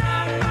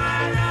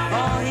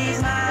 Oh, he's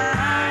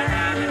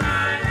mine.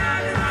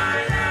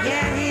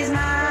 Yeah, he's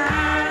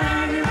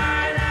mine.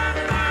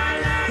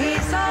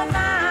 He's so fine, and he's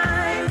mine, oh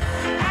mine.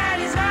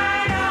 And he's mine.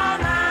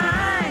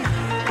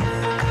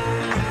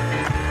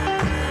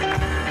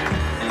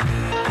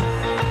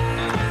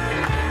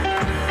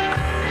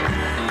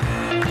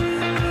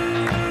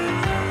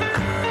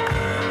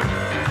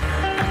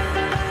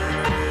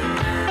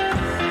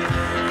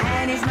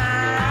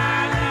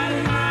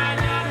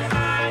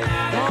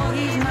 Oh,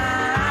 he's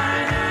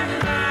mine.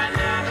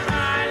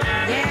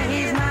 Yeah,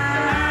 he's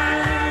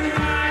mine.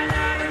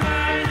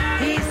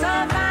 He's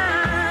so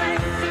fine,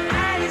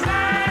 and he's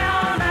mine,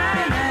 oh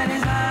mine, and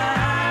he's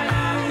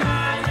mine.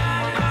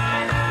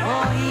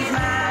 Oh, he's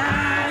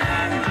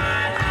mine.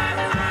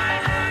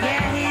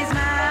 Yeah, he's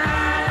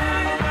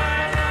mine.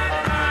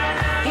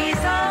 He's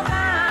so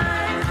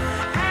fine,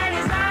 and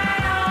he's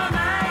mine, oh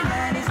mine,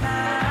 and he's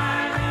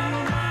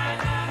mine.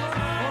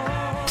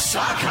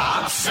 Sock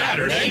Hop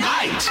Saturday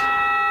night.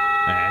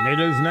 And it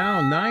is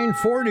now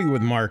 9:40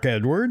 with Mark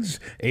Edwards,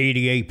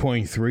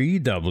 88.3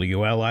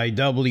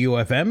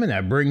 WLIW-FM, and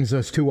that brings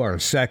us to our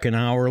second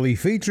hourly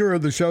feature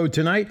of the show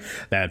tonight.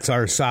 That's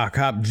our Sock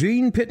Hop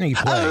Gene Pitney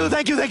play. Oh,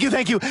 thank you.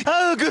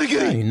 Oh, goody.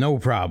 Hey, no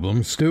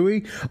problem,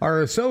 Stewie.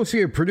 Our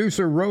associate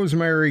producer,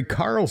 Rosemary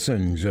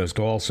Carlson, just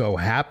also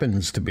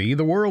happens to be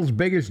the world's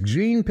biggest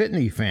Gene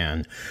Pitney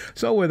fan.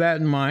 So with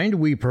that in mind,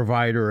 we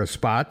provide her a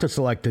spot to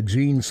select a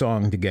Gene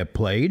song to get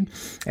played,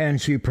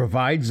 and she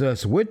provides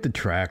us with the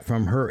track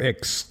from her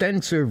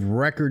extensive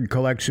record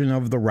collection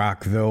of the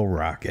Rockville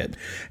Rocket.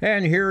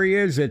 And here he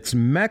is, it's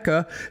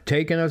Mecca,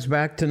 taking us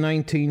back to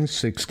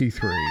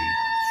 1963.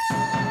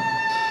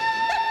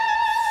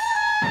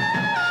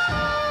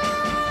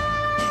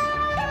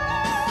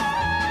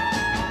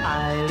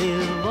 I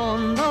live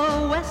on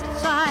the west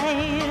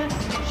side,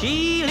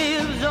 she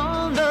lives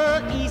on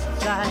the east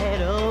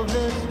side of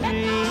the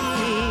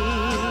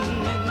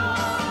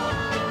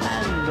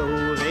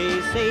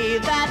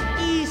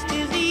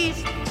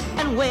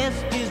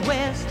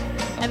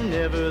and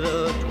never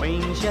the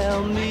twain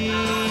shall meet.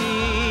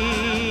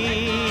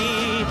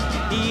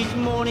 Each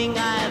morning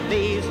I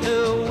face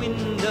her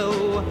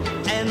window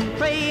and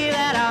pray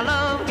that our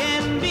love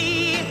can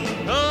be,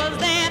 'cause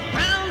that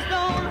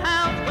brownstone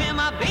house where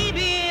my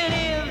baby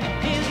lives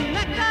is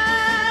Mecca,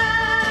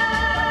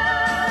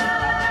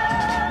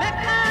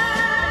 Mecca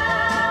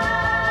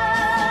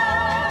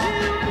to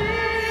me.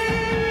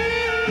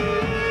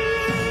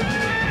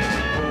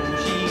 Oh,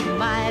 she's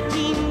my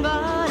teen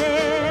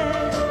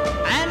goddess,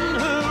 and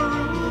her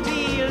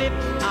ruby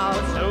lips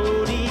are so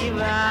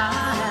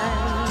divine.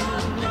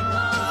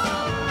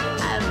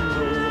 And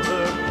though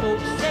her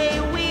folks say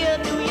we're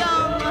too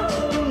young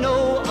to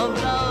know of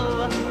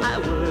love, I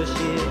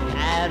worship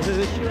at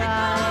her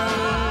shrine.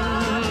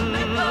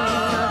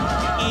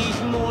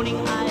 Each morning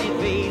I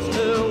face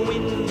her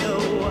window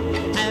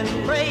and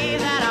pray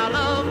that our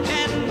love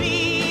can be,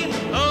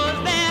 'cause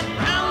that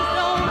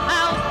brownstone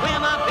house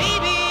where my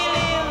baby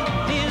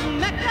lives is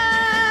Mecca,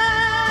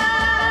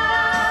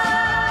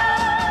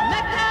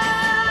 Mecca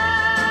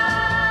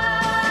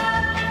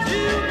to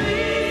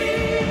me.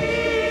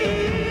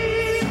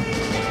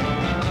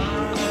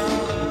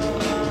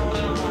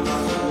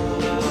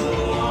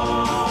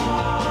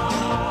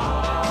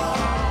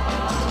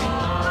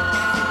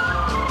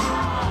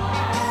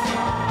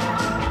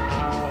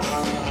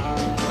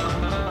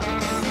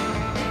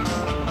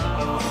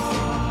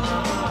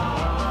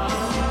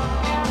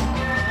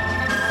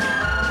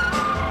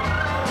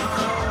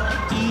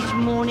 Each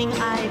morning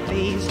I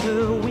face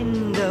her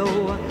window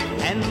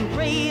and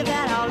pray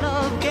that our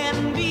love can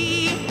be,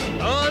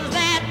 'cause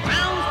that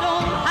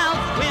brownstone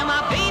house where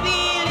my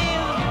baby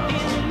lives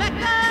is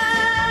Mecca,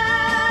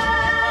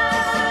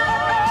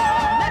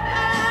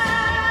 Mecca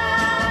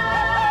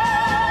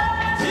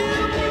to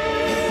me.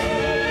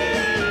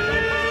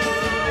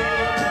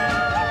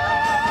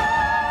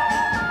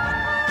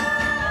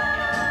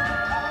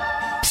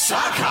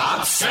 Sock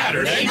Hop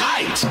Saturday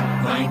Night,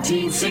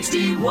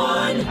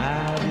 1961.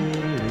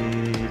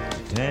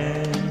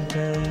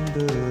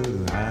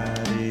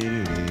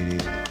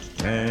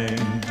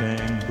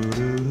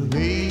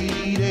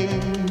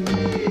 Meeting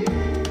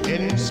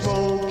in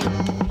smoky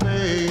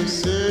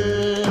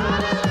places,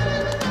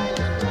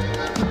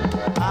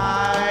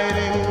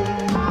 hiding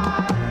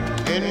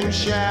in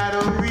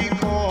shadowy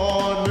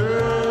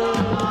corners,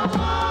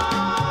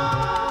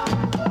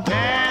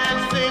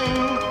 dancing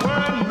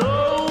where no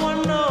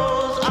one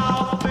knows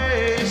our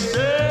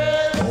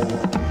faces,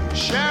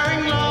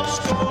 sharing love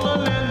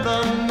stolen in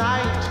the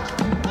night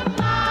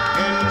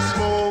in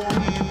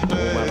smoky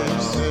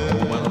places.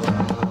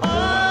 Oh,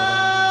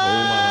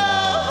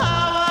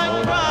 how I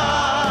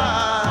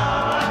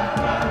cried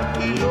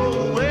your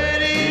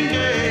wedding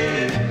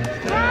day,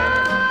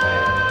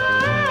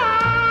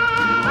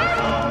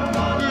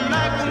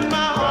 like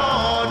my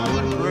heart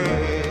would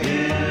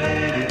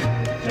break.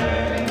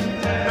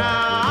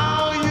 Now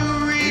you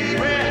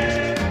regret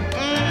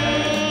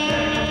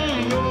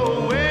your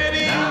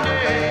wedding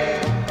day.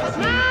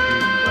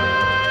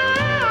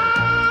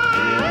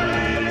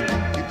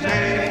 You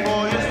pay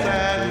for your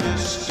sad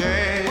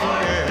mistake.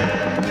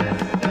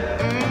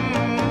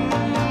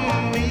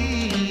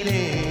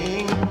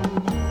 Meeting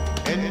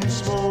in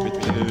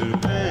smoky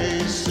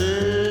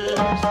places,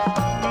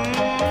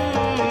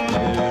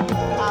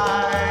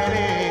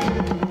 hiding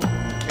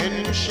in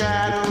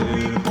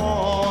shadowy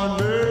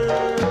corners.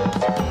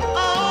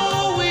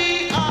 Oh, we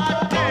are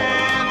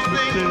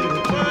dancing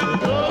where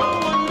no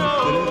one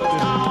knows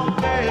our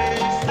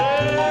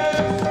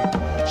faces,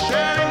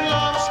 sharing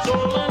love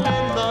stolen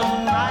in the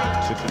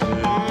night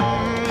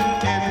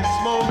in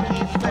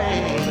smoky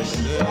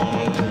places.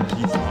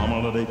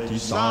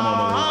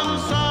 Some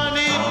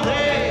sunny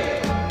day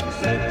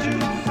set you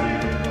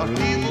free, or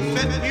he will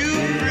set you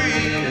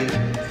free,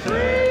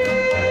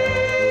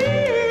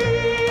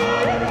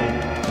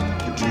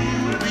 to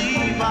be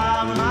by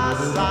my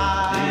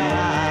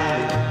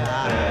side.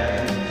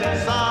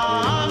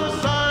 Some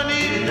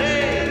sunny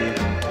day,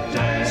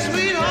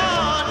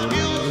 sweetheart,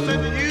 he'll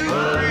set you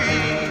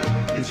free.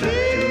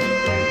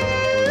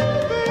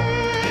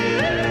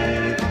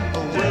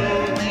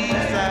 Will be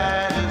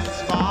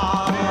satisfied.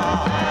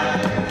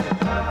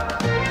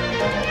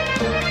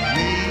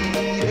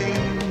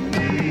 Meeting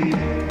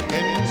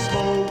in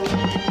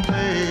smoky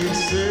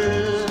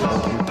places,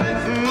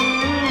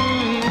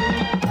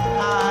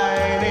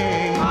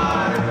 hiding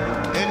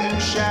in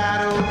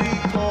shadowy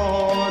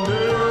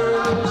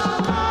corners.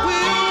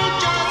 We'll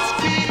just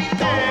keep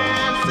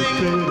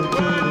dancing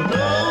where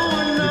no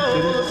one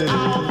knows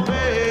our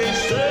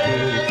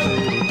faces,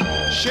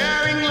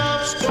 sharing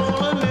love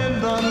stolen in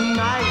the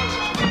night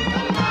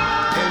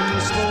in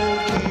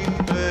smoky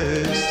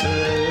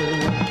places,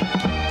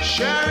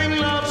 sharing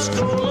love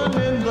stolen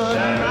in the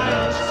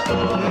night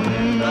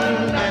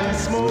in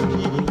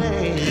smoky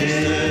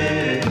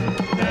places,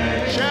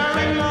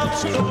 sharing love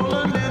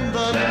stolen in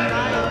the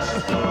night.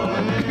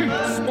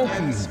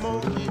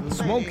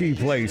 Smoky Smoky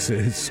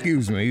Places,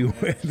 excuse me,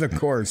 with the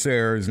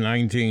Corsairs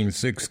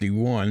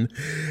 1961.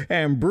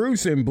 And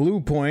Bruce in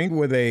Blue Point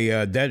with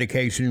a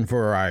dedication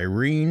for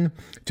Irene,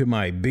 to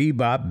my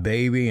bebop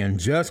baby, and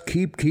just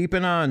keep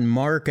keeping on,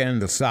 Mark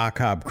and the Sock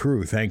Hop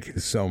crew. Thank you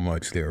so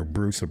much there,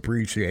 Bruce.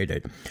 Appreciate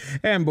it.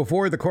 And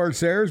before the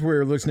Corsairs, we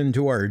were listening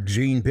to our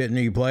Gene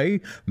Pitney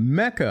play,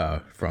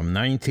 Mecca from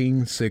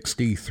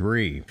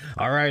 1963.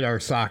 All right, our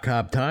Sock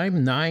Hop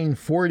time,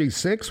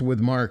 9:46 with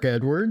Mark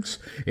Edwards,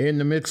 in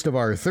the midst of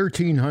our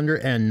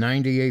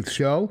 1398th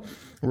show,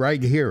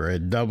 right here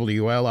at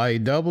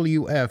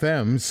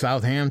WLIW-FM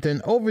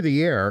Southampton, over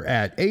the air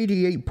at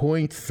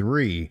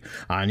 88.3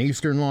 on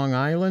Eastern Long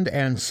Island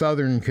and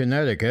Southern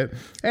Connecticut,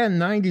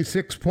 and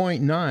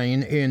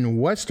 96.9 in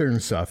Western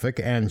Suffolk,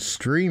 and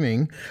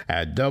streaming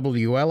at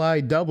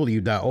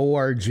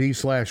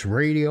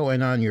WLIW.org/radio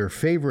and on your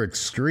favorite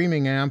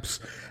streaming apps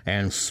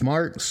and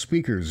smart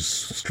speakers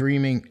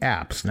streaming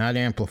apps, not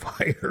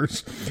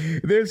amplifiers.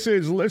 This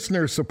is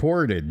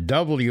listener-supported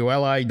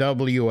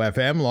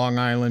WLIW-FM, Long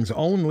Island's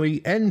only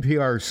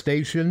NPR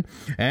station,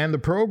 and the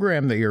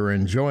program that you're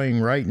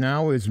enjoying right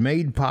now is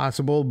made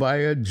possible by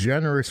a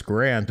generous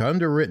grant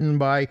underwritten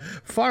by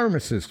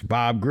pharmacist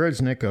Bob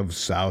Grisnick of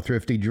South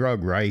Thrifty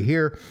Drug right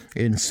here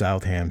in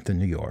Southampton,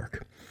 New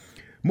York.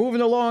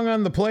 Moving along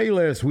on the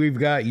playlist, we've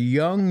got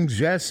Young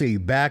Jesse,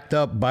 backed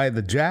up by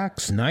the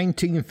Jacks,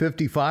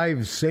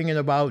 1955, singing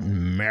about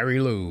Mary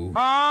Lou.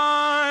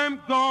 I'm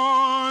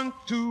going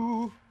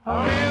to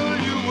tell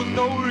you a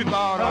story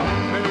about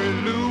Mary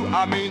Lou.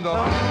 I mean, the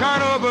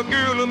kind of a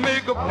girl to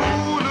make a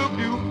fool of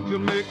you. She'll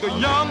make a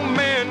young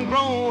man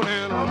groan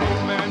and a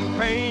old man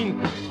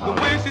pain. The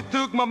way she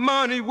took my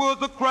money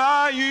was a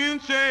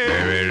crying shame.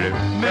 Mary Lou,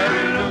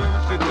 Mary Lou,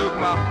 she took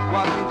my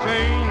watch and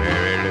chain.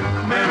 Mary Lou,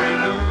 Mary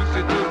Lou,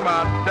 she took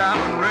my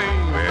diamond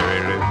ring. Mary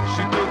Lou,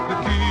 she took the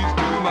keys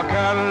to my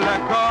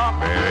Cadillac car.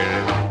 Mary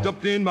Lou,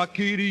 jumped in my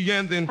kitty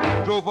and then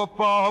drove her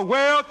far.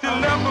 Well, she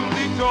left from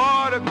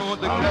Detroit and going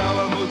to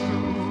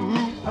Kalamazoo.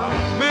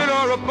 Met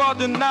her about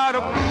the night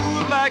of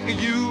fools like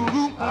you.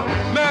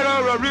 Met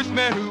her a rich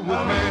man who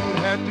was married and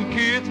had 2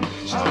 kids.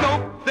 She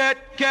stoked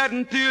that cat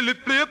until it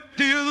flipped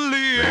his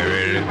lid.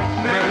 Mary Lou,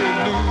 Mary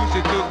Lou,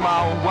 she took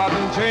my watch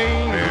and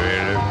chain.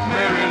 Mary Lou,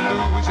 Mary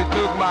Lou, she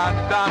took my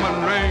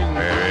diamond ring.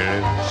 Mary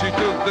Lou, she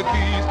took the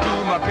keys to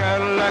my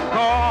Cadillac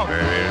car.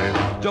 Mary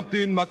Lou, jumped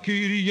in my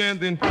kitty and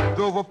then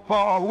drove her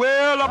far.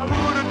 Well, I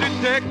put a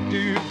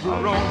detective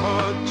on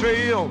her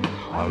trail.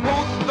 A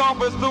post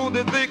office so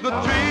that they could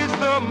trace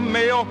the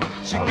mail.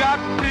 She got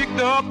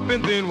picked up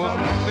and then was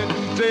sent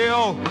to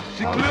jail.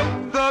 She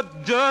clipped the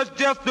judge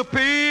just to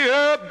pay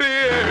her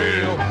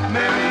bill.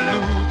 Mary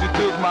Lou, she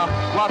took my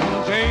watch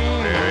and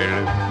chain.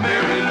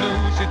 Mary Lou,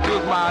 she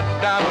took my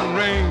diamond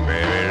ring.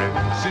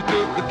 She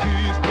took the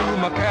keys to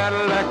my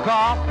Cadillac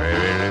car.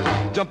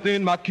 Jumped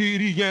in my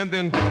kitty and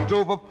then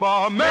drove her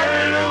far.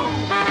 Mary Lou.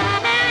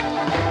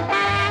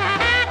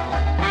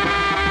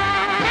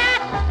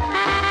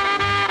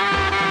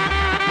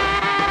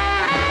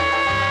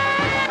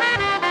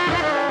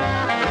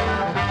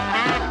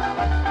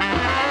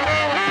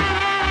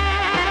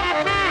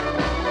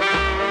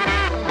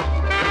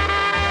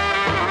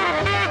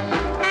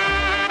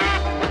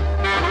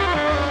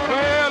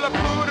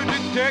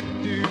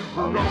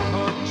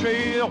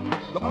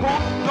 The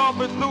post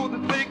office so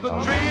that they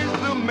could trace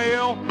the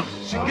mail.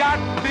 She got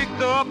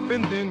picked up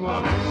and then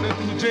was sent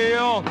to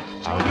jail.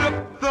 She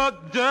clipped the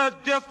judge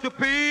just to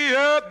pay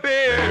her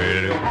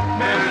bill.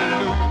 Mary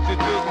Lou, she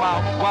took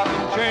my watch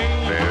and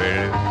chain.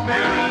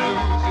 Mary Lou,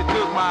 she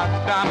took my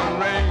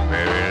diamond ring.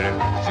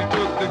 She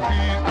took the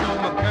keys to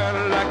my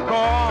Cadillac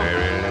car.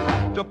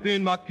 Jumped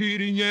in my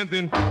kitty and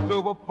then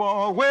drove her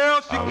far.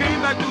 Well, she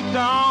came back to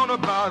town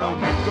about a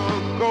week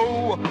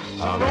ago.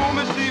 She told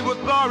me she was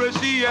sorry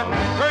she had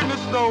hurt me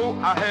so.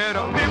 I had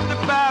a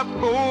 55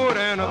 Ford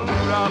and a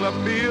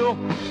 $2 bill.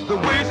 The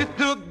way she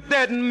took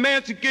that,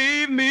 man, she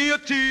gave me a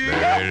chill.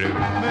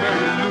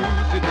 Mary Lou,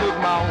 she took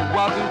my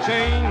watch and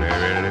chain.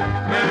 Mary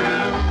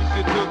Lou,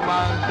 she took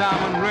my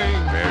diamond ring.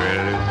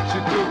 She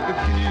took the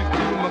keys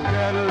to my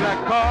Cadillac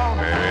car.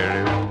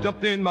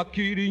 Jumped in my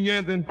kitty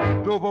and then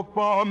drove her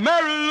far.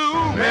 Mary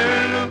Lou,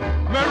 Mary Lou,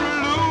 Mary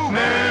Lou,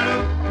 Mary Lou,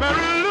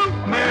 Mary Lou,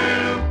 Mary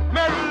Lou,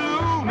 Mary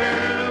Lou,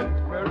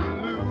 Mary Lou.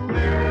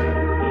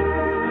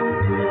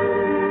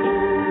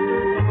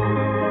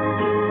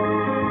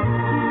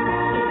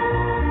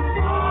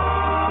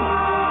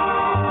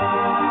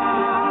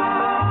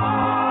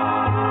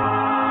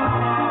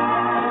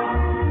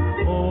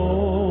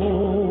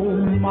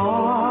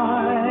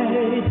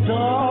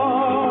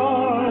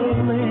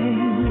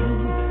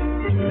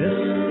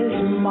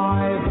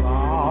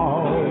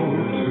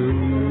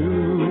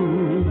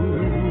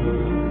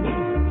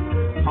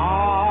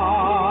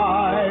 Ah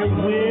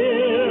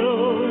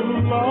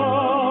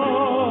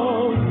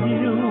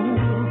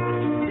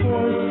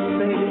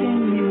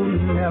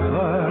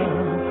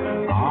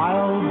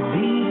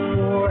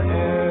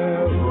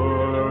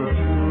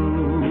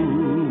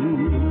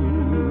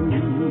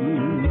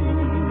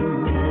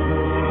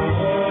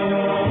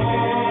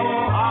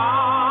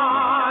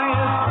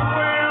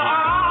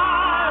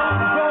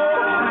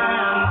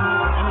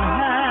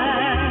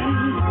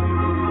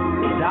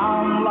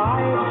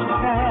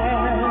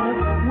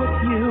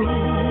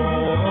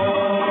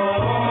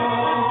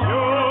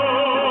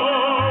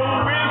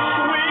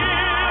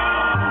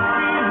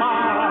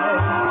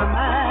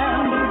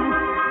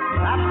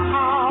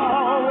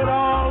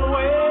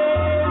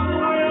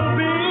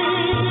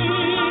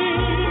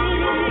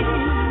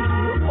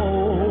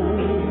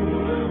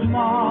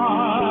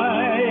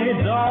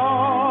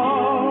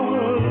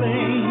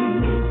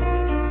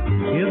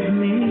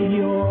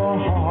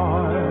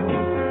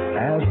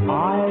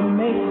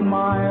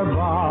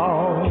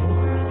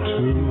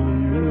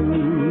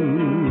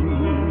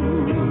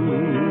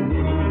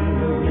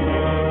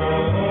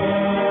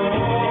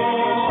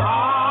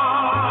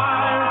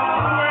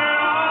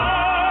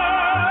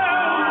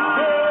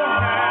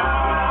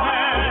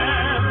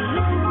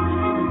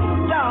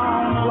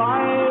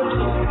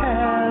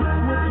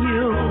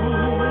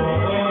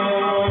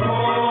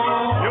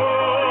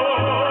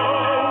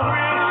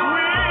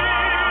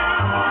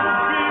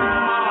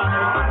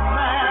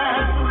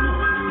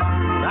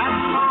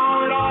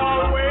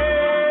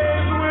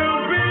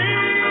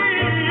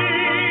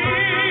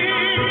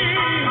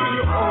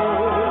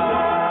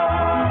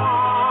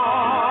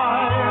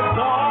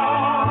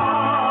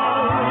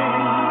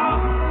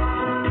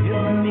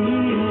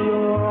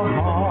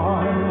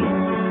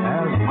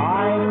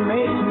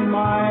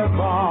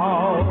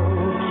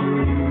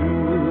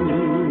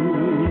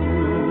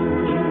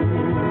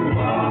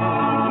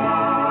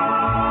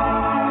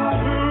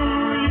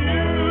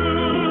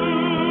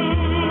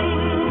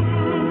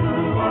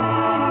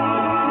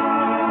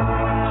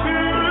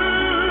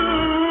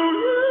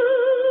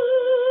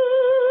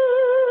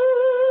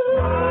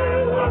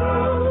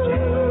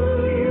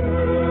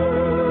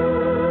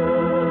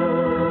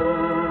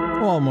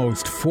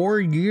almost 4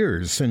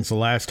 years since the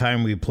last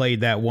time we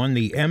played that one,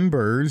 The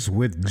Embers,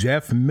 with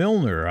Jeff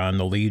Milner on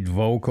the lead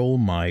vocal,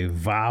 My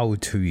Vow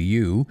to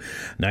You,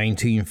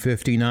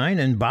 1959,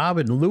 and Bob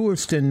in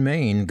Lewiston,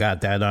 Maine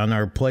got that on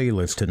our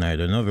playlist tonight.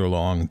 Another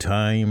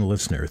long-time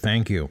listener.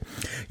 Thank you.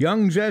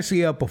 Young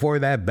Jesse up before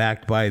that,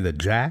 backed by the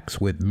Jacks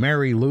with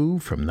Mary Lou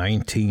from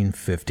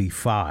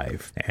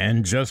 1955.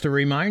 And just a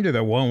reminder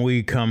that when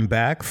we come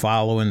back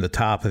following the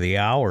top of the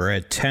hour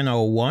at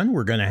 10:01,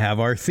 we're going to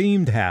have our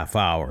themed half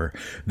hour.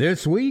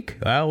 This week,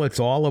 well, it's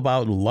all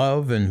about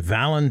love and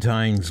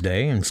Valentine's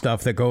Day and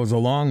stuff that goes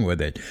along with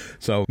it.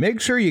 So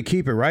make sure you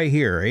keep it right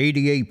here,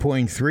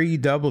 88.3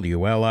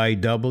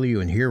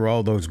 WLIW, and hear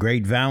all those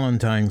great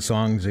Valentine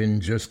songs in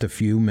just a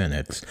few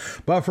minutes.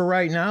 But for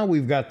right now,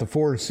 we've got the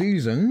Four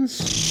Seasons.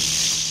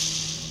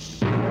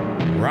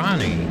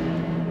 Ronnie.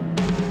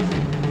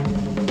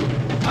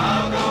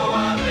 I'll go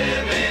on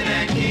living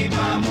and keep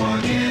on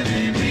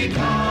forgiving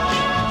because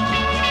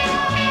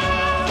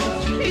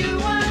you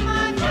are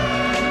my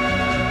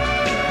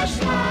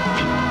first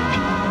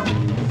love.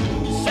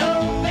 So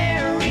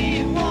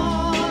very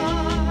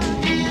warm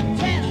and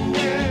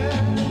tender,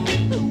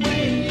 the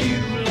way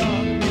you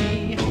love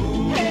me.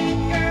 Hey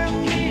girl,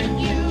 can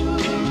you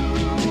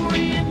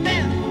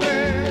remember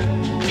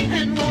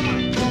and want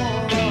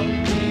more of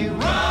me?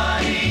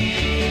 Ronnie,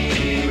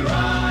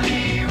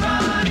 Ronnie,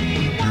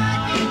 Ronnie, why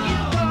did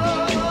you go?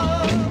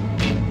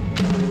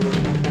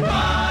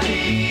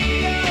 Ronnie,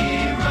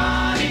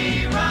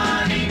 Ronnie,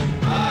 Ronnie,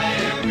 I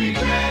am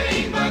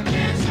regretting but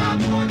can't stop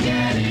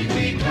forgetting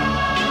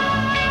because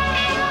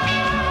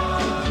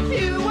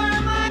you were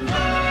my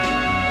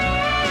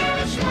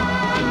first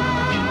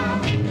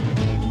love.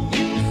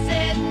 You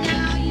said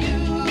now you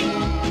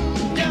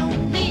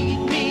don't need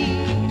me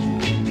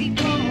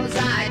because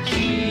I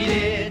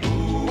cheated.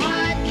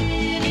 Why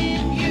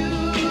didn't you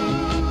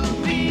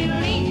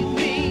believe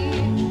me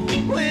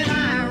when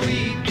I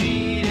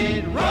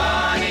repeated?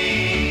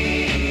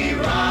 Ronnie,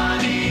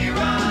 Ronnie,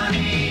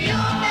 Ronnie,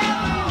 you'll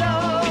never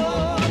know.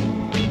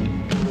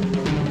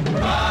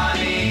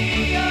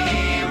 Ronnie,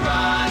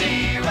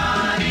 Ronnie,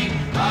 Ronnie,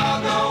 I'll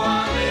go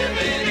on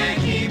living and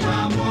keep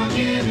on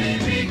forgiving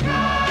because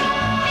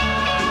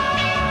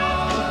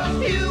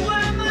you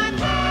were my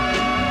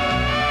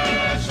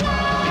first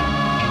love.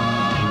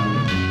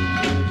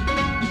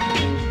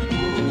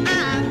 I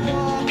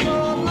walk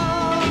alone,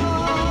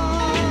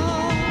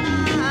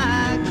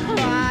 I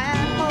cry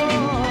at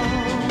home,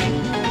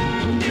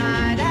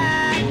 night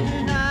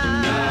after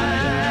night,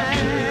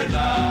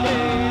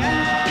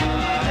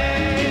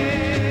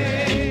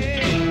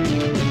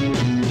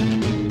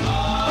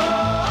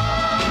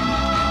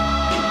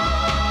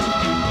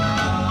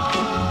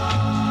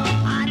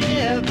 I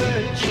never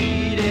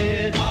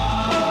cheated.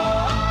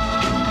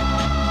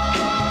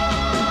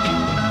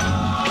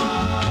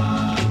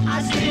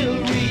 I still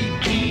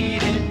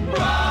repeat it.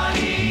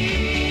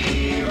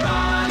 Ronnie,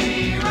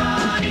 Ronnie,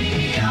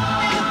 Ronnie,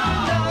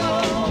 I'll never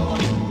know.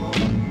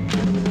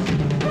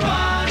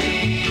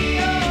 Ronnie,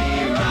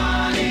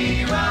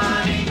 Ronnie,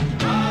 Ronnie,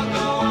 I'll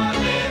go on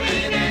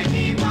living and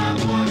keep on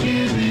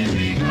forgiving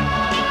because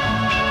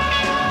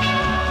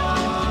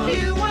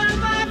you were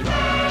my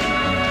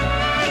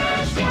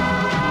first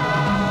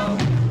love.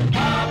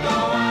 I'll go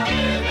on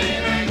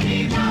living and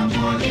keep on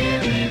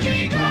forgiving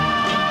because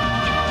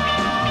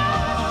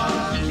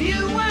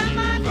you were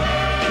my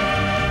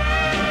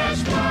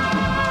first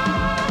love.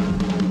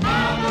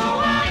 I'll go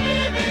on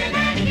living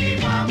and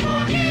keep on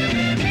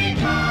forgiving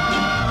because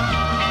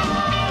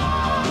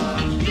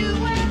you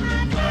were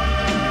my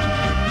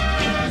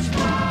first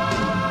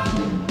love.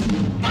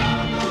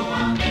 I'll go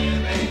on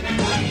living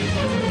and keep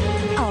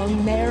on.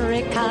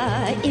 America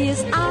is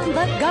on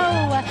the go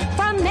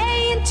from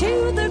Maine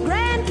to the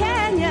Grand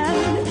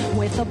Canyon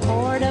with a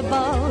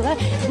portable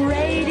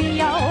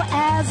radio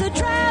as a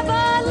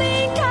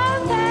traveling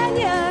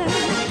companion.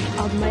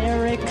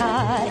 America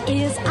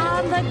is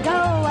on the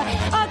go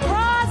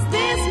across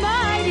this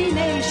mighty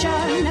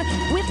nation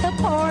with a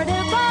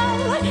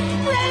portable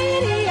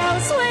radio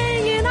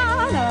swinging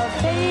on a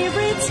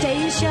favorite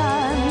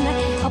station.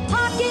 A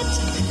pocket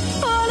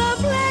full of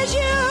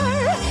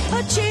pleasure,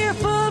 a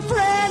cheerful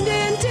friend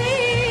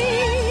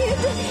indeed,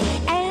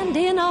 and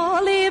in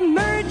all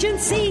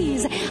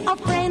emergencies, a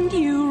friend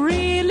you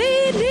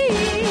really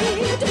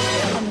need.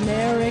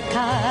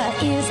 America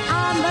is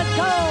on the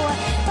go,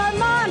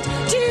 Vermont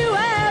to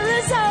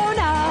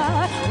Arizona,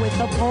 with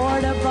a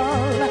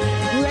portable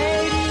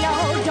radio.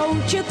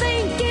 Don't you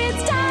think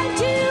it's time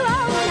to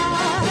own a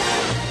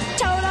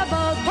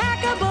toteable,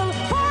 packable,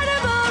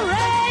 portable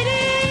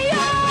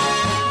radio?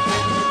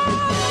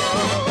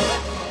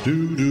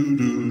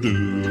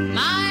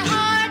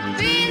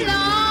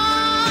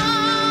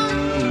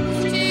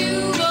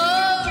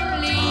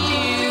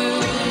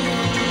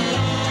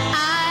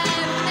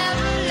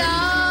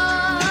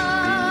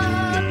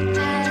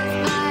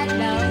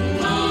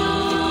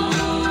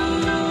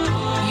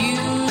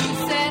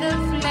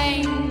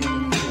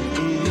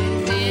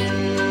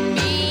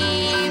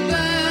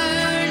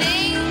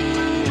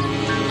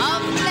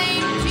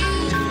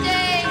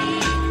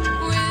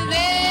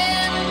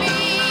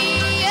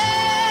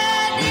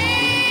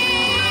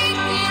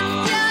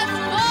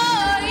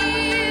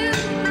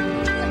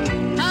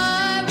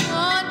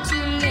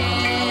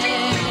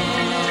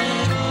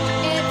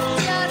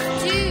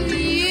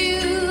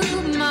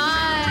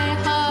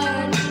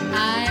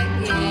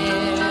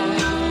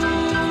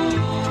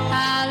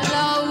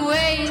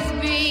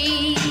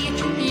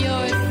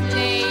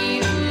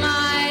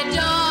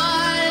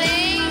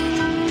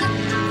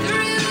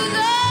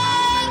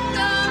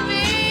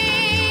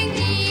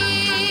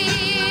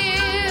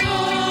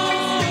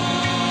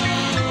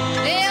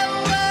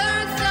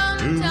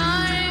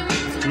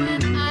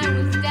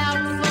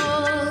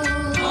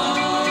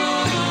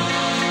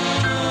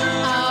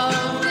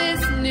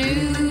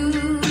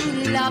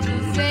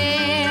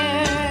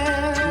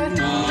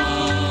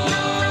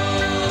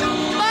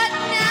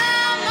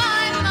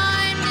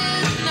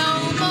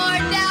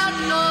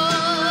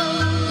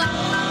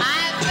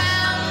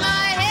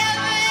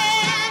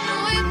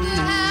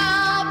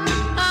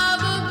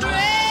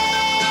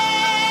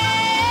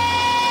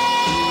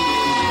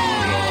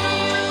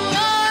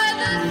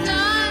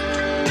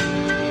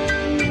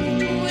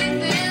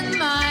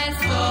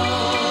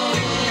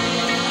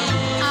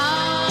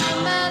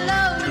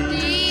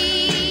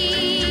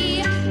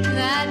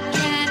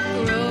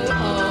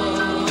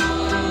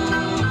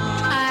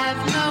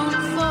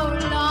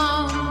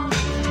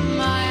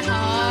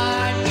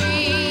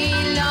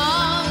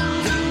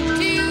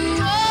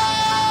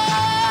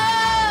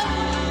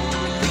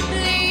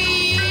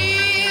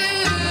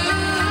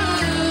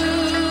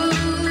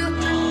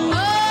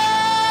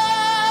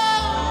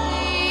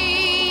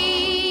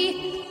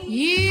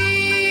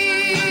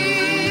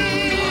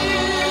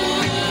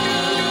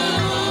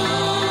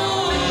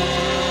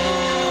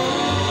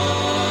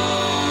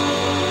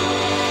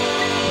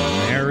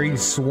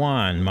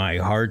 Swan, My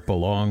Heart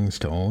Belongs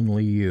to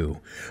Only You.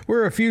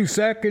 We're a few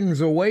seconds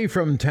away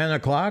from 10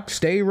 o'clock.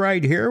 Stay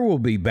right here. We'll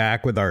be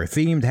back with our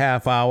themed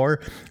half hour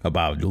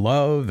about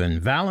love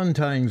and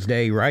Valentine's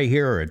Day right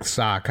here at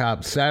Sock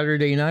Hop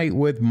Saturday Night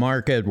with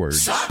Mark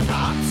Edwards. Sock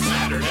Hop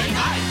Saturday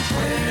Night,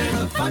 where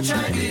the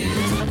funshine is,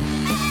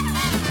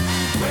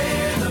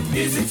 where the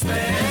music's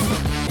best.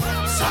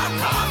 Sock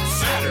Hop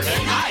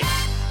Saturday Night,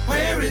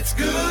 where it's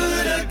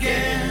good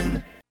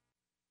again.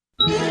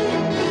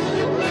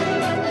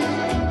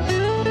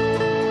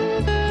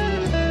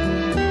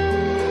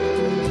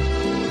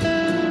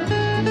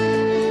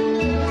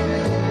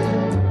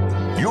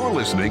 You're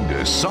listening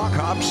to Sock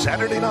Hop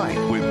Saturday Night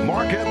with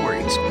Mark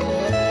Edwards.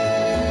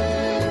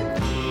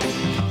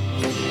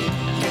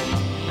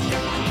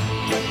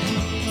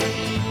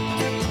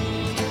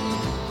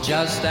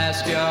 Just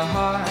ask your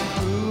heart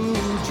who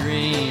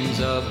dreams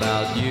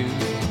about you.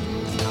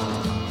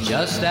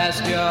 Just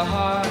ask your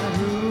heart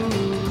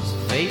who's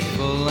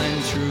faithful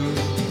and true.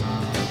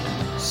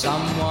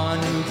 Someone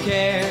who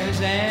cares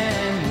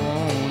and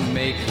won't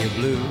make you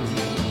blue.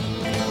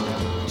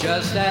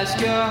 Just ask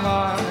your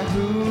heart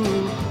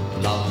who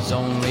loves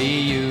only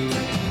you.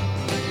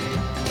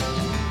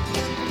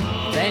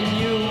 Then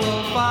you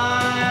will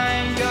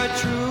find your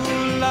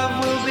true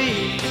love will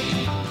be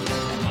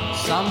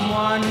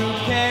someone who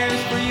cares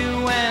for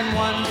you and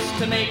wants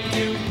to make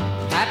you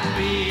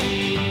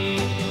happy.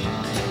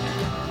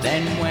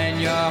 Then when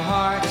your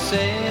heart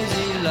says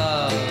he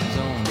loves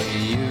only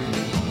you,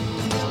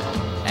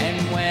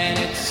 and when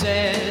it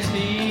says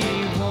he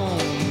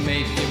won't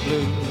make you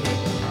blue,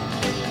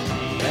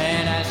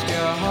 then ask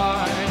your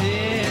heart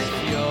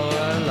if your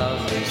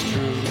love is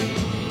true.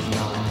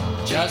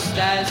 Just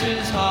as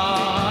his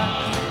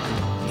heart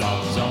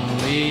loves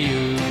only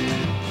you.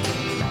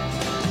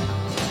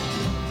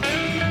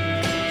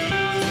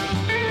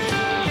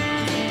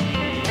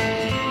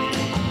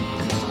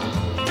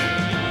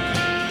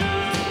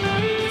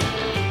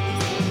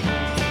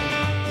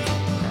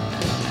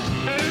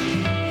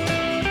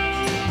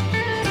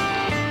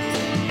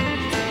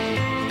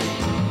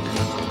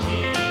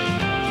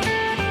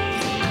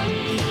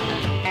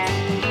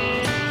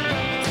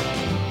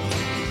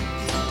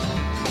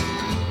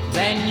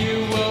 Then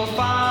you will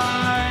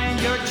find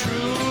your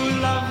true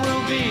love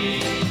will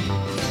be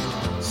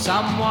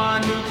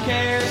someone who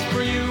cares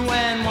for you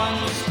and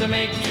wants to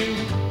make you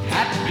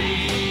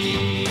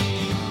happy.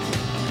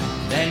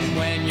 Then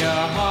when your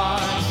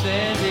heart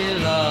says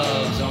it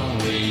loves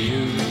only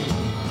you,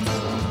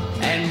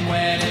 and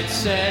when it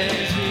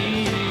says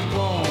he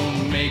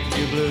won't make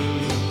you blue,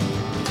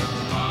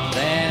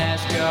 then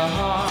ask your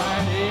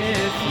heart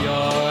if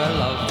your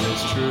love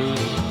is true.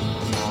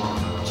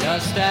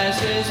 Just as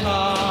his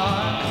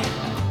heart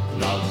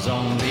loves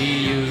only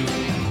you.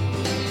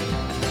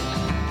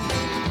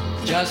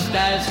 Just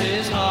as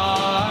his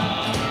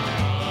heart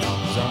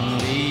loves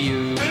only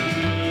you.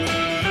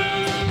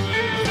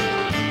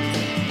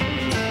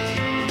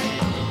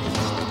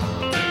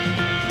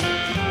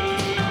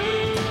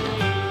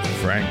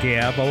 Frankie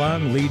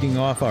Avalon leading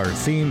off our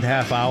themed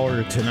half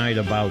hour tonight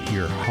about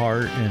your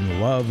heart and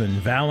love and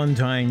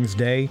Valentine's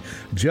Day.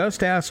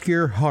 Just Ask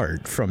Your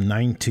Heart from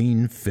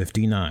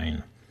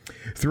 1959.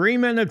 3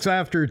 minutes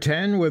after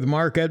 10 with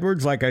Mark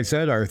Edwards. Like I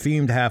said, our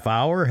themed half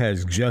hour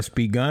has just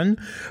begun.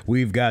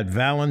 We've got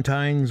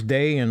Valentine's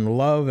Day and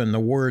love and the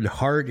word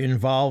heart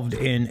involved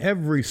in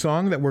every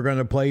song that we're going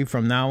to play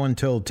from now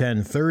until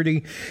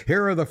 10:30.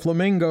 Here are the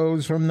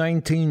Flamingos from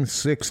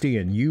 1960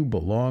 and You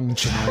Belong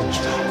to Me.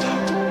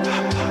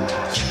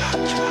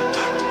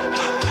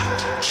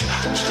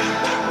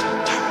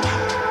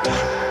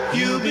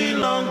 You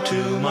belong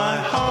to my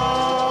heart.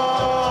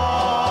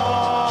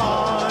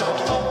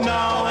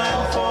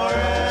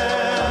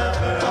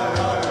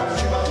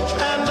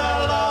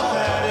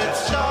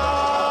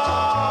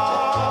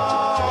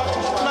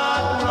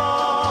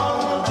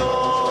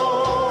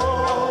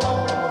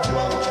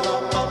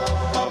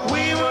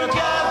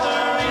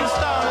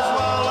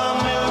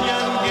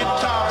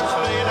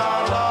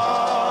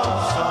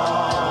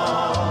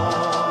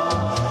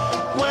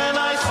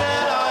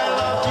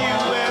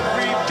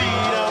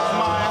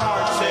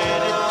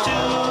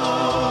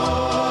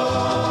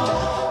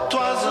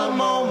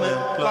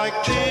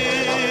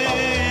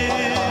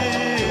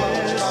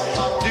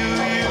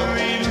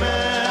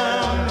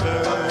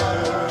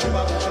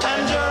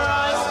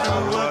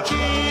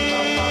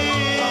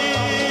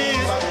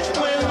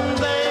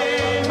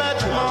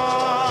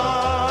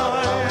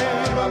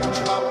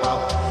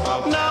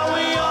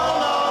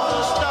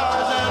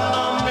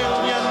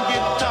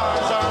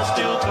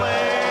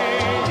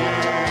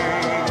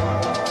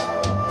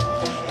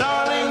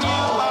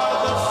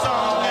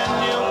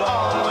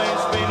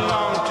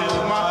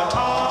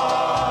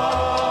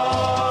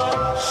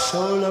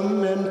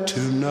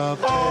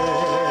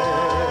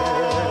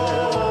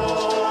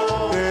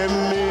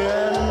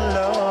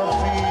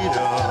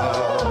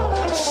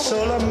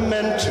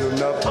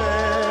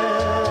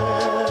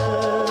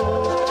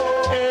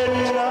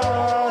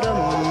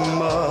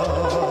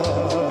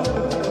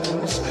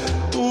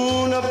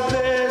 Una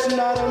vez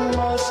nada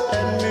más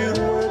en mi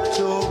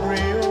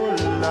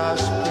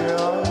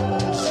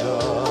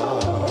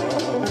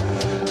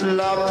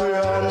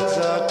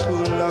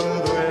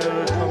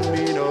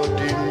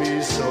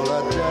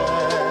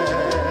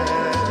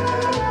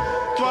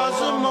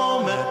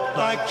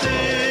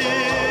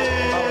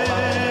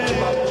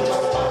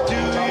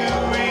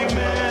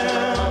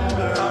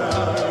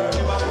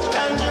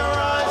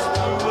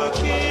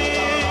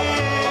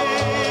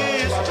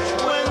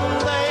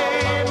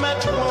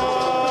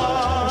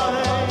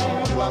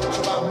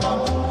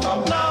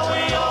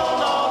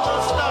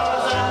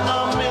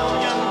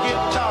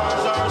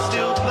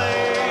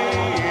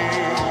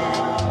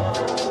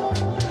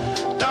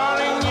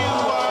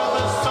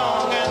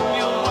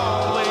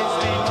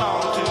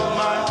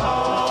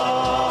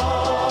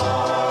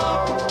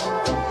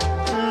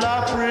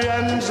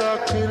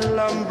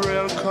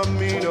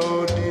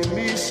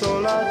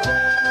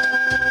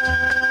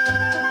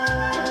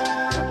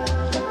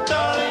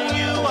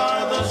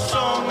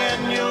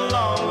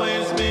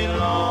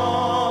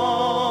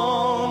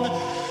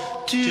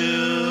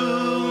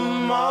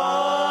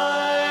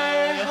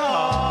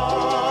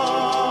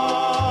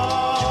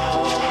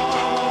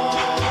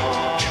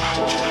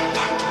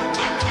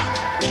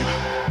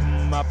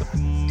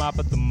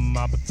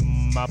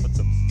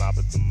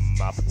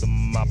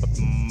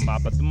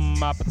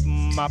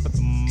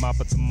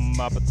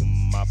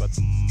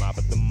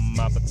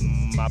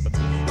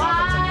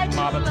Why do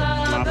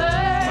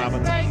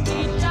lovers break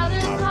each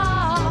other's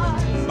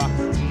heart?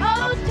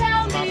 Oh,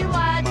 tell me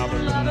why do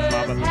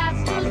lovers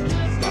have to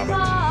drift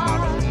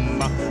apart?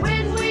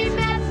 When we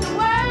met, the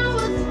world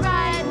was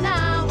bright.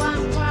 Now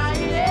I'm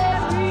crying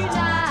every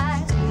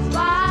night.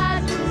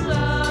 Why do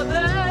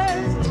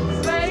lovers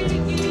break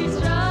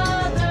each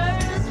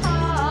other's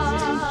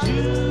heart?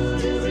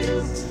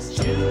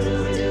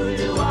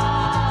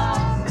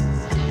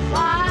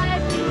 Why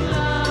do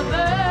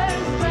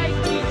lovers break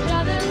each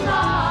other's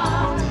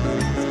heart?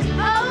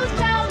 Oh,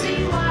 tell me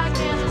why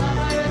can't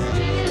lovers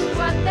finish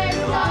what they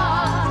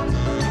start?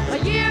 A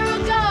year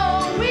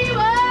ago we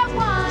were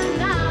one,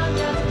 now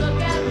just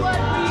look at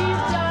what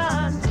we've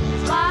done.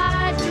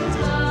 Why do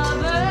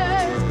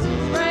lovers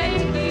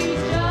break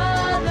each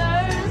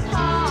other's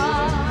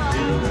heart?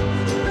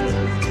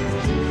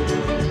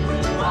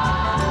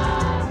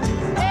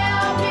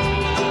 Help me,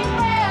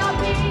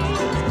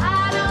 I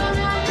don't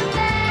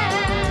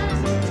understand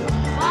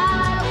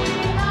why we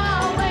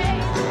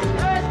always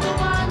hurt the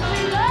ones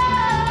we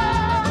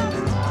love.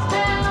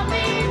 Tell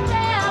me,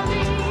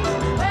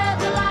 where's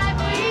the life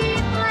we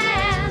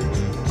planned?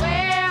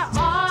 Where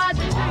are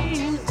the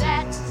dreams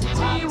that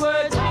we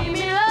were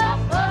dreaming of?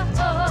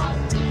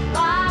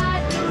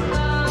 Why do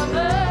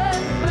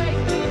lovers break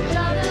each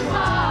other's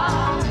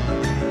heart?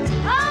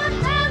 Oh,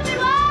 tell me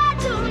why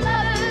do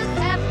lovers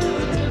have to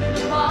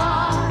drift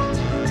apart?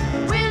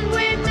 When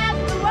we met,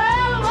 the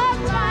world was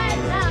bright.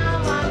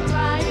 Now I'm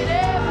crying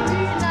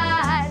every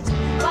night.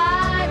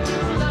 Why do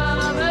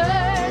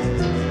lovers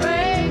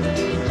break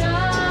each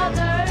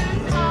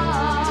other's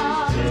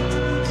heart?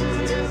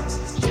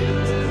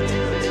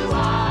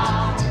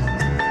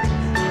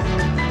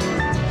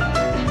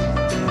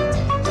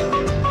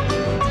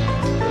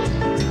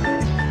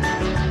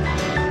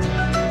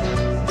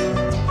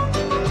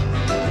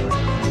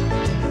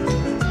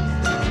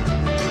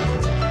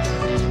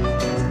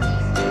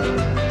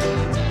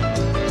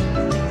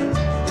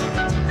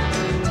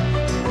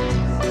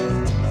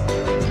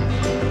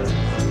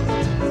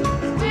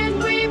 When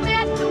we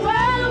met, the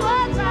world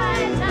was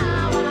bright.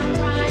 Now I'm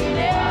crying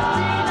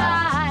every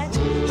night.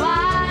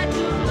 Why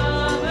do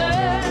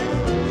lovers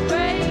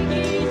break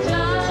each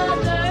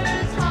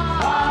other's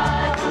heart?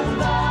 Why do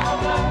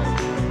lovers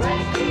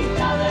break each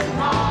other's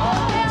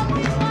heart? Tell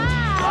me why.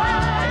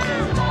 Why do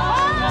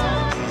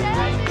lovers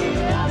break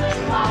each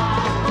other's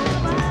heart?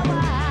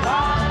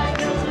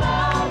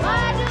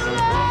 Why do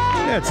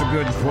lovers? That's a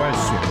good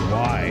question.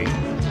 Why?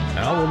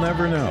 Well, we'll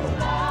never know.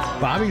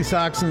 Bobby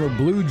Sox and the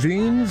Blue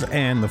Jeans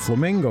and the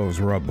Flamingos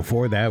were up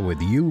before that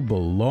with You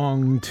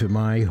Belong to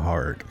My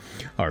Heart.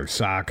 Our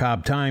Sock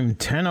Hop time,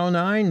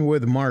 10:09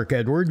 with Mark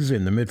Edwards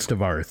in the midst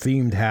of our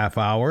themed half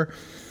hour.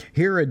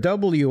 Here at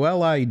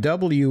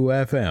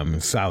WLIW-FM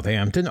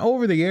Southampton,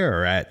 over the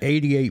air at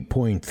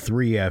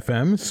 88.3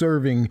 FM,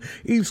 serving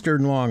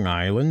eastern Long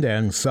Island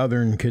and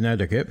southern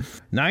Connecticut,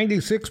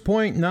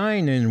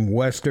 96.9 in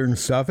western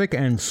Suffolk,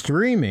 and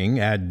streaming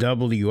at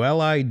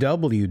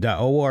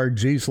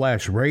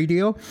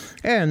WLIW.org/radio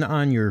and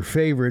on your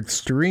favorite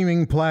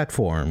streaming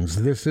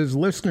platforms. This is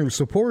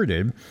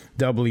listener-supported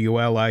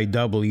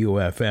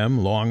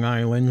WLIW-FM, Long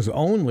Island's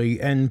only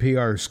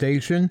NPR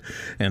station,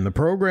 and the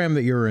program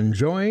that you're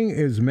enjoying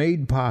is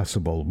made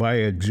possible by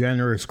a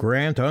generous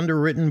grant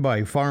underwritten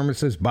by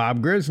pharmacist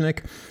Bob Grisnick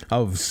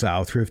of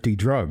South Thrifty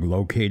Drug,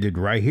 located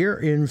right here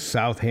in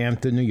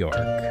Southampton, New York.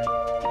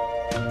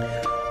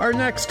 Our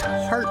next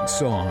heart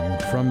song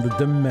from the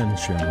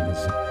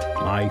Dimensions,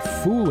 My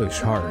Foolish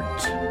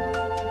Heart.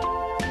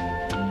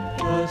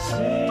 The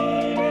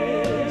scene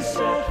is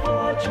set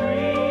for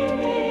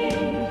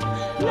dreaming.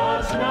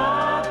 Love's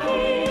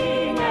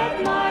knocking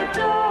at my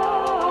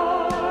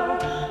door,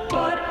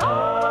 but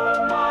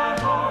on my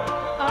heart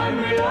I'm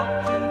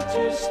reluctant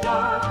to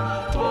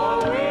start, for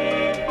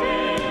we've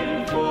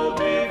been fooled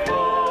before.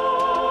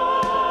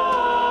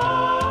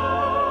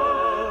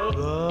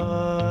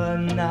 The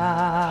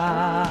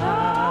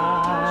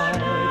night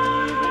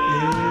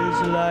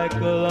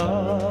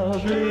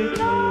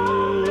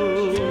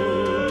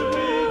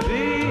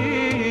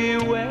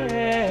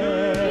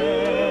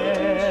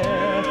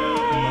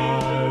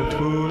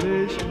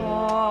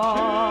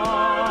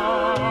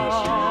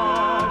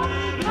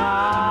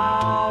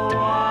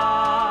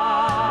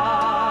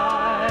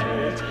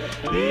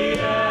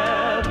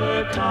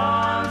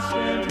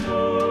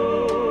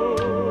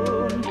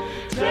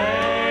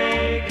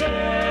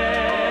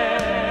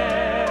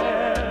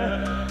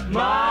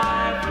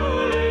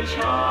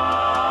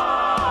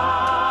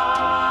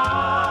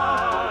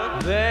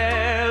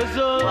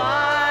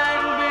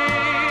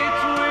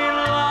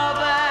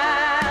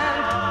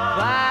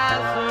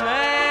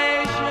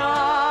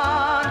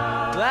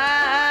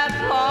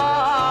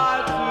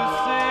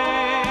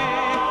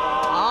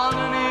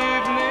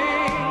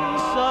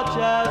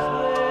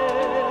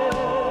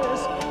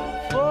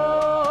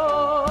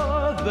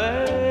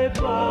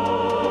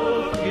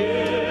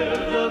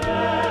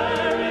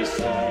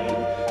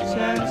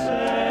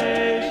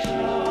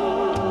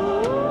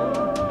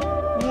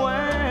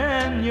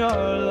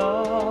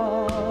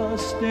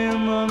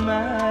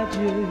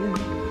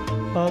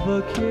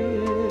a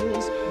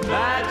kiss,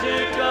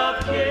 magic of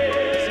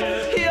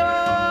kisses.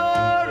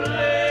 Your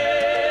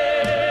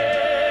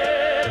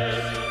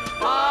lips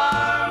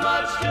are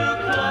much too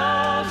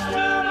close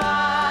to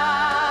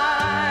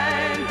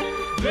mine.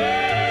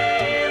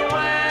 Beware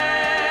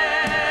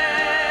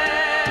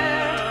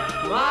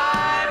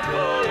my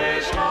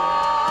foolish heart.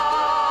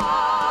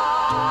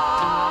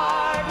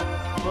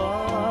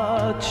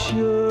 But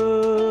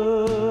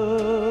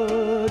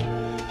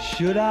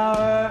should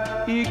our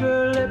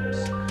eager lips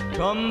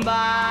combine,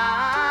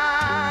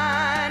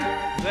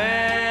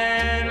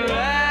 then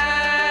let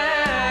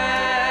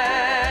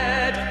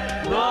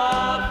the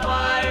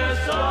fire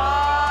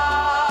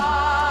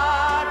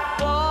start.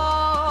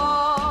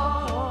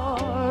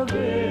 For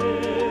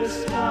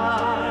this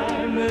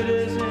time it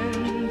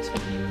isn't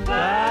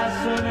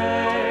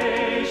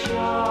fascination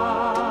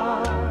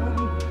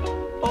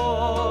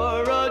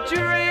or a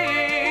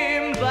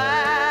dream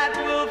that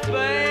will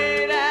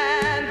fade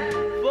and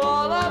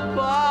fall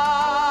apart.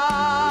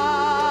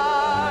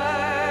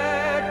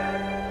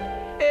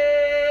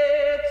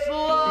 It's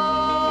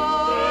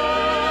love.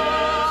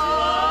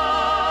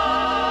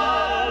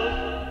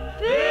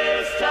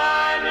 This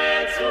time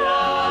it's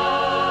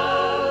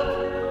love.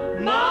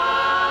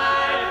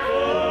 My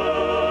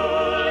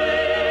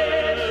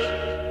foolish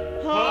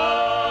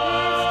heart.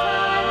 This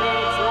time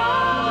it's love.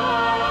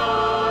 My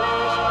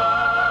foolish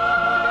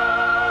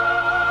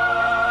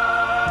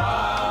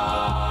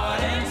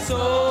heart and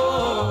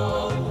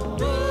soul.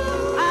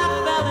 I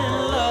fell in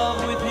love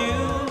with you,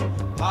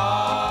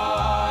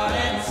 heart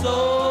and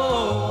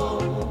soul,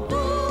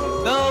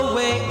 the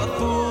way a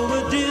fool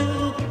would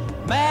do,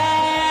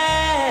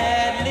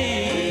 madly,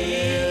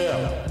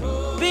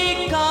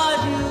 because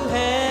you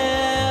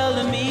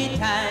held me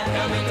tight.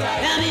 Held me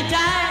tight. Held me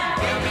tight.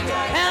 Held me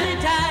tight. Held me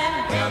tight.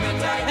 Held me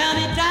tight. Held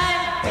me tight.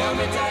 Held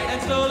me tight.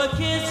 And stole a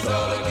kiss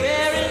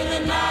there in the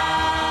night.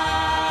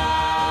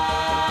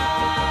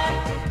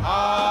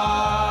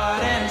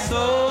 Heart and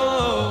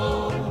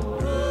soul,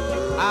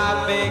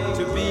 I beg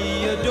to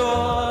be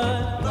adored.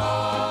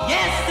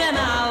 Yes, then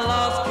I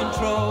lost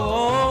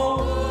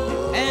control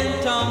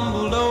and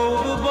tumbled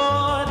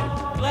overboard.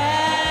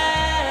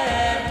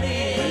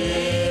 Gladly,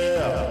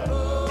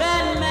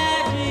 that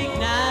magic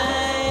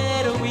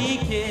night we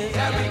kissed.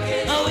 Oh, we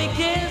kissed. Oh, we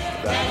kissed.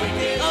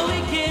 Oh,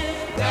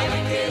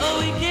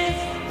 we kissed.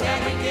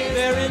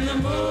 There in the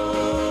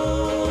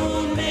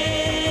moon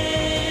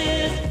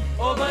mist.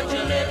 Oh, but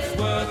your lips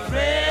were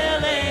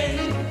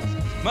thrilling,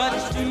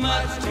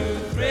 much too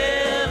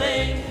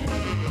thrilling.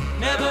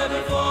 Never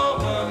before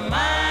were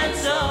mine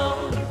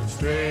so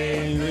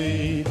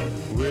strangely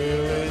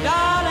willing.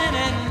 Darling,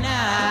 and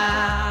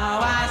now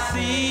I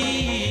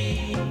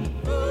see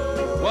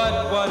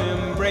what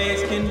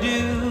embrace can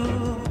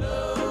do.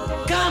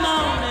 Come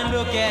on and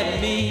look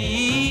at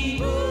me.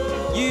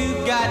 You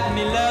got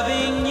me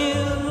loving you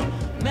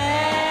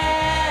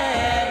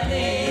madly.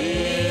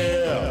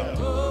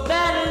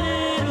 That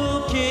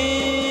little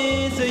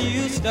kiss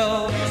you stole.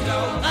 Oh,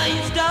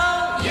 you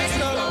stole. Yes, you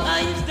stole. Oh,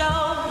 you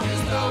stole. You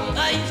stole.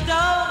 Oh, you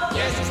stole.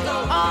 Yes, you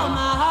stole. All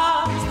my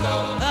heart. You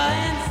stole.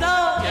 And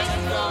soul. Yes,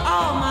 you stole.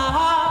 All my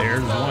heart.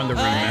 There's one to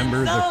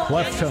remember, the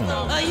Cleftones.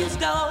 Oh, you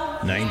stole.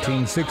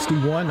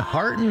 1961,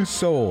 Heart and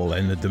Soul,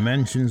 and the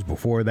Dimensions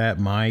before that,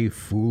 My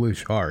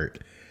Foolish Heart.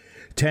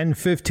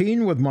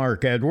 10:15 with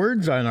Mark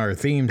Edwards on our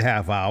themed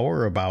half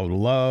hour about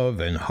love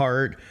and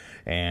heart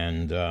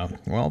and,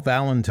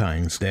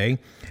 Valentine's Day.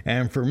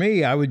 And for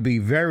me, I would be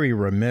very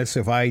remiss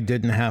if I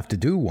didn't have to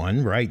do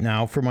one right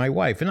now for my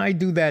wife. And I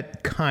do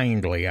that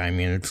kindly. I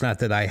mean, it's not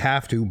that I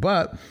have to,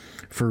 but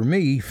for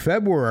me,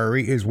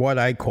 February is what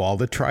I call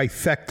the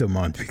trifecta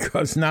month,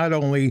 because not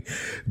only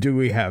do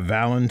we have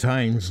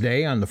Valentine's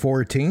Day on the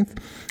 14th,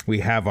 we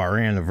have our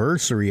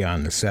anniversary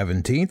on the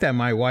 17th, and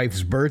my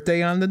wife's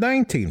birthday on the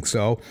 19th.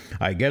 So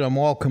I get them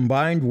all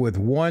combined with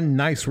one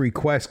nice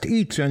request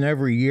each and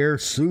every year.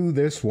 Sue,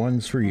 this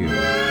one's for you.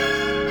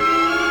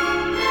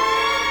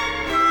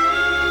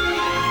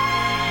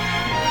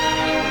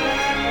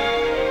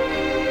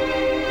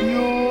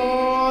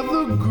 You're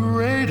the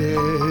greatest.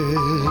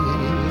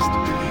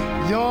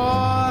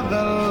 You're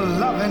the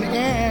loving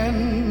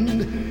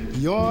end.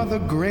 You're the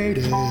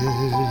greatest.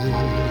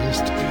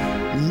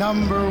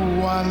 Number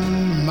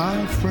one,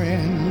 my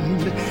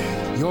friend.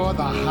 You're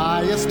the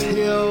highest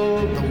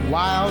hill, the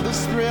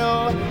wildest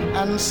thrill,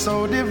 and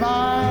so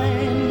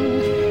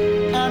divine.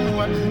 And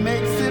what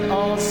makes it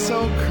all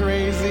so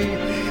crazy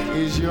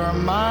is you're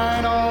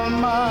mine, all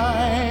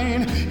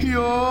mine.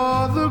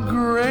 You're the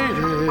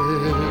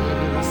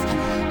greatest.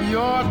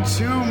 You're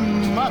too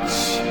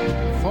much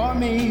for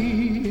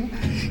me.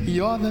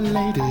 You're the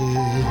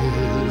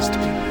latest.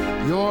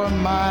 You're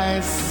my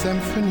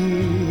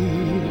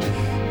symphony.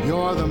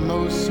 You're the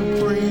most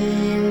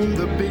supreme,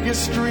 the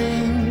biggest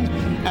dream,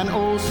 and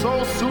oh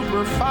so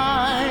super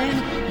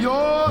fine.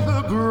 You're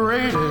the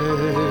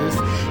greatest,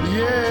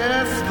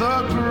 yes,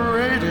 the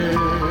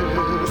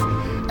greatest,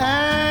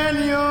 and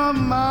you're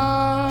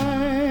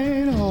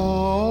mine,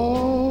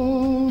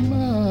 all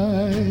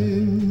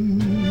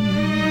mine.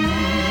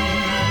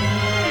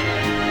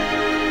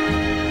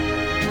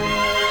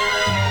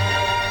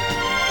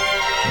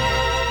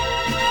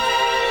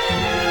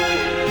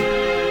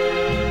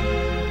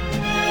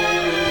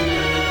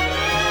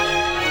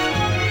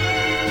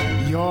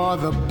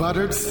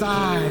 buttered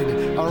side,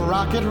 a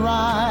rocket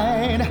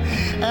ride,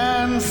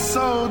 and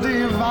so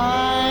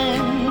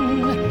divine.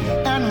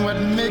 And what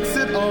makes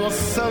it all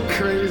so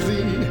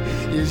crazy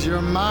is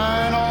you're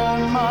mine,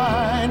 all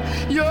mine.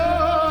 You're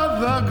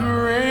the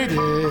greatest.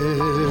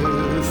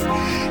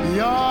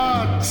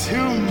 You're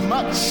too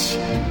much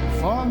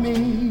for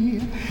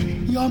me.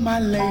 You're my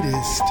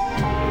latest.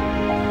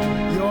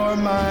 You're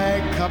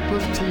my cup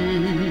of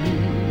tea.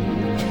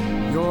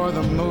 You're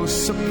the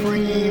most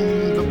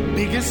supreme, the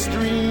biggest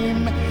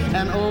dream,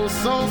 and oh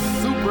so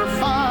super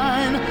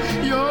fine.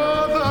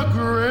 You're the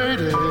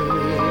greatest,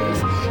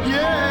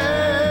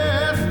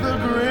 yes, the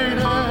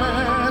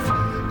greatest,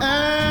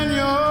 and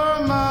you're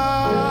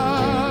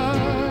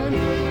mine,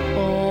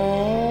 all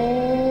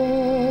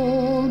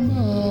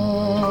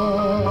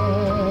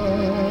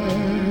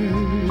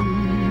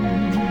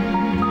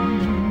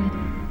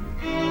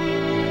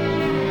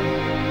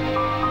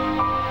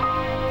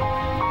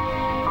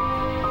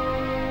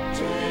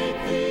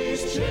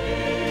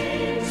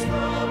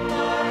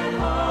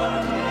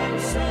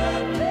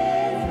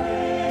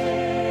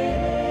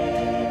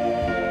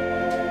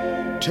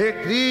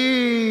Take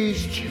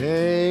these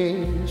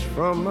chains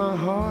from my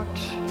heart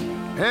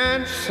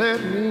and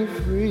set me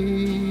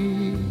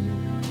free.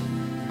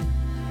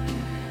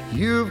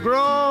 You've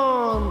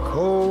grown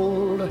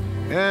cold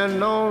and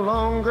no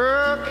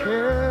longer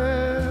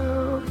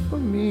care for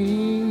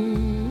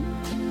me.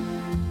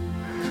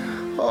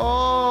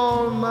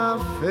 All my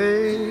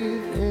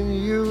faith in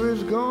you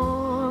is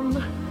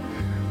gone,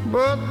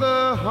 but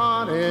the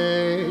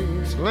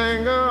heartaches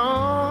linger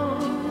on.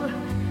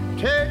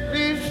 Take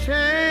these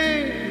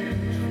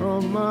chains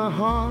from my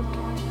heart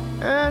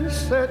and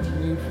set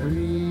me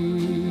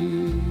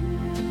free.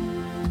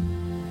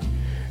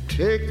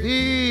 Take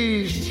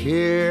these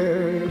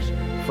tears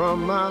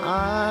from my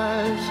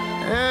eyes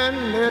and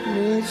let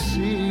me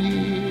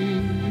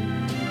see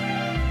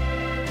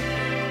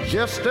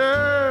just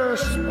a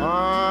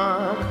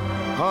spark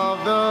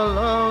of the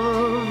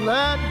love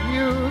that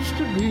used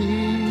to be.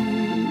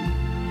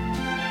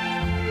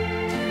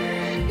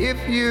 If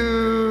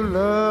you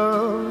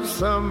love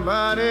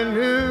somebody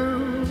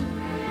new,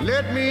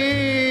 let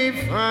me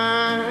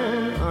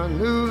find a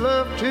new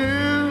love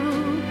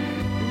too.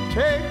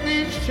 Take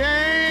these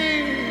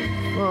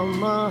chains from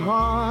my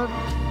heart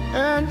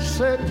and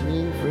set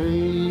me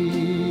free.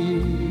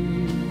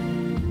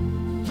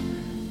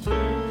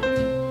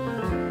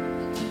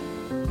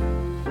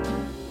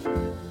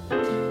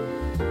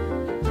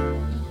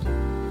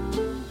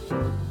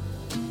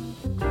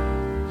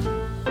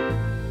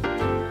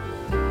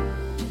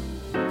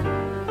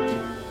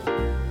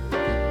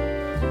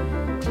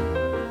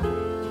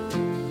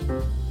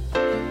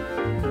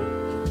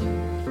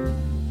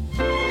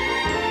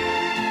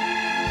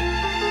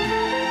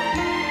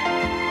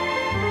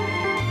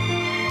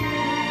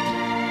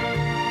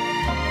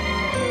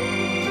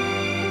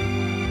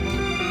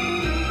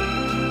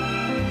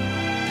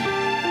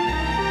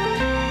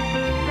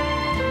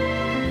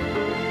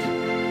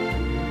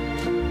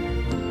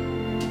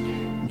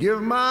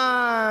 Give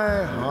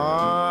my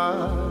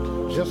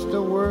heart just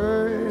a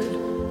word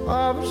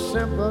of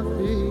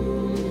sympathy.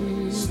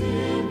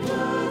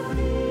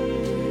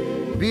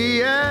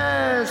 Be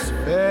as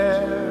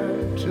fair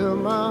to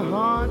my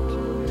heart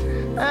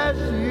as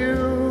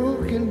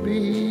you can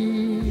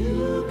be.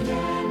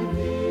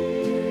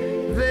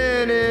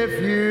 Then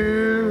if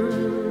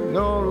you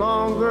no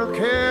longer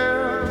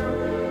care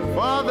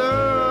for the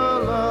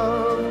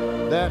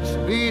love that's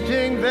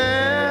beating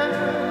there,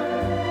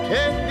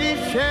 take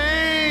these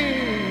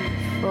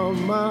chains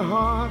from my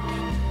heart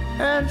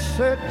and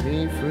set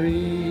me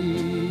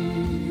free.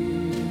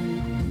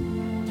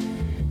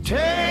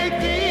 Take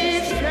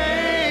these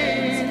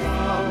chains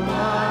from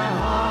my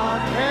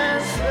heart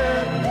and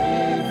set me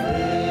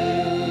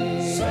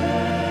free.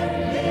 Set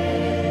me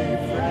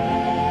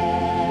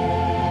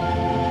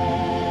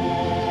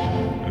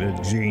free. The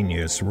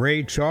genius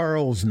Ray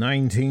Charles,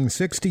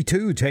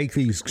 1962, Take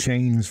These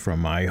Chains from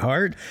My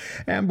Heart.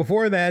 And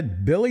before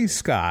that, Billy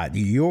Scott,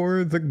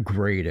 You're the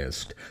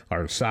Greatest.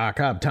 Our sock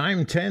hop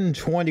time,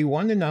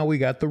 10:21, and now we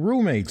got the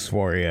roommates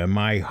for you.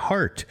 My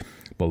Heart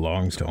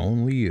Belongs to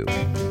Only You.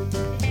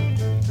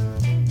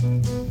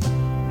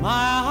 My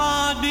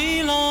heart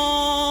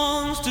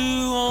belongs to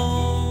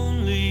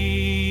only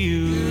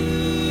you.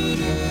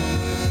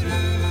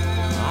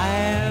 I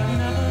have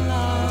never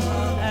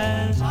loved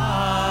as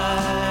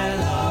I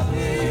love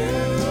you.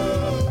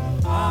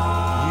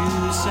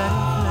 You set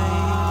a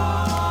flame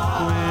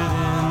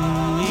within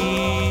me,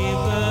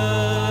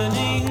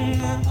 burning,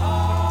 a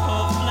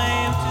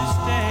flame to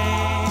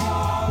stay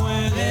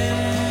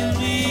within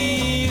me,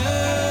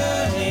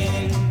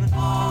 yearning.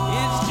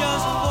 It's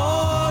just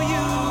for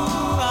you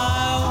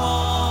I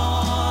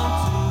want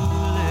to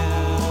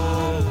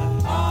live.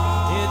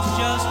 It's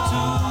just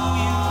to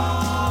you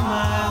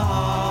my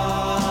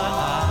heart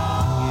I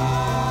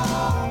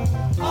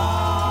give.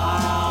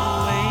 I'll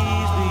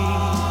always be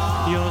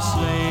your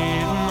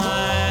slave,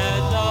 my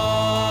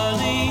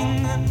darling,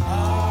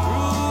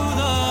 through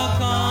the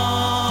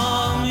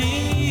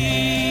coming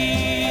years.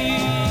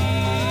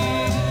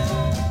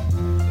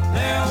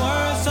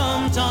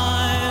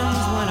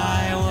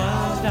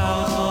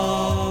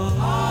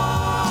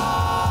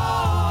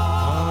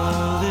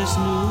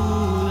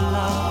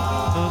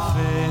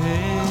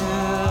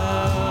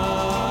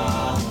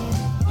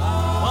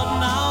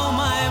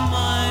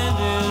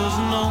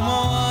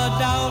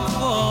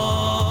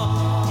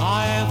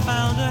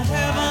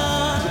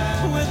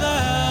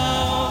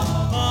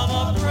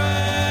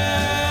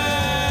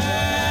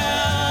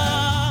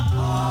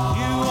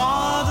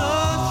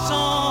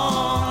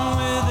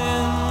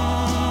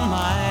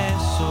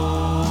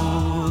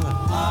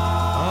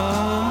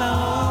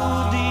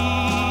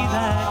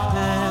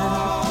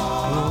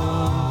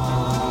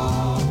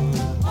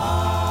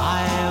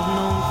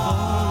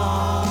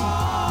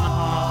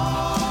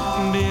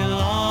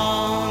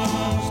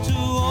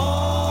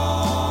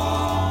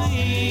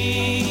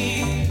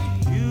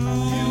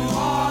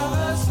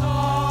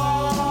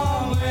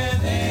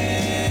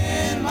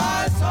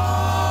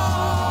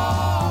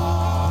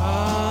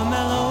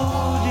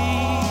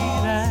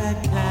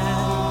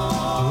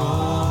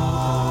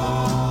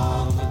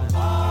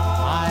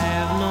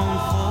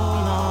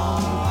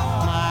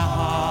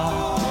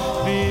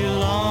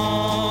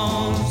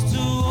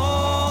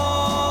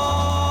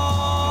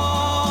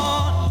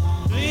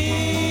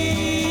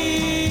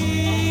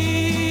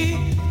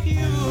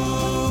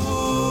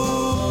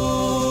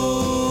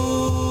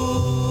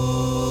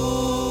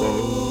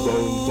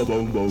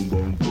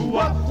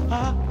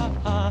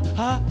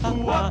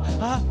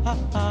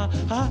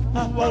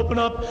 Open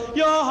up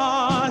your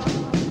heart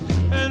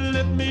and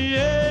let me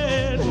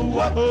in.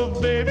 Oh,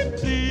 baby,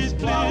 please,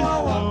 please,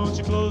 won't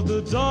you close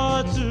the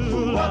door to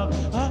love?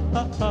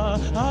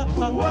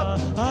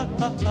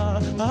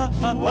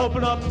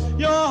 Open up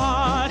your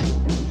heart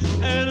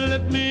and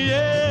let me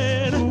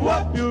in.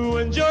 You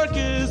and your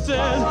kisses,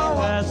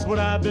 that's what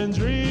I've been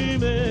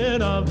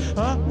dreaming of.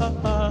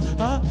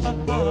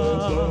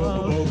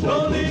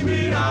 Don't leave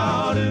me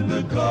out in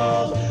the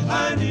cold.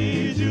 I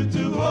need you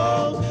to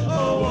hold.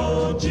 Oh,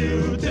 won't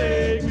you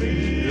take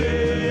me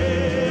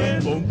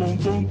in? Boom, boom,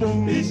 boom,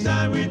 boom. Each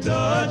time we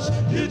touch,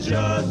 it's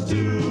just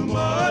too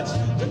much.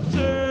 To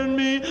turn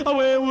me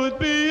away would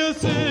be a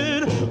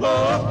sin.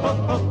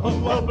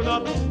 Open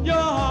up your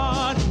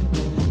heart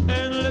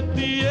and let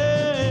me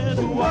in.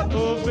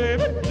 Oh,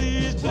 baby,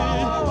 please, please,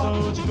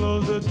 don't you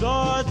close the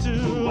door to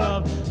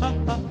love.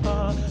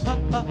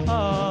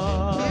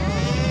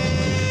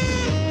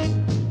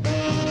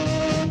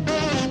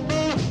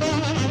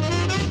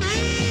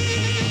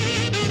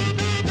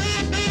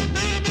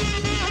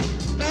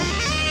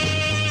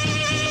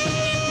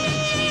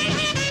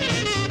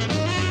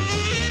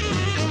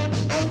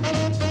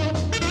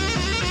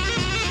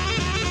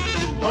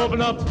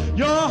 Open up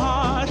your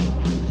heart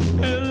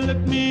and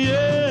let me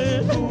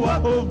in.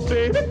 Oh,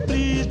 baby,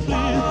 please, please,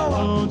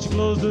 won't you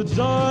close the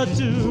door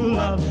to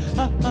love?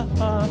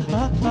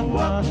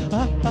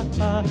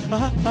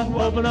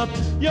 Open up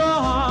your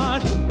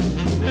heart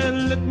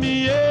and let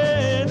me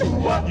in.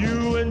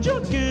 You and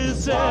your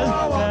kisses,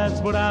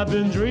 that's what I've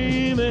been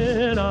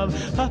dreaming of.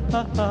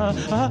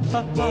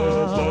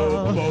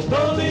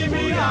 Don't leave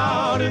me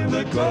out in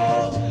the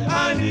cold.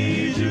 I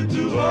need you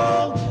to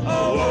hold.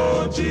 Oh,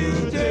 won't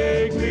you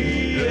take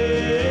me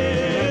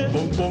in?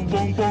 Boom, boom,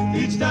 boom, boom.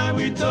 Each time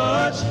we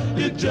touch,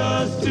 it's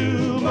just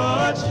too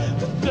much.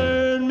 To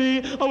turn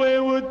me away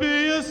would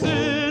be a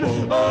sin.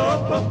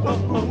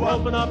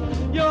 Open up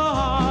your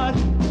heart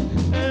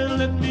and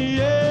let me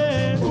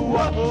in.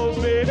 Oh,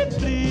 baby,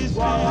 please, please,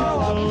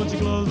 don't you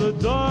close the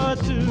door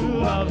to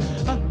love.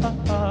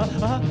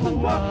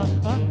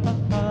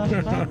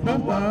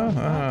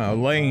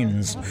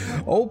 Lanes,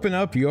 Open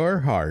Up Your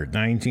Heart,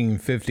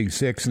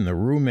 1956, and the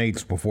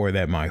Roommates before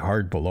that, My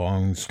Heart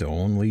Belongs to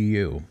Only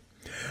You.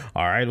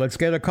 All right, let's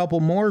get a couple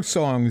more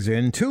songs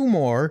in, two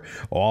more,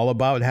 all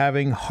about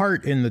having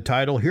heart in the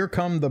title. Here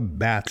come the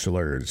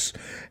Bachelors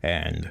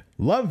and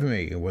Love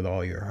Me With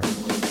All Your Heart.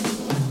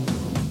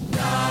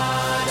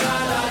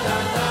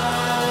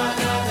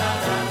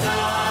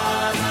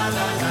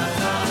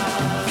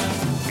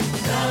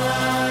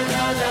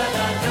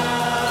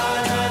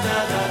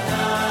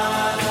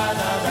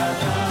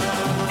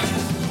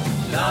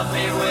 Love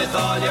me with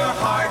all your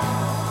heart,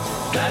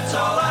 that's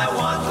all I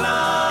want,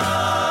 love.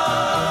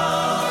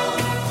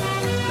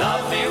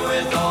 Love me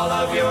with all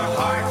of your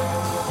heart,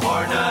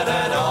 or not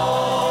at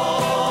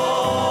all.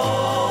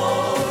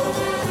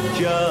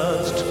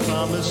 Just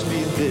promise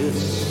me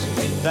this,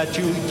 that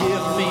you'll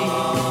give me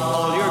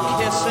all your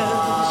kisses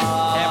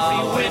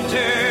every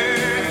winter,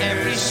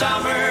 every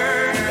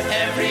summer,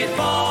 every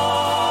fall.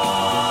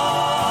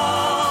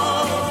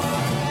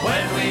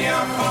 When we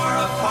are far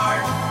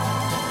apart,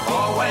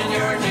 or when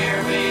you're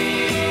near me,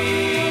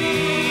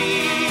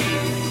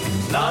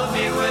 love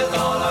me with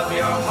all of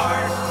your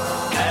heart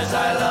as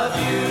I love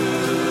you.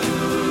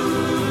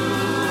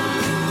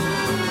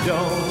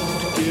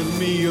 Don't give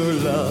me your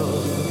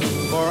love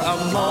for a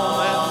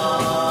moment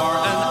or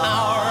an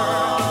hour.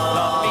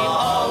 Love me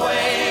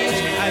always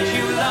as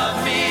you love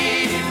me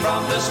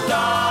from the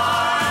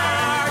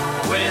start,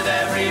 with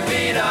every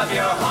beat of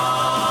your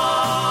heart.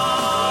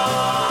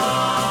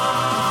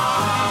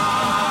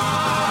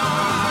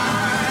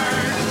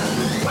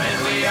 When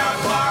we are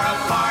far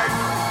apart,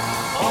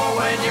 or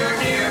when you're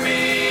near me,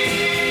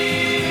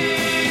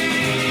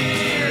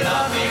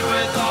 love me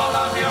with all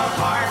of your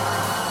heart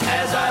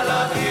as I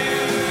love you.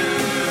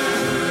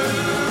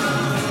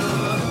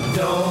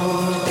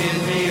 Don't give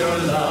me your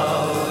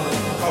love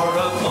for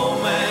a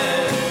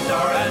moment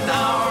or an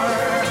hour.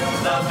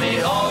 Love me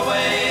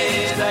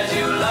always as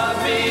you love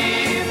me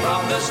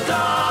from the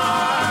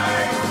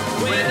start,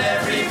 with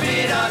every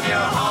beat of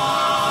your heart,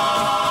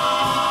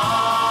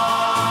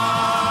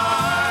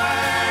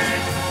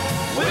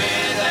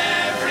 with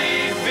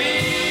every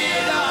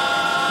beat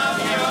of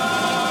your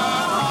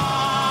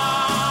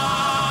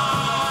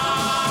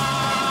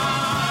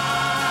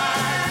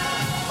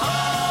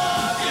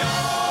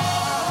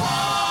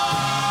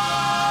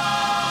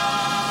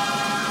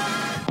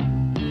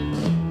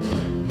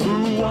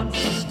Who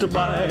wants to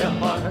buy a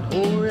heart?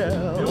 Oh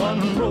yeah,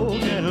 one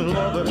broken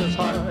lover's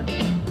heart.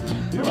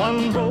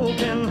 One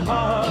broken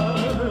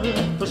heart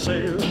for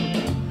sale.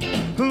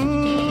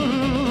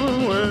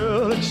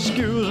 Well,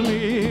 excuse me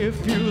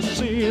if you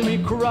see me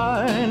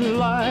crying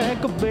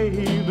like a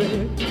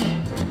baby.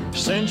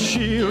 Since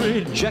she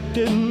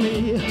rejected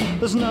me,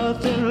 there's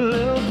nothing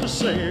left to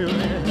save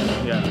me.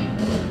 Yeah.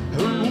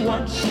 Who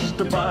wants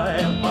to buy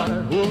a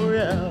heart? Oh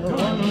yeah,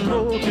 one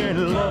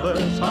broken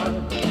lover's heart.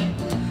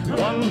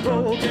 one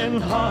broken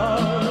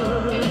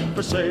heart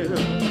for sale.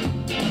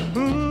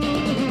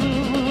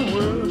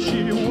 Well,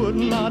 she would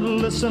not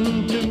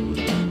listen to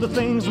the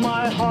things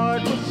my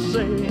heart was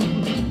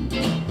saying.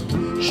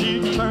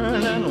 She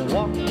turned and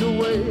walked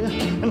away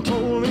and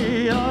told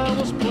me I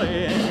was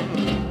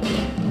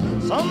playing.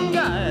 Some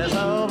guys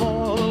have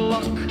all the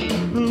luck,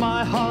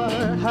 my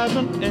heart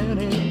hasn't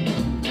any.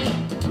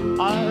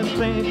 I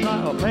think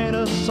I'll paint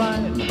a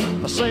sign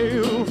for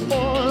sale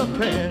for a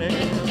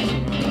penny.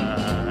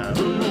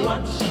 Who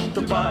wants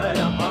to buy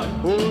a heart?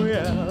 Oh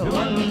yeah,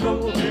 one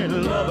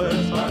broken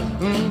lover's heart.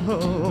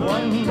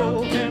 One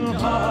broken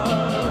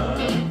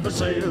heart for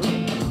sale.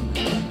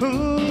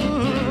 Who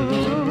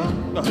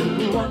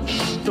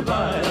wants to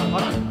buy a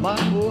heart? My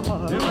whole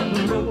heart.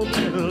 One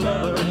broken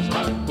lover's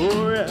heart.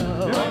 Oh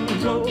yeah, one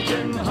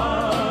broken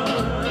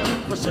heart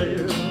for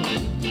sale.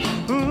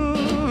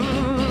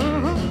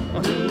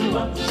 Who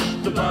wants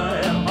to buy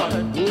a heart?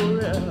 Oh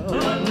yeah,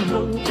 one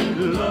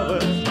broken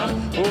lover's heart.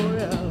 Oh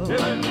yeah,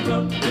 one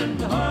broken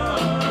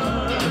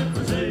heart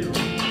for sale.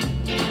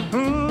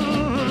 Who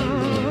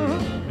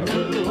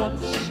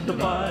wants to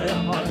buy a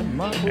heart?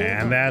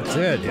 And that's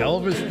it.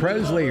 Elvis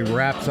Presley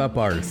wraps up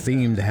our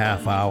themed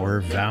half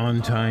hour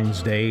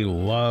Valentine's Day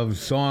love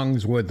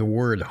songs with the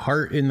word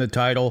heart in the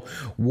title.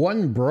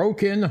 One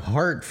broken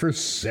heart for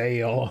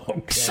sale.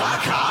 Okay.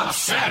 Sock Hop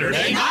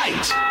Saturday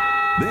Night.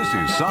 This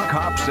is Sock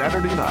Hop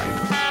Saturday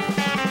Night.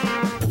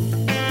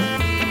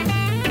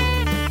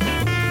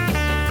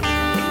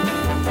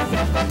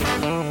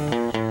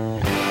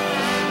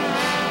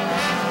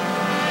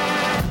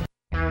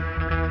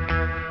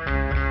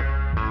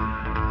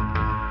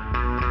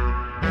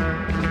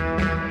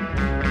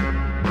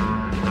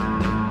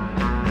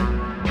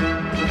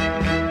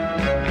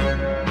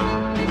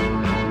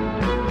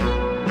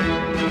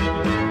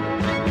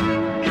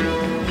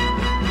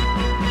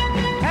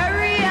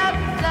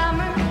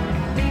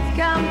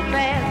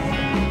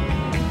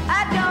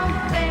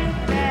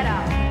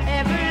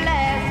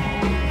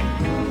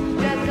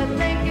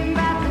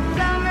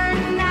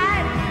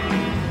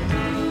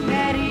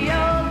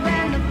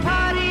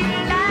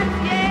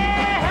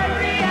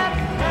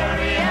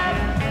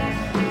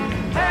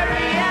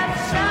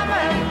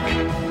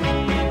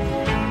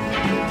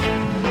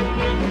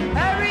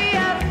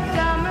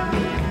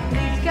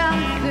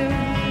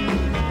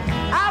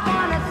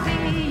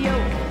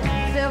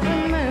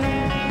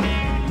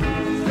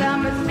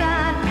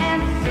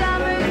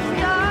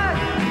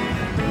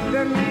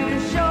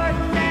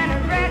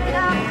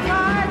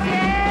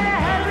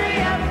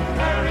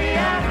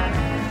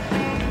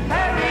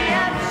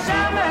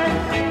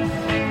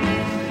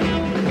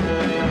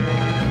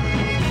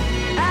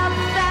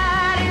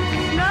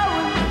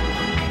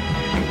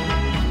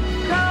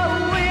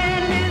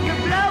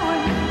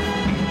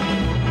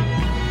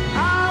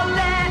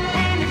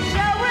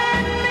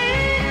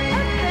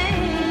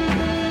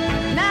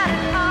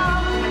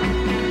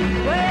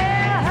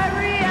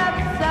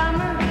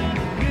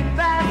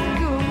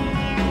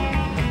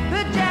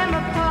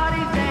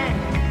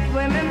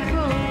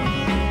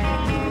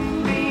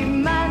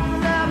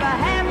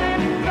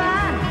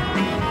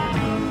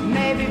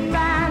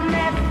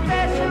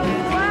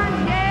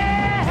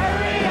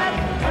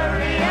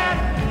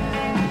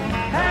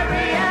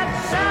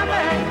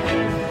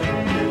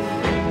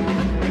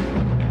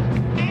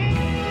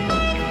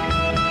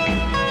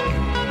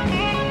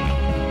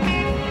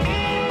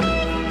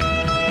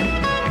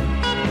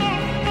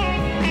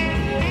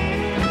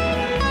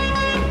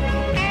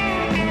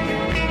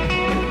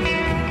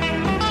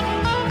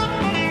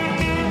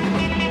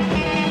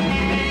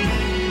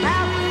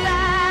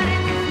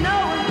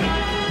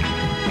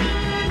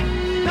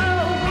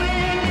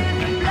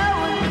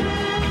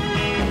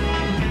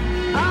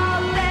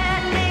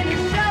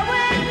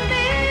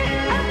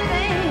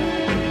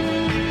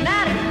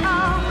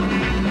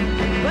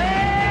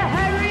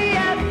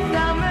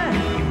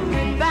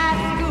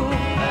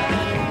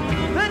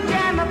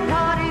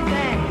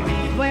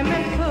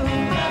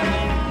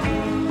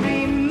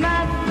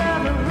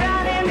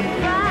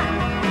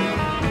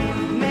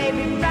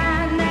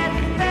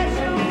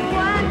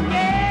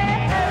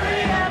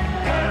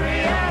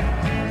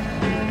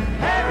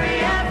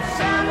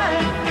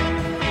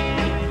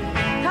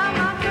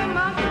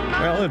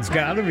 It's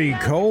got to be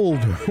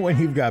cold when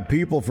you've got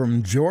people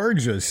from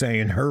Georgia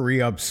saying, hurry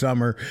up,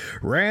 summer.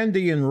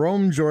 Randy in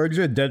Rome,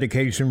 Georgia,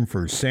 dedication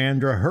for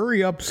Sandra.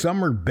 Hurry up,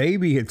 summer,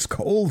 baby. It's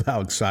cold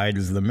outside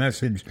is the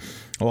message.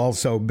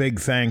 Also, big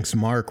thanks,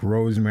 Mark,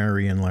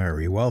 Rosemary, and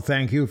Larry. Well,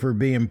 thank you for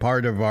being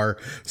part of our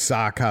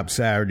Sock Hop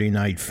Saturday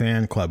Night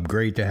fan club.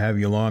 Great to have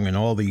you along, and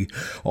all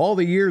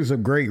the years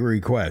of great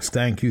requests.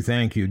 Thank you,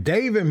 thank you.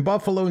 Dave in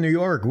Buffalo, New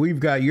York, we've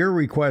got your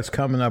request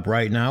coming up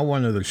right now.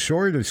 One of the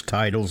shortest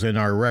titles in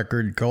our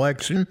record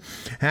collection.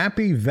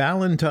 Happy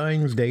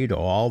Valentine's Day to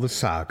all the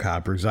sock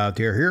hoppers out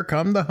there. Here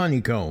come the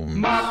Honeycombs.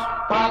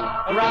 Mop,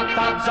 pop, rock,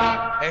 top,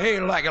 sock. Hey,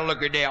 like a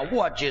looker there,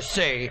 what you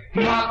say?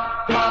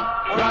 Mop,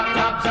 pop, rock,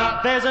 top,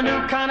 sock. There's a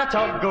new kind of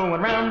talk going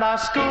round our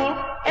school.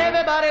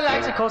 Everybody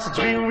likes it 'cause it's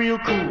real, real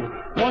cool.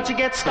 Once you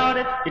get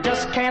started, you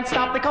just can't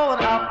stop. They call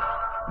it up,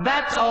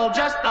 That's all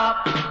just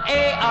up.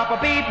 A up, a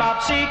B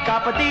bop, C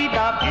up, a D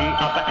dop, E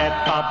up, a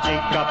F bop, G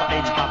up, a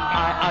H up,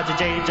 I up,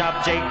 J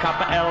up, J up,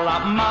 a L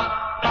up,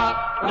 mop,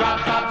 pop,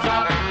 rock, top,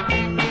 zop.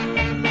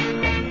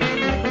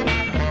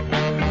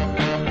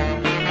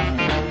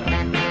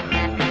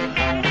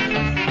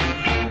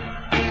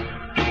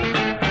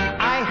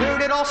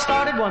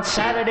 Started one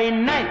Saturday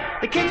night.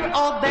 The kids were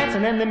all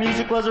dancing and the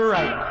music was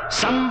right.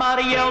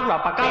 Somebody yelled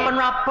rop a cop and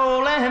rop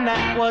pole, and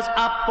that was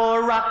up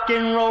for rock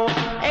and roll.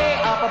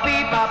 A up a B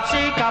bop, C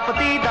up a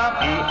D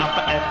dop, E up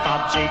a F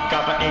up, G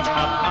up a H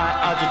up, I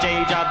up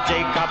J up,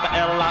 J up a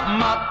L up,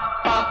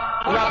 mop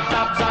pop, rock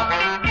top zop.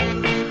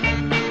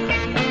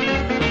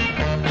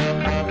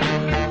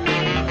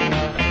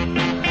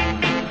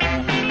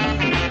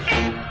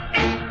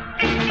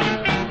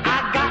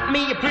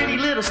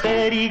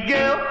 Steady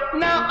girl,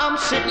 now I'm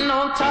sitting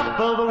on top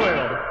of the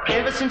world.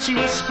 Ever since she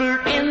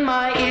whispered in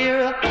my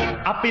ear,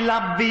 Appy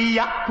la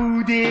via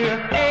poo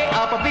dear. A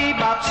up a B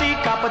bop, C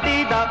up a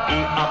D dop,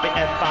 E up a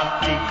F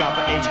up, G up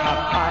a H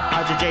up, I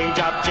up J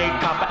up, J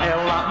up a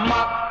L up,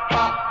 mop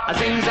pop, a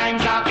zing zang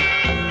zop.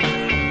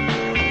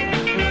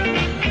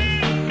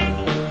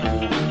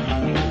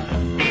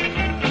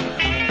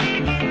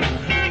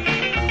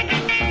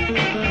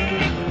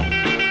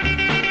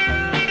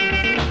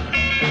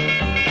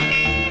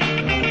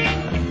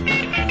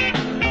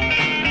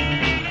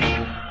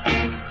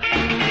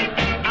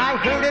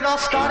 All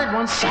started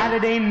one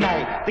Saturday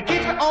night. The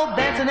kids were all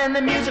dancing and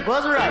the music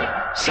was right.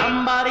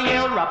 Somebody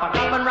yelled rop a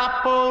cop and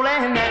rop pole,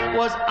 and that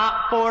was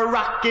up for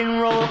rock and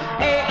roll.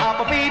 A up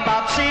a B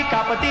bop, C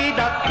up a D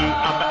dop, E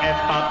up a F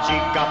up, G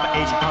up a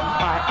H up,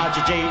 I up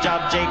J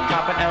up, J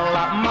up a L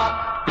up,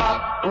 mop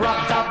pop,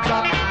 rock top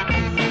top.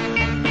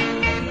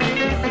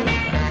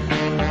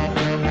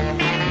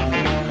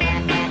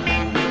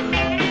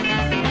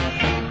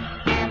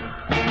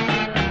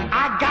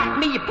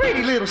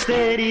 Pretty little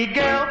steady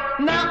girl,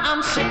 now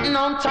I'm sitting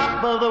on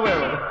top of the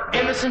world.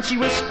 Ever since she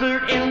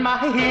whispered in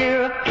my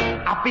ear,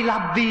 Appy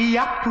la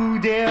via poo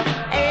dear.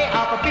 A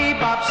up a B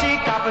bop, C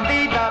up a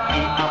D dop,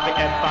 E up a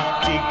F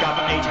up, G up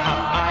a H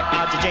up, I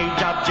up J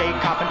up, J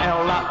up an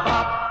L up,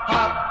 pop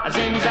pop, a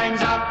zing zang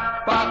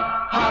zop,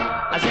 pop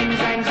pop, a zing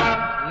zang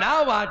zop.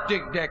 Now I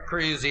dig that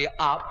crazy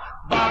up,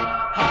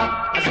 pop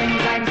pop, a zing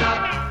zang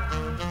zop.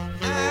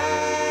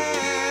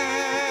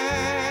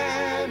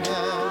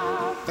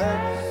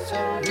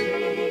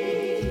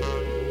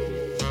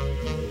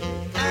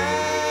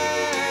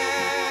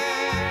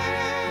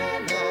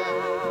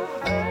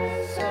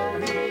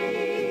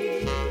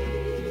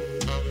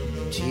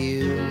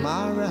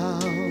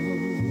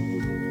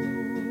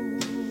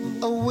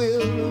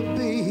 Will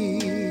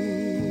be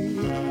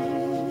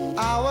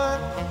our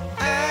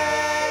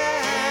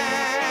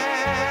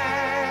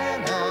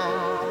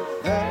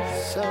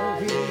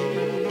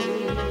anniversary.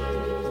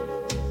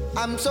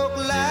 I'm so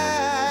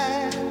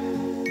glad,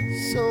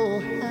 so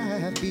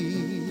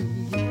happy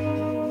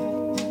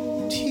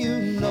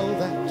to know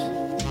that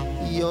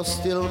you're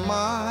still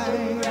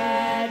mine.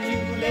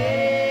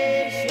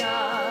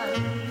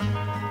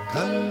 Congratulations,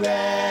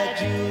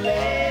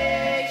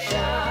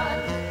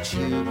 congratulations.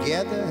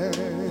 Together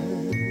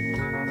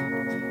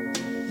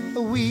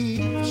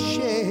we've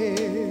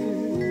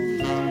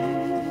shared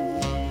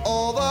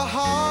all the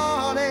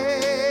heartaches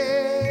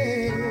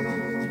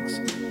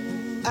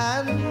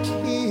and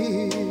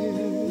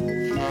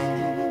tears,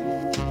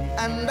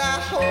 and I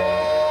hope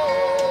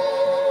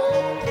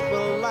it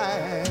will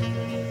last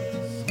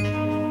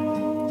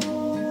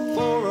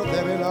for a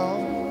very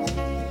long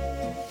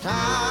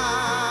time.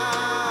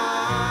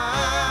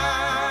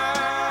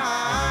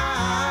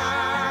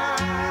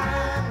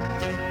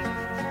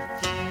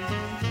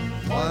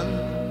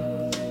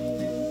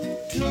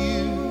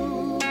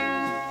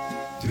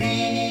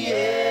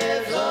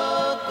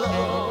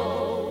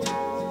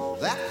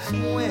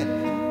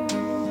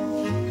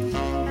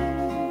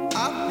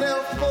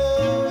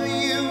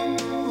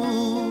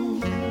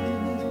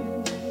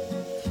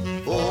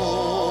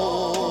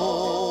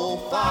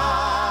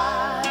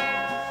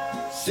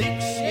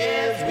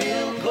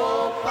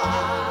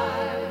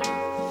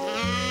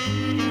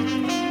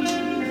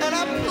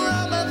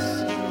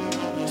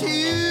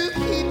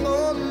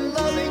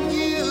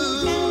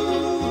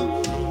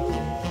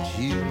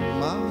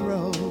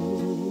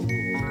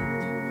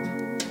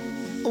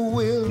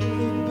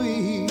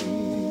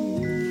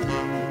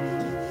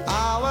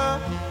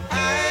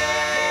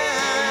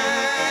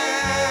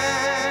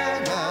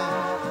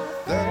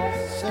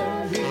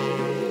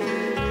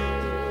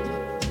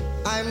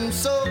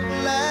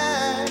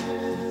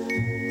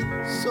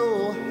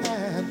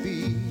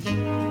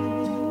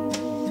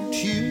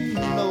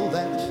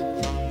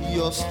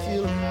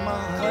 Still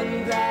mine.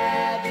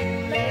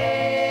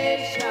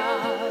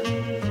 Congratulations,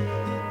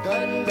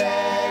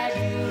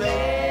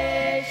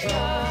 congratulations.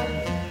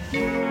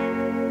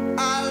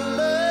 I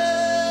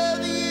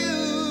love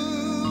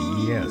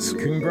you. Yes,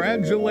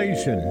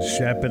 congratulations.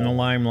 Shep and the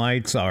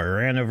Limelights, our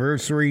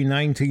anniversary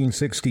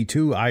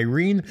 1962.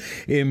 Irene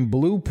in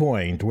Blue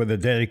Point with a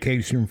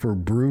dedication for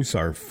Bruce,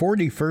 our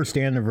 41st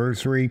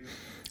anniversary.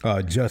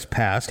 just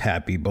passed.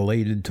 Happy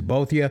belated to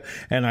both of you.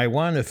 And I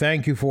want to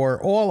thank you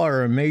for all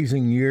our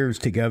amazing years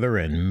together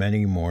and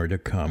many more to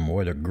come.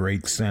 What a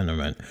great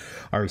sentiment.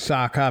 Our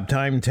Sock Hop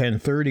time,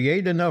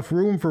 10:38. Enough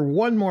room for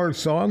one more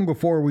song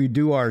before we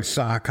do our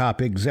Sock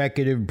Hop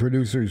executive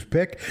producer's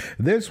pick.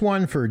 This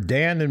one for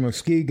Dan in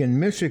Muskegon,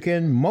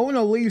 Michigan,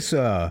 Mona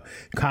Lisa,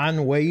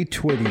 Conway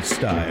Twitty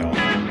style.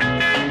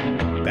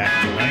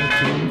 Back to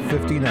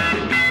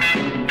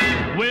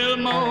 1959. Well,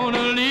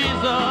 Mona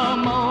Lisa,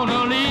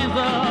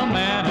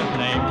 man has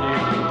named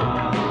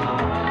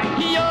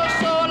you. You're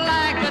so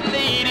like a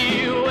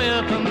lady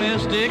with a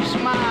mystic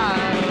smile.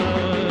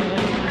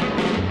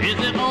 Is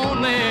it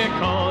only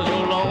 'cause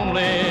you're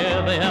lonely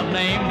they have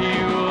named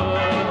you?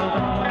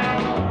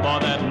 For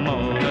that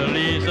Mona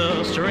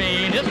Lisa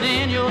strain is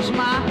in your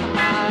smile.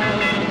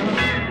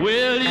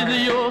 Well,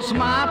 is your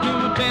smile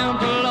to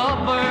tempt a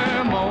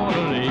lover,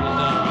 Mona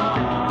Lisa?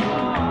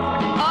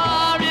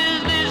 Or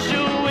is this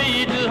your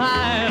way to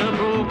hide a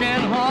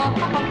broken heart?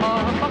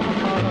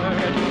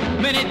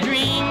 Many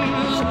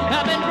dreams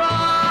have been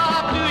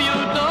brought to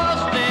your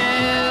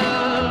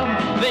doorstep.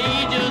 They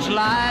just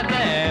lie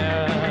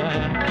there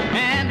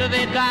and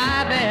they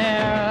die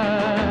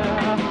there.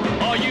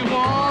 Are you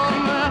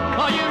warm?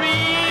 Are you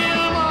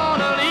real,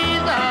 Mona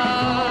Lisa?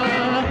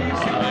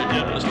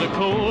 Just a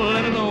cold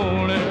and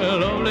lonely,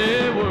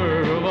 lovely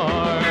world of ours.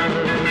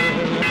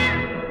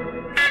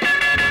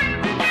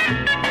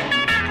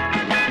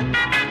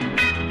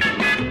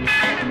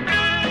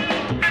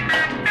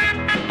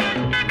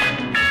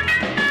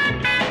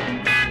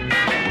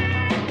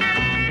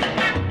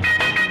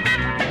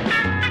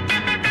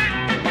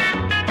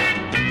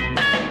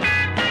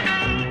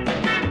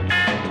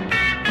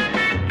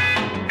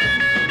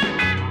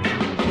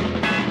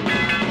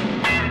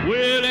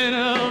 Well, in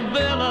a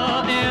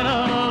villa in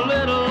a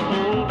little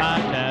old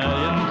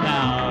Italian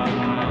town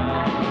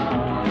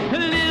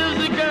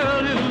lives a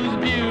girl whose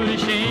beauty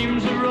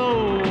shames the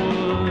road.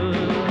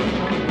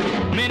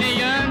 Many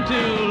yearn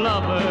to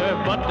love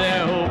her, but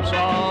their hopes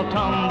all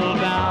tumble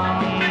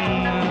down.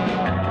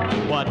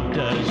 What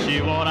does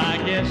she want? I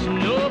guess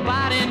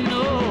nobody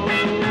knows.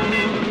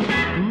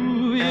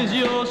 Who is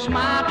your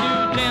smile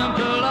to tempt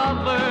a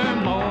lover,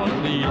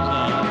 Mona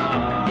Lisa?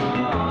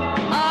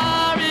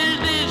 Or is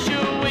this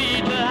your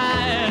way to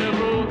hide a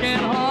broken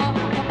heart?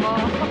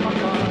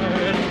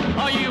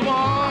 Are you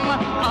warm?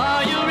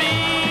 Are you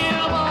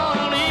real,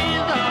 Mona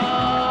Lisa?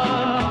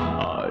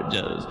 Or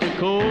just a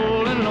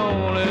cold and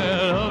lonely,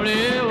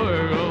 lovely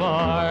world of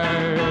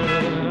ours?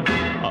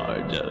 Or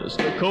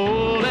just a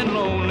cold and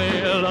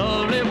lonely,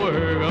 lovely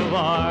world of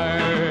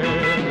ours?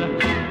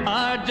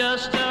 Or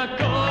just a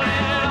cold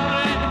and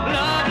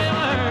lonely, lovely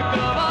world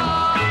of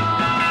ours?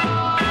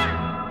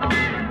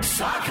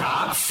 Sock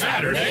Hop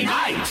Saturday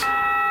night.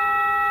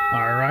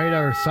 All right,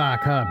 our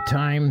Sock Hop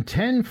time,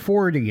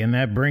 10:40, and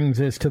that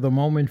brings us to the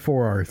moment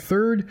for our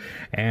third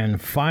and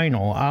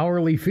final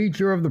hourly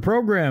feature of the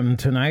program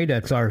tonight.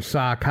 That's our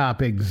Sock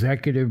Hop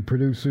executive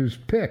producer's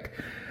pick.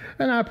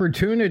 An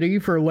opportunity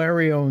for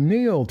Larry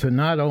O'Neill to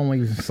not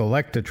only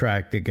select a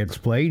track that gets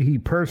played, he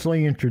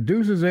personally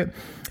introduces it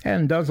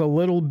and does a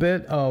little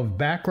bit of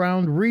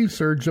background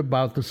research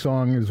about the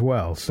song as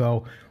well.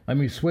 So let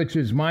me switch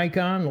his mic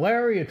on.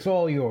 Larry, it's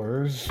all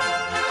yours.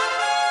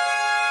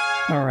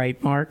 All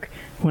right, Mark.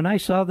 When I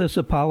saw this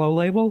Apollo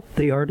label,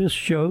 the artist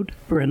showed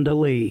Brenda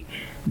Lee.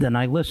 Then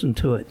I listened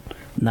to it.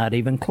 Not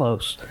even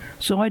close.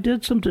 So I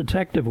did some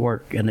detective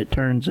work, and it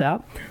turns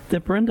out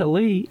that Brenda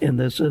Lee, in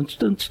this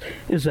instance,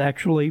 is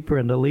actually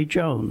Brenda Lee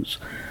Jones.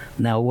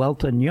 Now,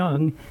 Welton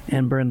Young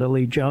and Brenda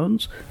Lee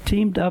Jones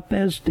teamed up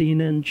as Dean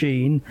and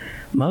Jean,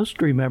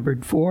 most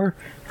remembered for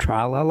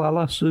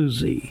Tra-La-La-La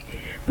Susie.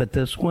 But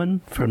this one,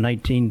 from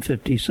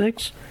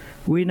 1956,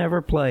 we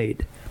never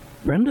played.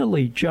 Brenda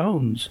Lee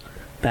Jones,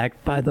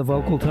 backed by the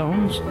vocal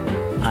tones,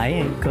 I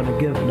ain't gonna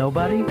give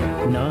nobody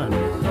none.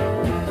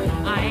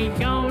 I ain't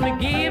gonna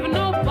give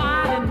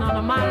nobody none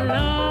of my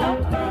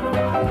love.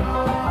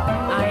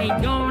 I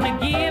ain't gonna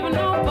give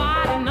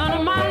nobody none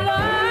of my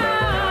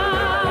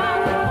love.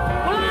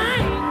 Well, I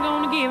ain't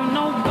gonna give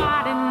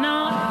nobody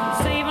none.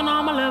 Saving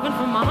all my loving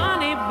for my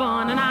honey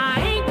bun. And I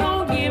ain't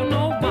gonna give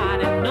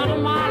nobody none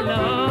of my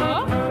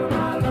love.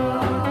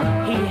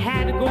 He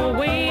had to go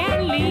away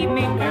and leave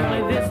me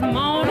early this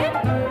morning.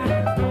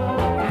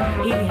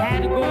 He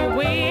had to go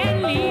away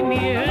and leave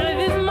me early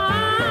this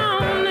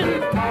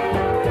morning.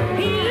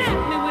 He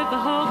left me with a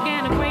hug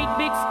and a great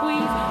big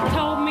squeeze.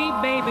 Told me,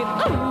 baby,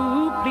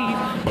 ooh, please,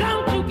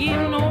 don't you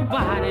give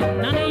nobody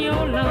none of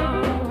your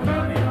love.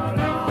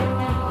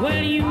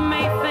 Well, you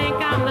may think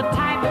I'm the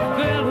type of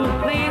girl who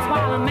plays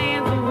while a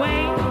man's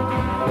away.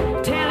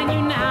 Telling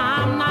you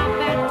now I'm not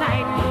that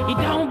type. You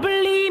don't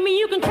believe me,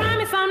 you can try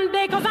me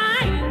someday, 'cause I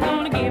ain't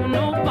gonna give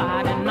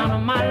nobody none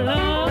of my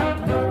love.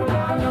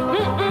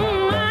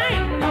 I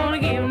ain't gonna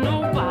give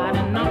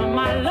nobody none of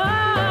my love.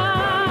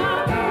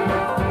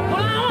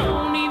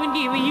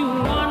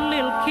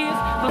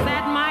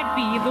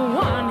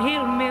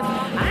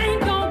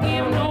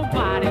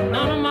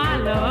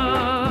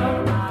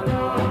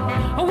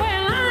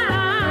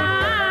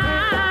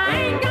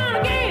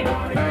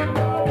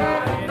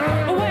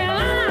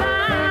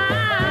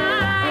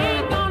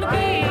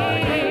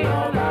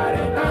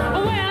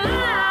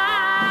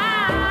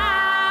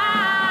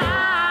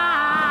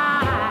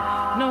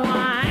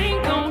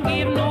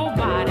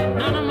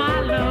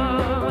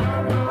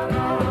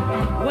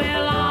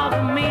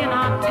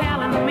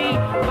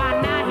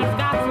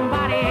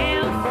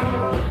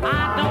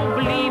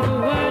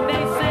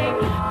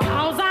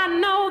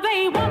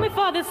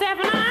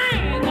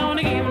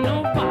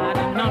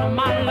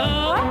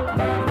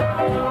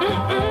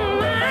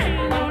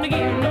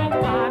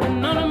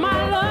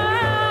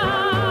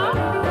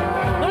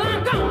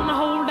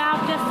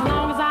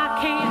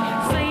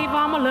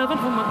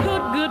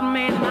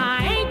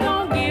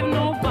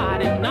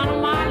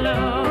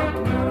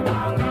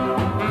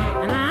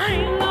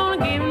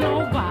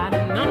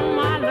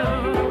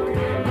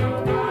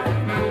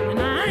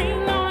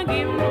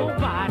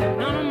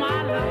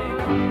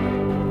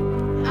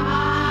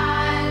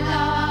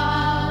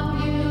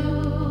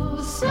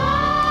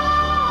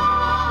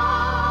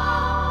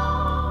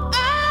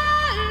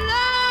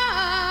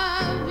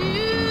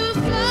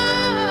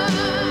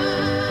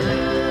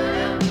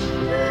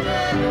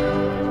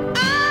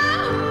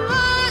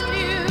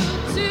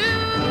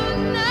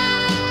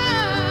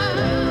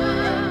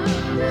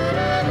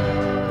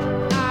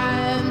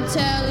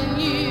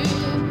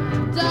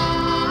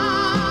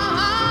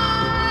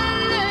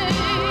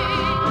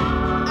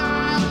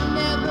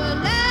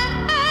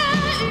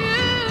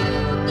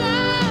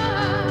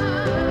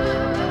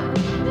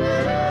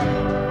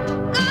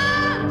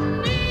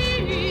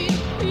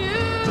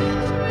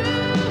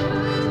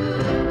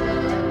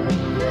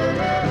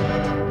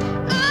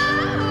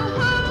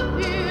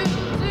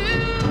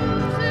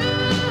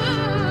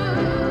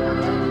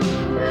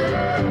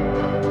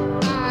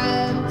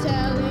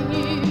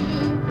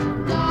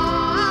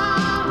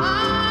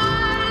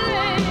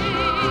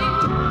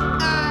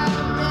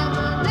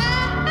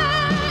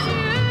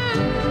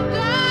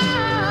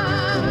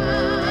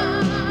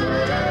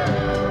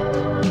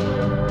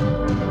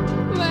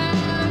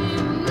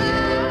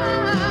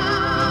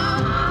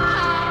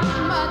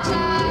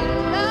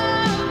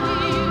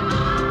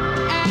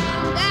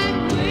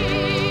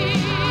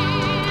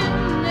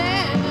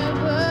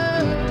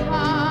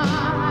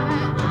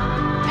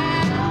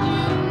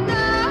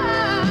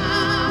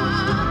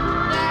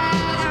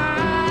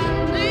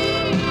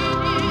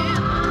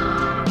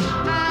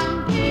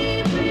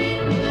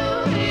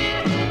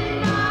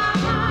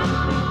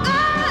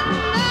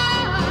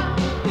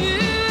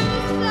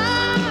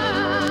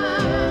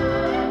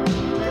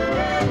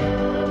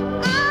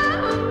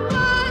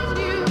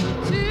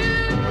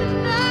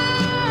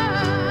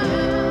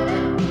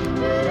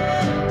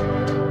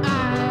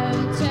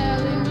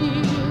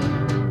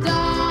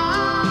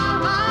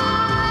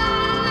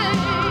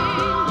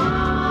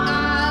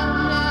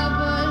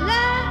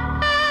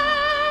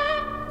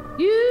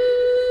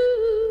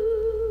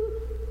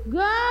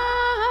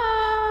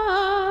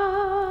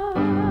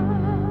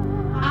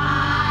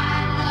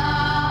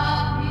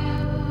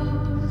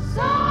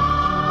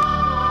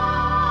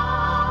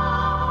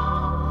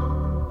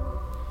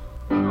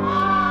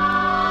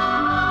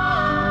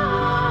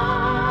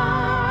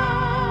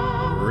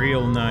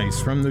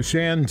 voice from the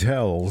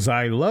Chantels,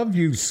 I Love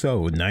You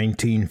So,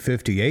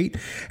 1958.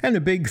 And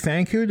a big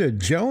thank you to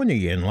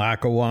Joni in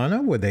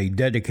Lackawanna with a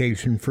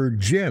dedication for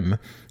Jim,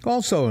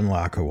 also in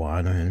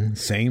Lackawanna, and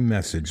same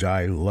message,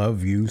 I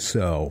love you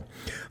so.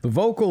 The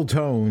vocal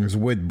tones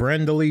with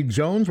Brenda Lee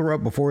Jones were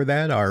up before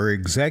that. Our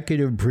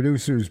executive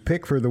producer's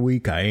pick for the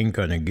week, I Ain't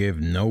Gonna Give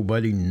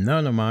Nobody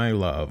None of My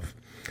Love.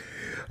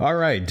 All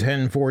right,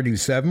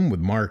 1047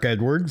 with Mark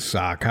Edwards,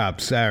 Sock Hop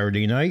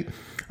Saturday Night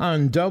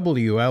on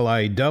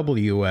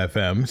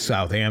WLIW-FM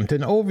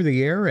Southampton, over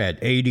the air at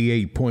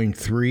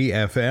 88.3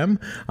 FM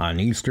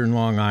on Eastern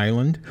Long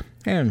Island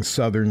and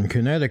Southern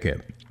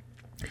Connecticut.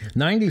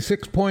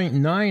 96.9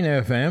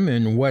 FM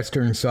in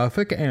Western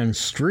Suffolk and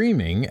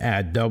streaming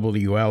at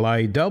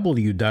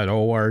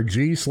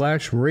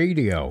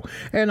wliw.org/radio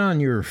and on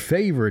your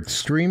favorite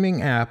streaming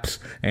apps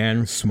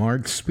and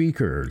smart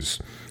speakers.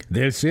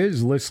 This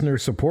is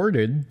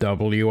listener-supported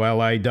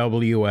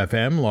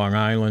WLIW-FM, Long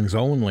Island's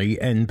only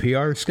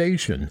NPR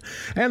station,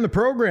 and the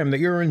program that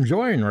you're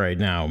enjoying right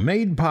now,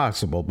 made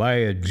possible by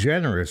a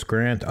generous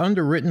grant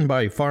underwritten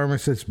by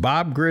pharmacist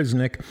Bob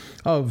Grisnick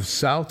of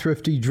South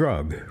Thrifty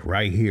Drug,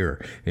 right here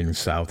in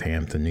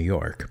Southampton, New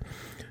York.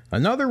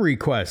 Another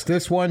request,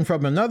 this one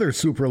from another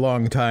super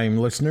long-time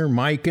listener,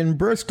 Mike in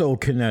Bristol,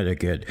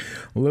 Connecticut.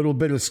 A little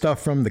bit of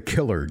stuff from The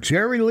Killer.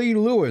 Jerry Lee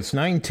Lewis,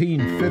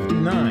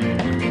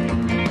 1959.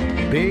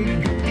 Big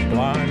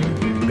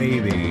Blonde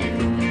Baby.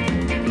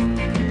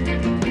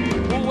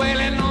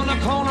 Wailing on the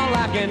corner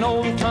like an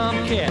old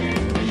tomcat,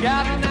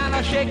 shouting and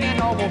a shaking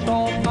almost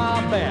off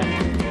my back.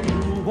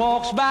 Who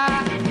walks by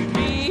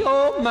me,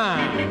 oh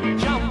my,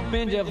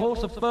 jumping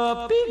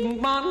Jehoshaphat,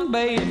 big blonde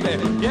baby.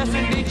 Yes,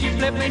 indeed, she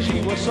flipped me,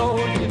 she was so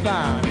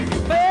divine.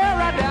 Fell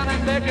right down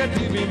and begged her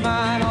to be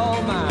mine,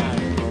 all mine.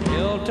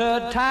 Held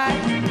her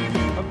tight,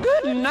 a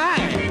good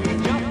night.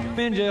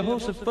 Jumping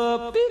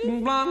Jehoshaphat,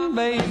 big blonde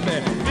baby.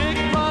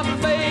 Big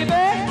blonde baby,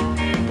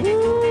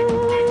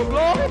 ooh,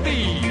 glory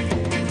be.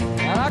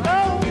 There I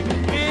go,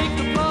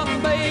 big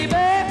blonde baby.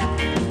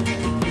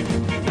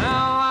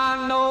 Now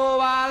I know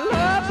I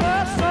love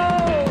her so.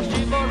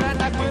 She goes right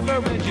like quiver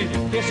when she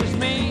kisses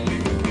me.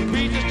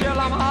 Reaches till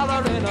I'm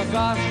hollering, oh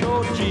gosh,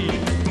 oh gee.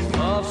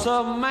 Love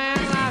some man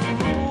like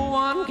no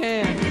one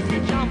can.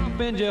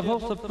 Jumping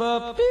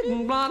Jehoshaphat,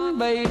 big blonde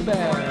baby.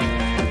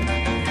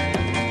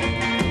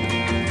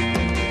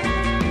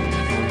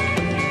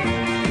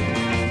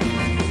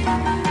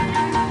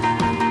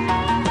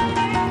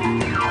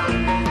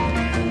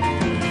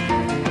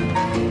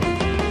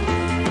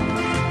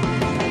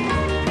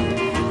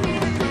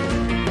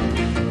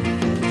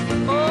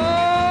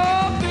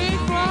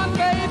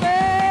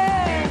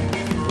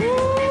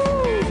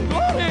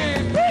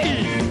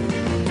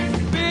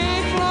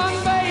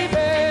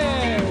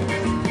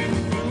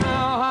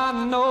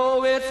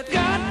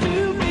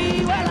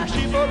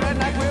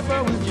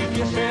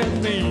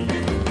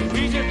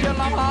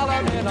 I'm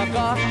hollering, oh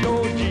gosh,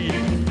 oh gee.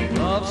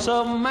 Love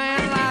some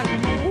man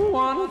like no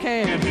one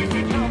can.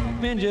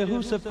 Jumping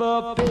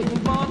Jehoshaphat,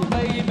 big blonde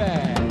baby.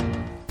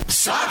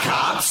 Sock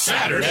Hop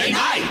Saturday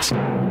Night,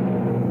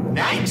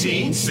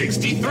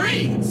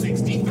 1963.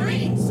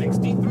 63.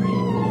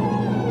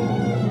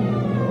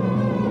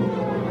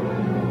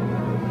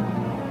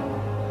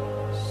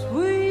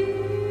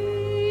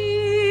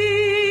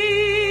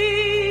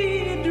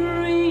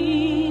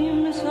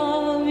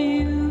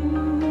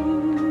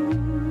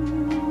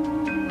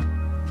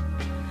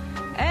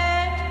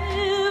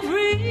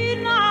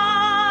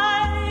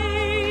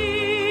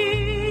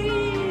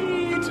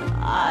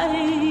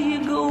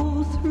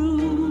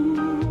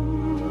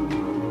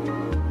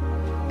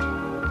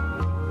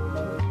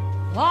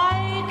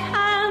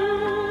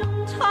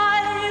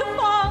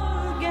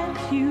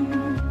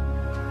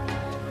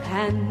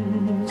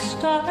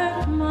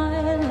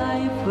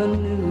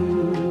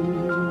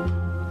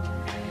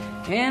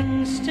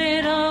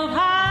 Instead of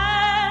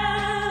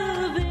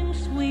having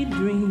sweet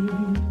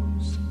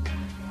dreams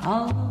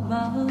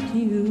about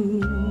you,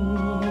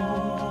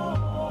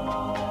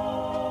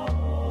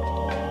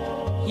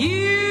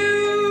 you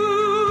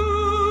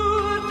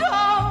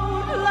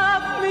don't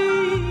love me,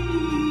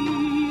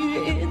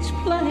 it's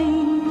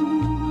plain.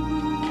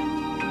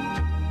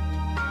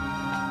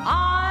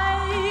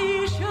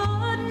 I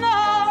should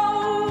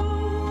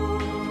know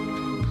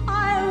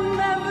I'll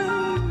never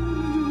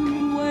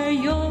wear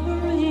your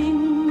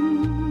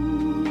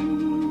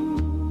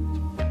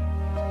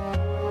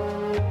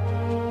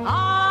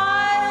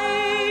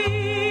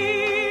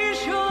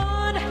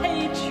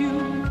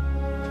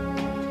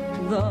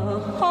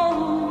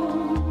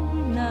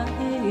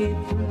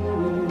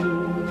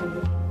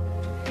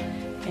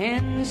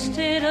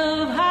instead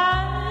of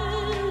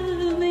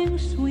having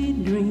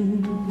sweet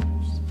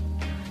dreams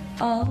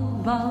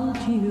about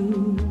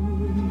you.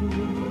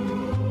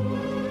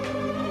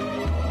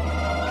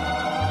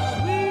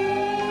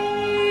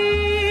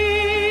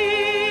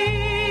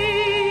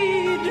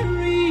 Sweet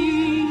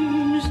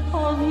dreams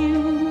of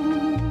you.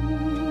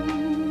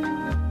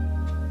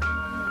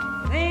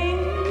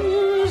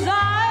 Things I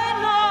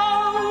know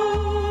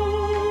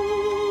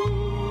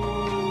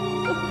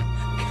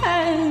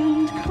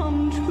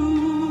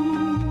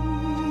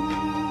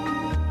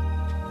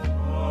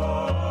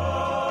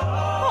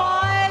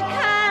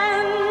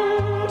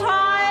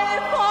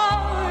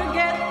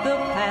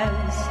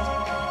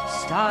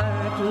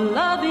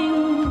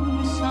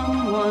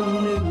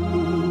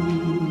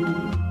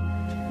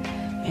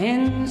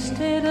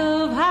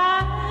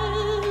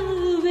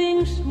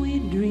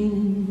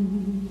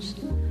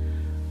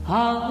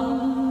about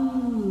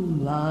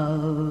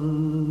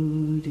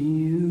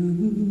you.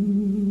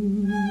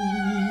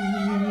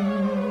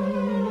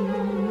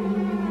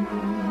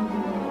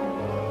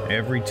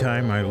 Every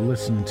time I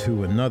listen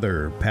to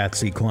another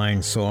Patsy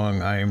Cline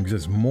song, I am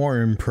just more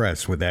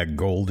impressed with that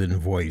golden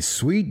voice.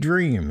 Sweet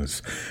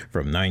Dreams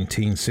from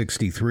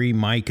 1963,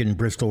 Mike in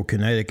Bristol,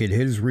 Connecticut.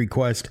 His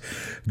request,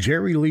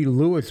 Jerry Lee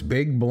Lewis,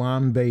 Big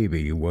Blonde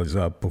Baby, was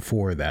up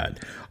before that.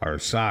 Our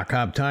sock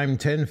hop time,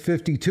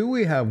 10:52.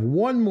 We have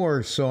one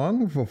more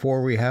song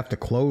before we have to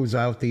close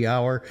out the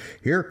hour.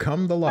 Here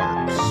come the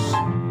Larks.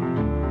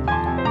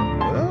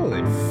 Oh,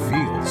 it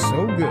feels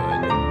so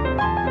good.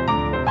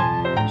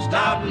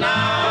 Stop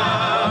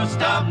now,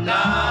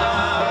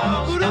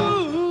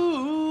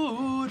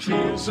 ooh, it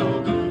feels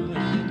so good.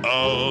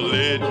 I'll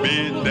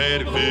admit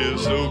that it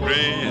feels so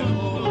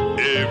grand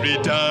every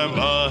time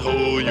I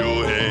hold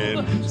your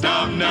hand.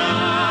 Stop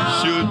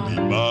now, Should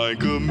be my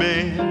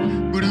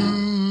command, but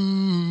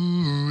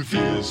ooh, it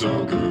feels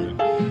so good.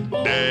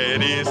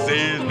 Daddy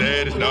says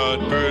that it's not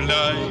for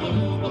life.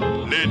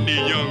 Let the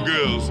young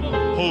girls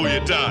hold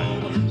you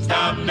tight.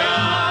 Stop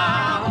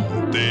now,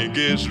 Think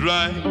it's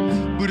right,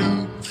 but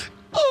ooh,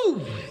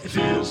 it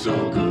feels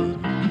so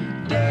good.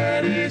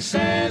 Daddy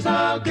says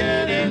I'll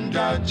get in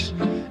touch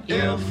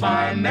if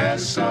I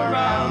mess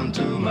around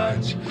too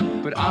much.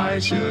 But I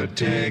should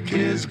take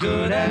his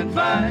good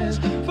advice,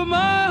 for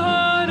my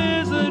heart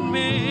isn't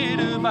made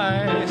of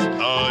ice.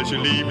 I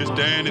should leave you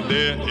standing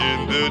there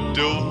in the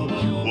door.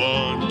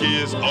 One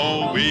kiss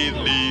always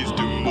leads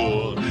to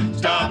more.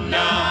 Stop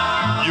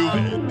now, You've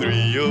had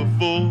 3 or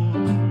 4,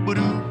 but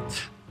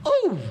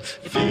ooh,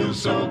 it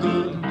feels so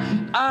good.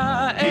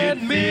 I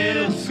admit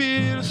it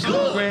feels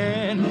so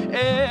grand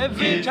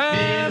every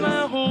time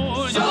I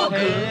hold your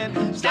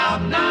hand.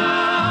 Stop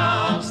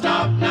now,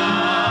 stop.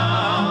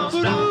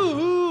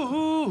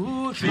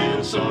 Ooh, it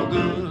feels so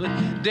good.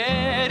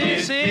 Daddy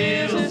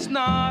says it's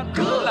not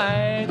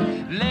polite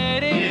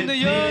letting the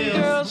young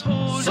girls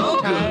hold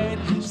you tight.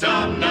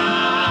 Stop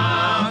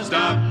now.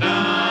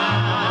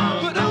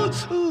 But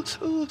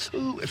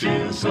ooh, it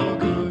feels so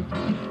good.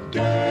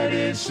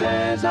 Daddy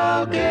says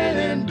I'll get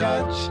in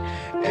touch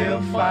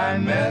if I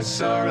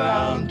mess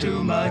around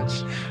too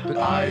much. But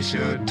I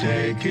should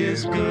take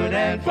his good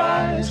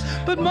advice,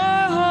 but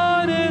my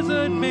heart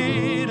isn't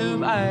made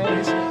of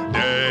ice.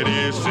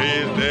 Daddy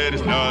says that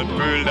it's not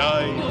for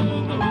life.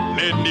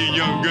 Let the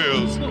young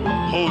girls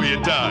hold you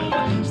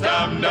tight.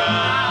 Stop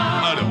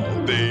now, I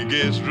don't think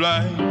it's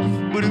right,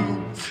 but ooh,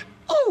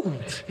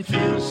 it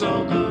feels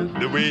so good.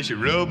 the way she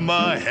rub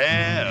my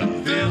hair,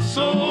 Feels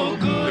so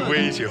good. the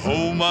way she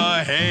hold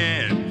my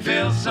hand,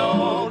 Feels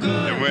so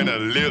good. and when her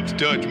lips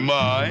touch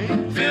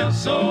mine, Feels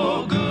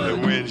so good.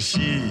 and when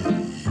she,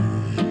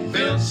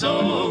 Feels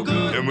so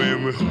good. and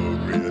when we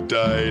hug real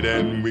tight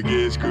and we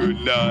kiss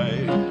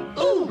goodnight.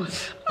 Ooh,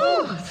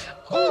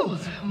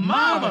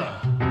 mama,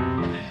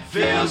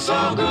 feels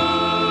so good.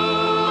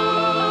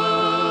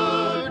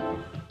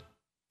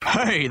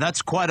 Hey,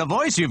 that's quite a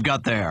voice you've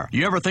got there.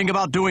 You ever think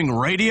about doing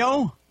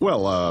radio?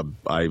 Well,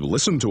 I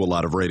listen to a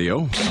lot of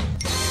radio.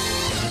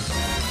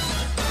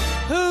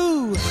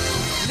 Who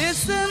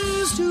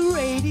listens to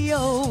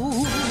radio?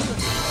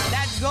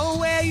 That go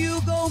where you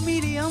go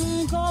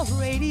medium called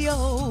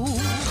radio.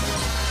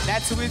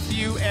 That's with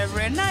you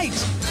every night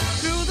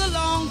through the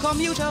long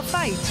commuter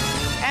fight,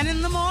 and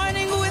in the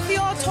morning with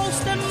your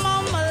toast and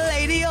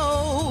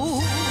mama-lady-o.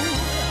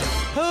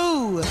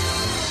 Who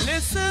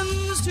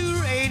listens to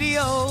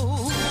radio?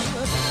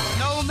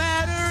 No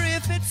matter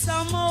if it's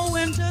summer,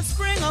 winter,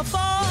 spring, or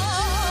fall.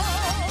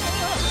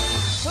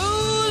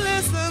 Who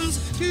listens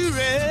to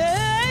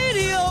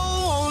radio?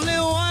 Only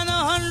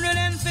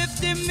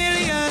 150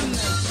 million.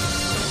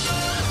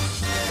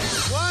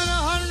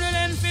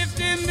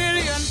 150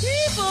 million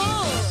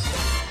people.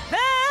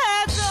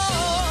 That's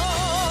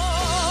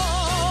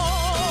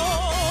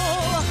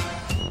all.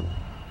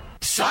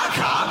 Sock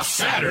Hop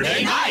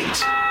Saturday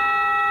Night.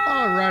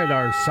 All right,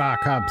 our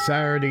Sock Hop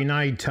Saturday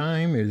night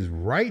time is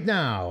right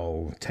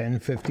now,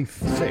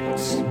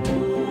 10:56.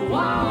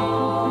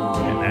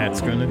 And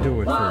that's going to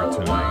do it for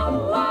tonight.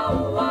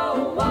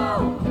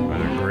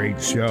 What a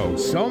great show.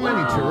 So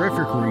many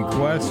terrific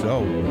requests.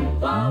 Oh,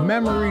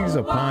 memories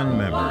upon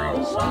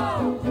memories.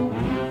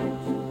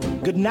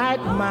 Good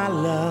night, my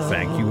love.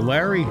 Thank you,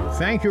 Larry.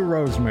 Thank you,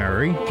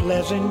 Rosemary.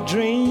 Pleasant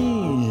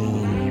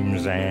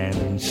dreams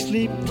and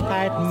sleep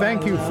tight.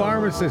 Thank you,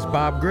 pharmacist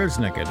Bob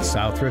Grisnick at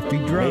South Thrifty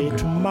Drug. May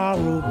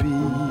tomorrow be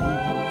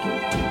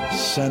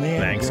sunny.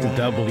 Thanks to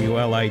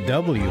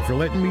WLIW for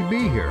letting me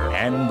be here.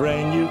 And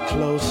bring you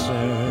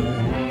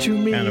closer to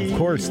me. And of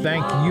course,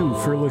 thank you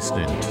for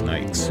listening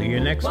tonight. See you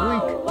next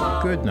week.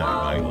 Good night,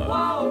 my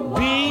love.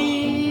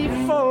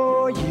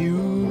 Before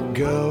you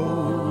go,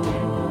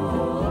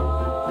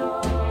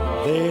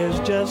 there's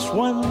just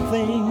one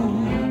thing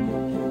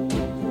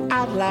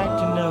I'd like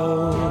to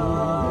know.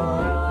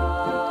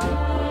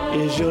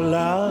 Is your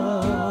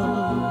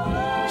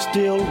love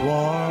still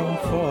warm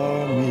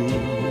for me?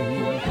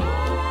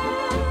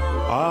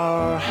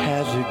 Or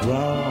has it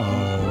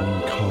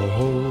grown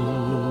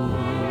cold?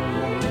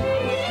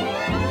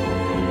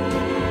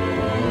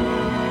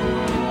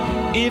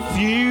 If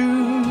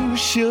you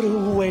should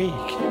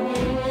awake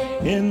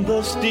in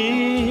the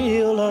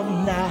still of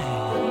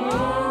night,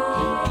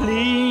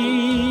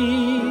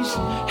 please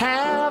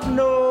have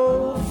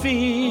no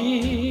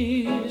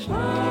fears, for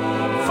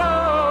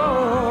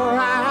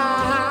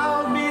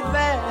I'll be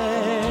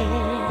there.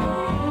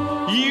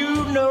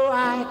 You know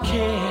I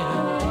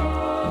care.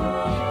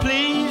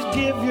 Please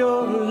give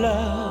your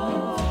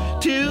love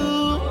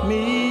to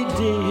me,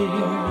 dear,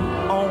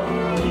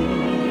 only.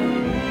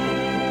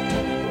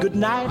 Good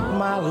night,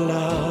 my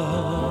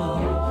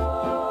love.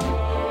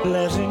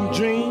 Pleasant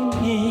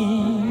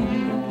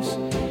dreams.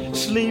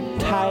 Sleep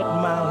tight,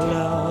 my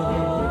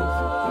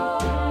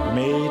love.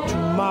 May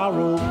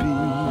tomorrow be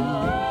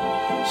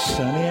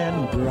sunny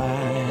and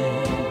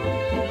bright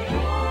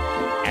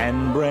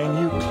and bring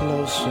you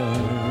closer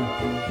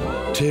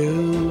to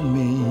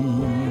me.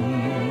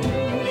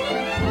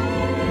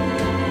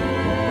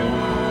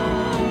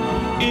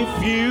 If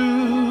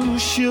you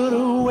should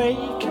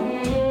awake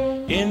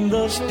in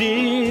the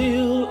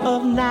still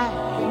of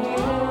night,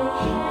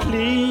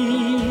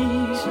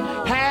 please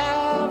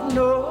have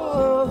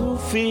no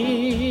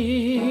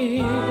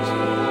fears,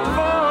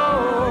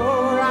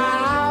 for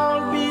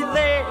I'll be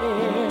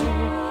there.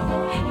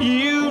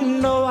 You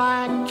know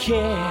I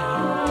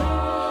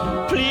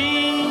care.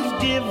 Please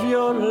give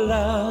your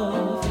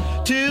love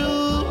to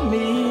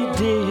me,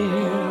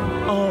 dear,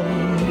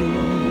 only.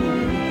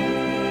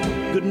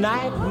 Good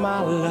night,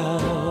 my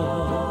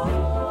love.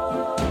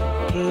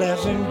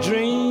 Pleasant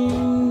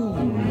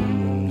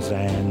dreams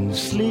and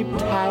sleep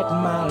tight,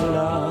 my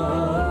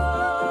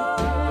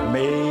love.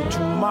 May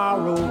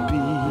tomorrow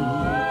be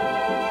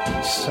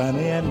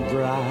sunny and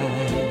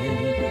bright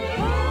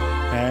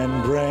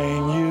and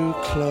bring you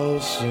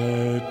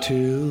closer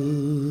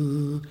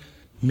to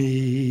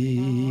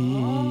me.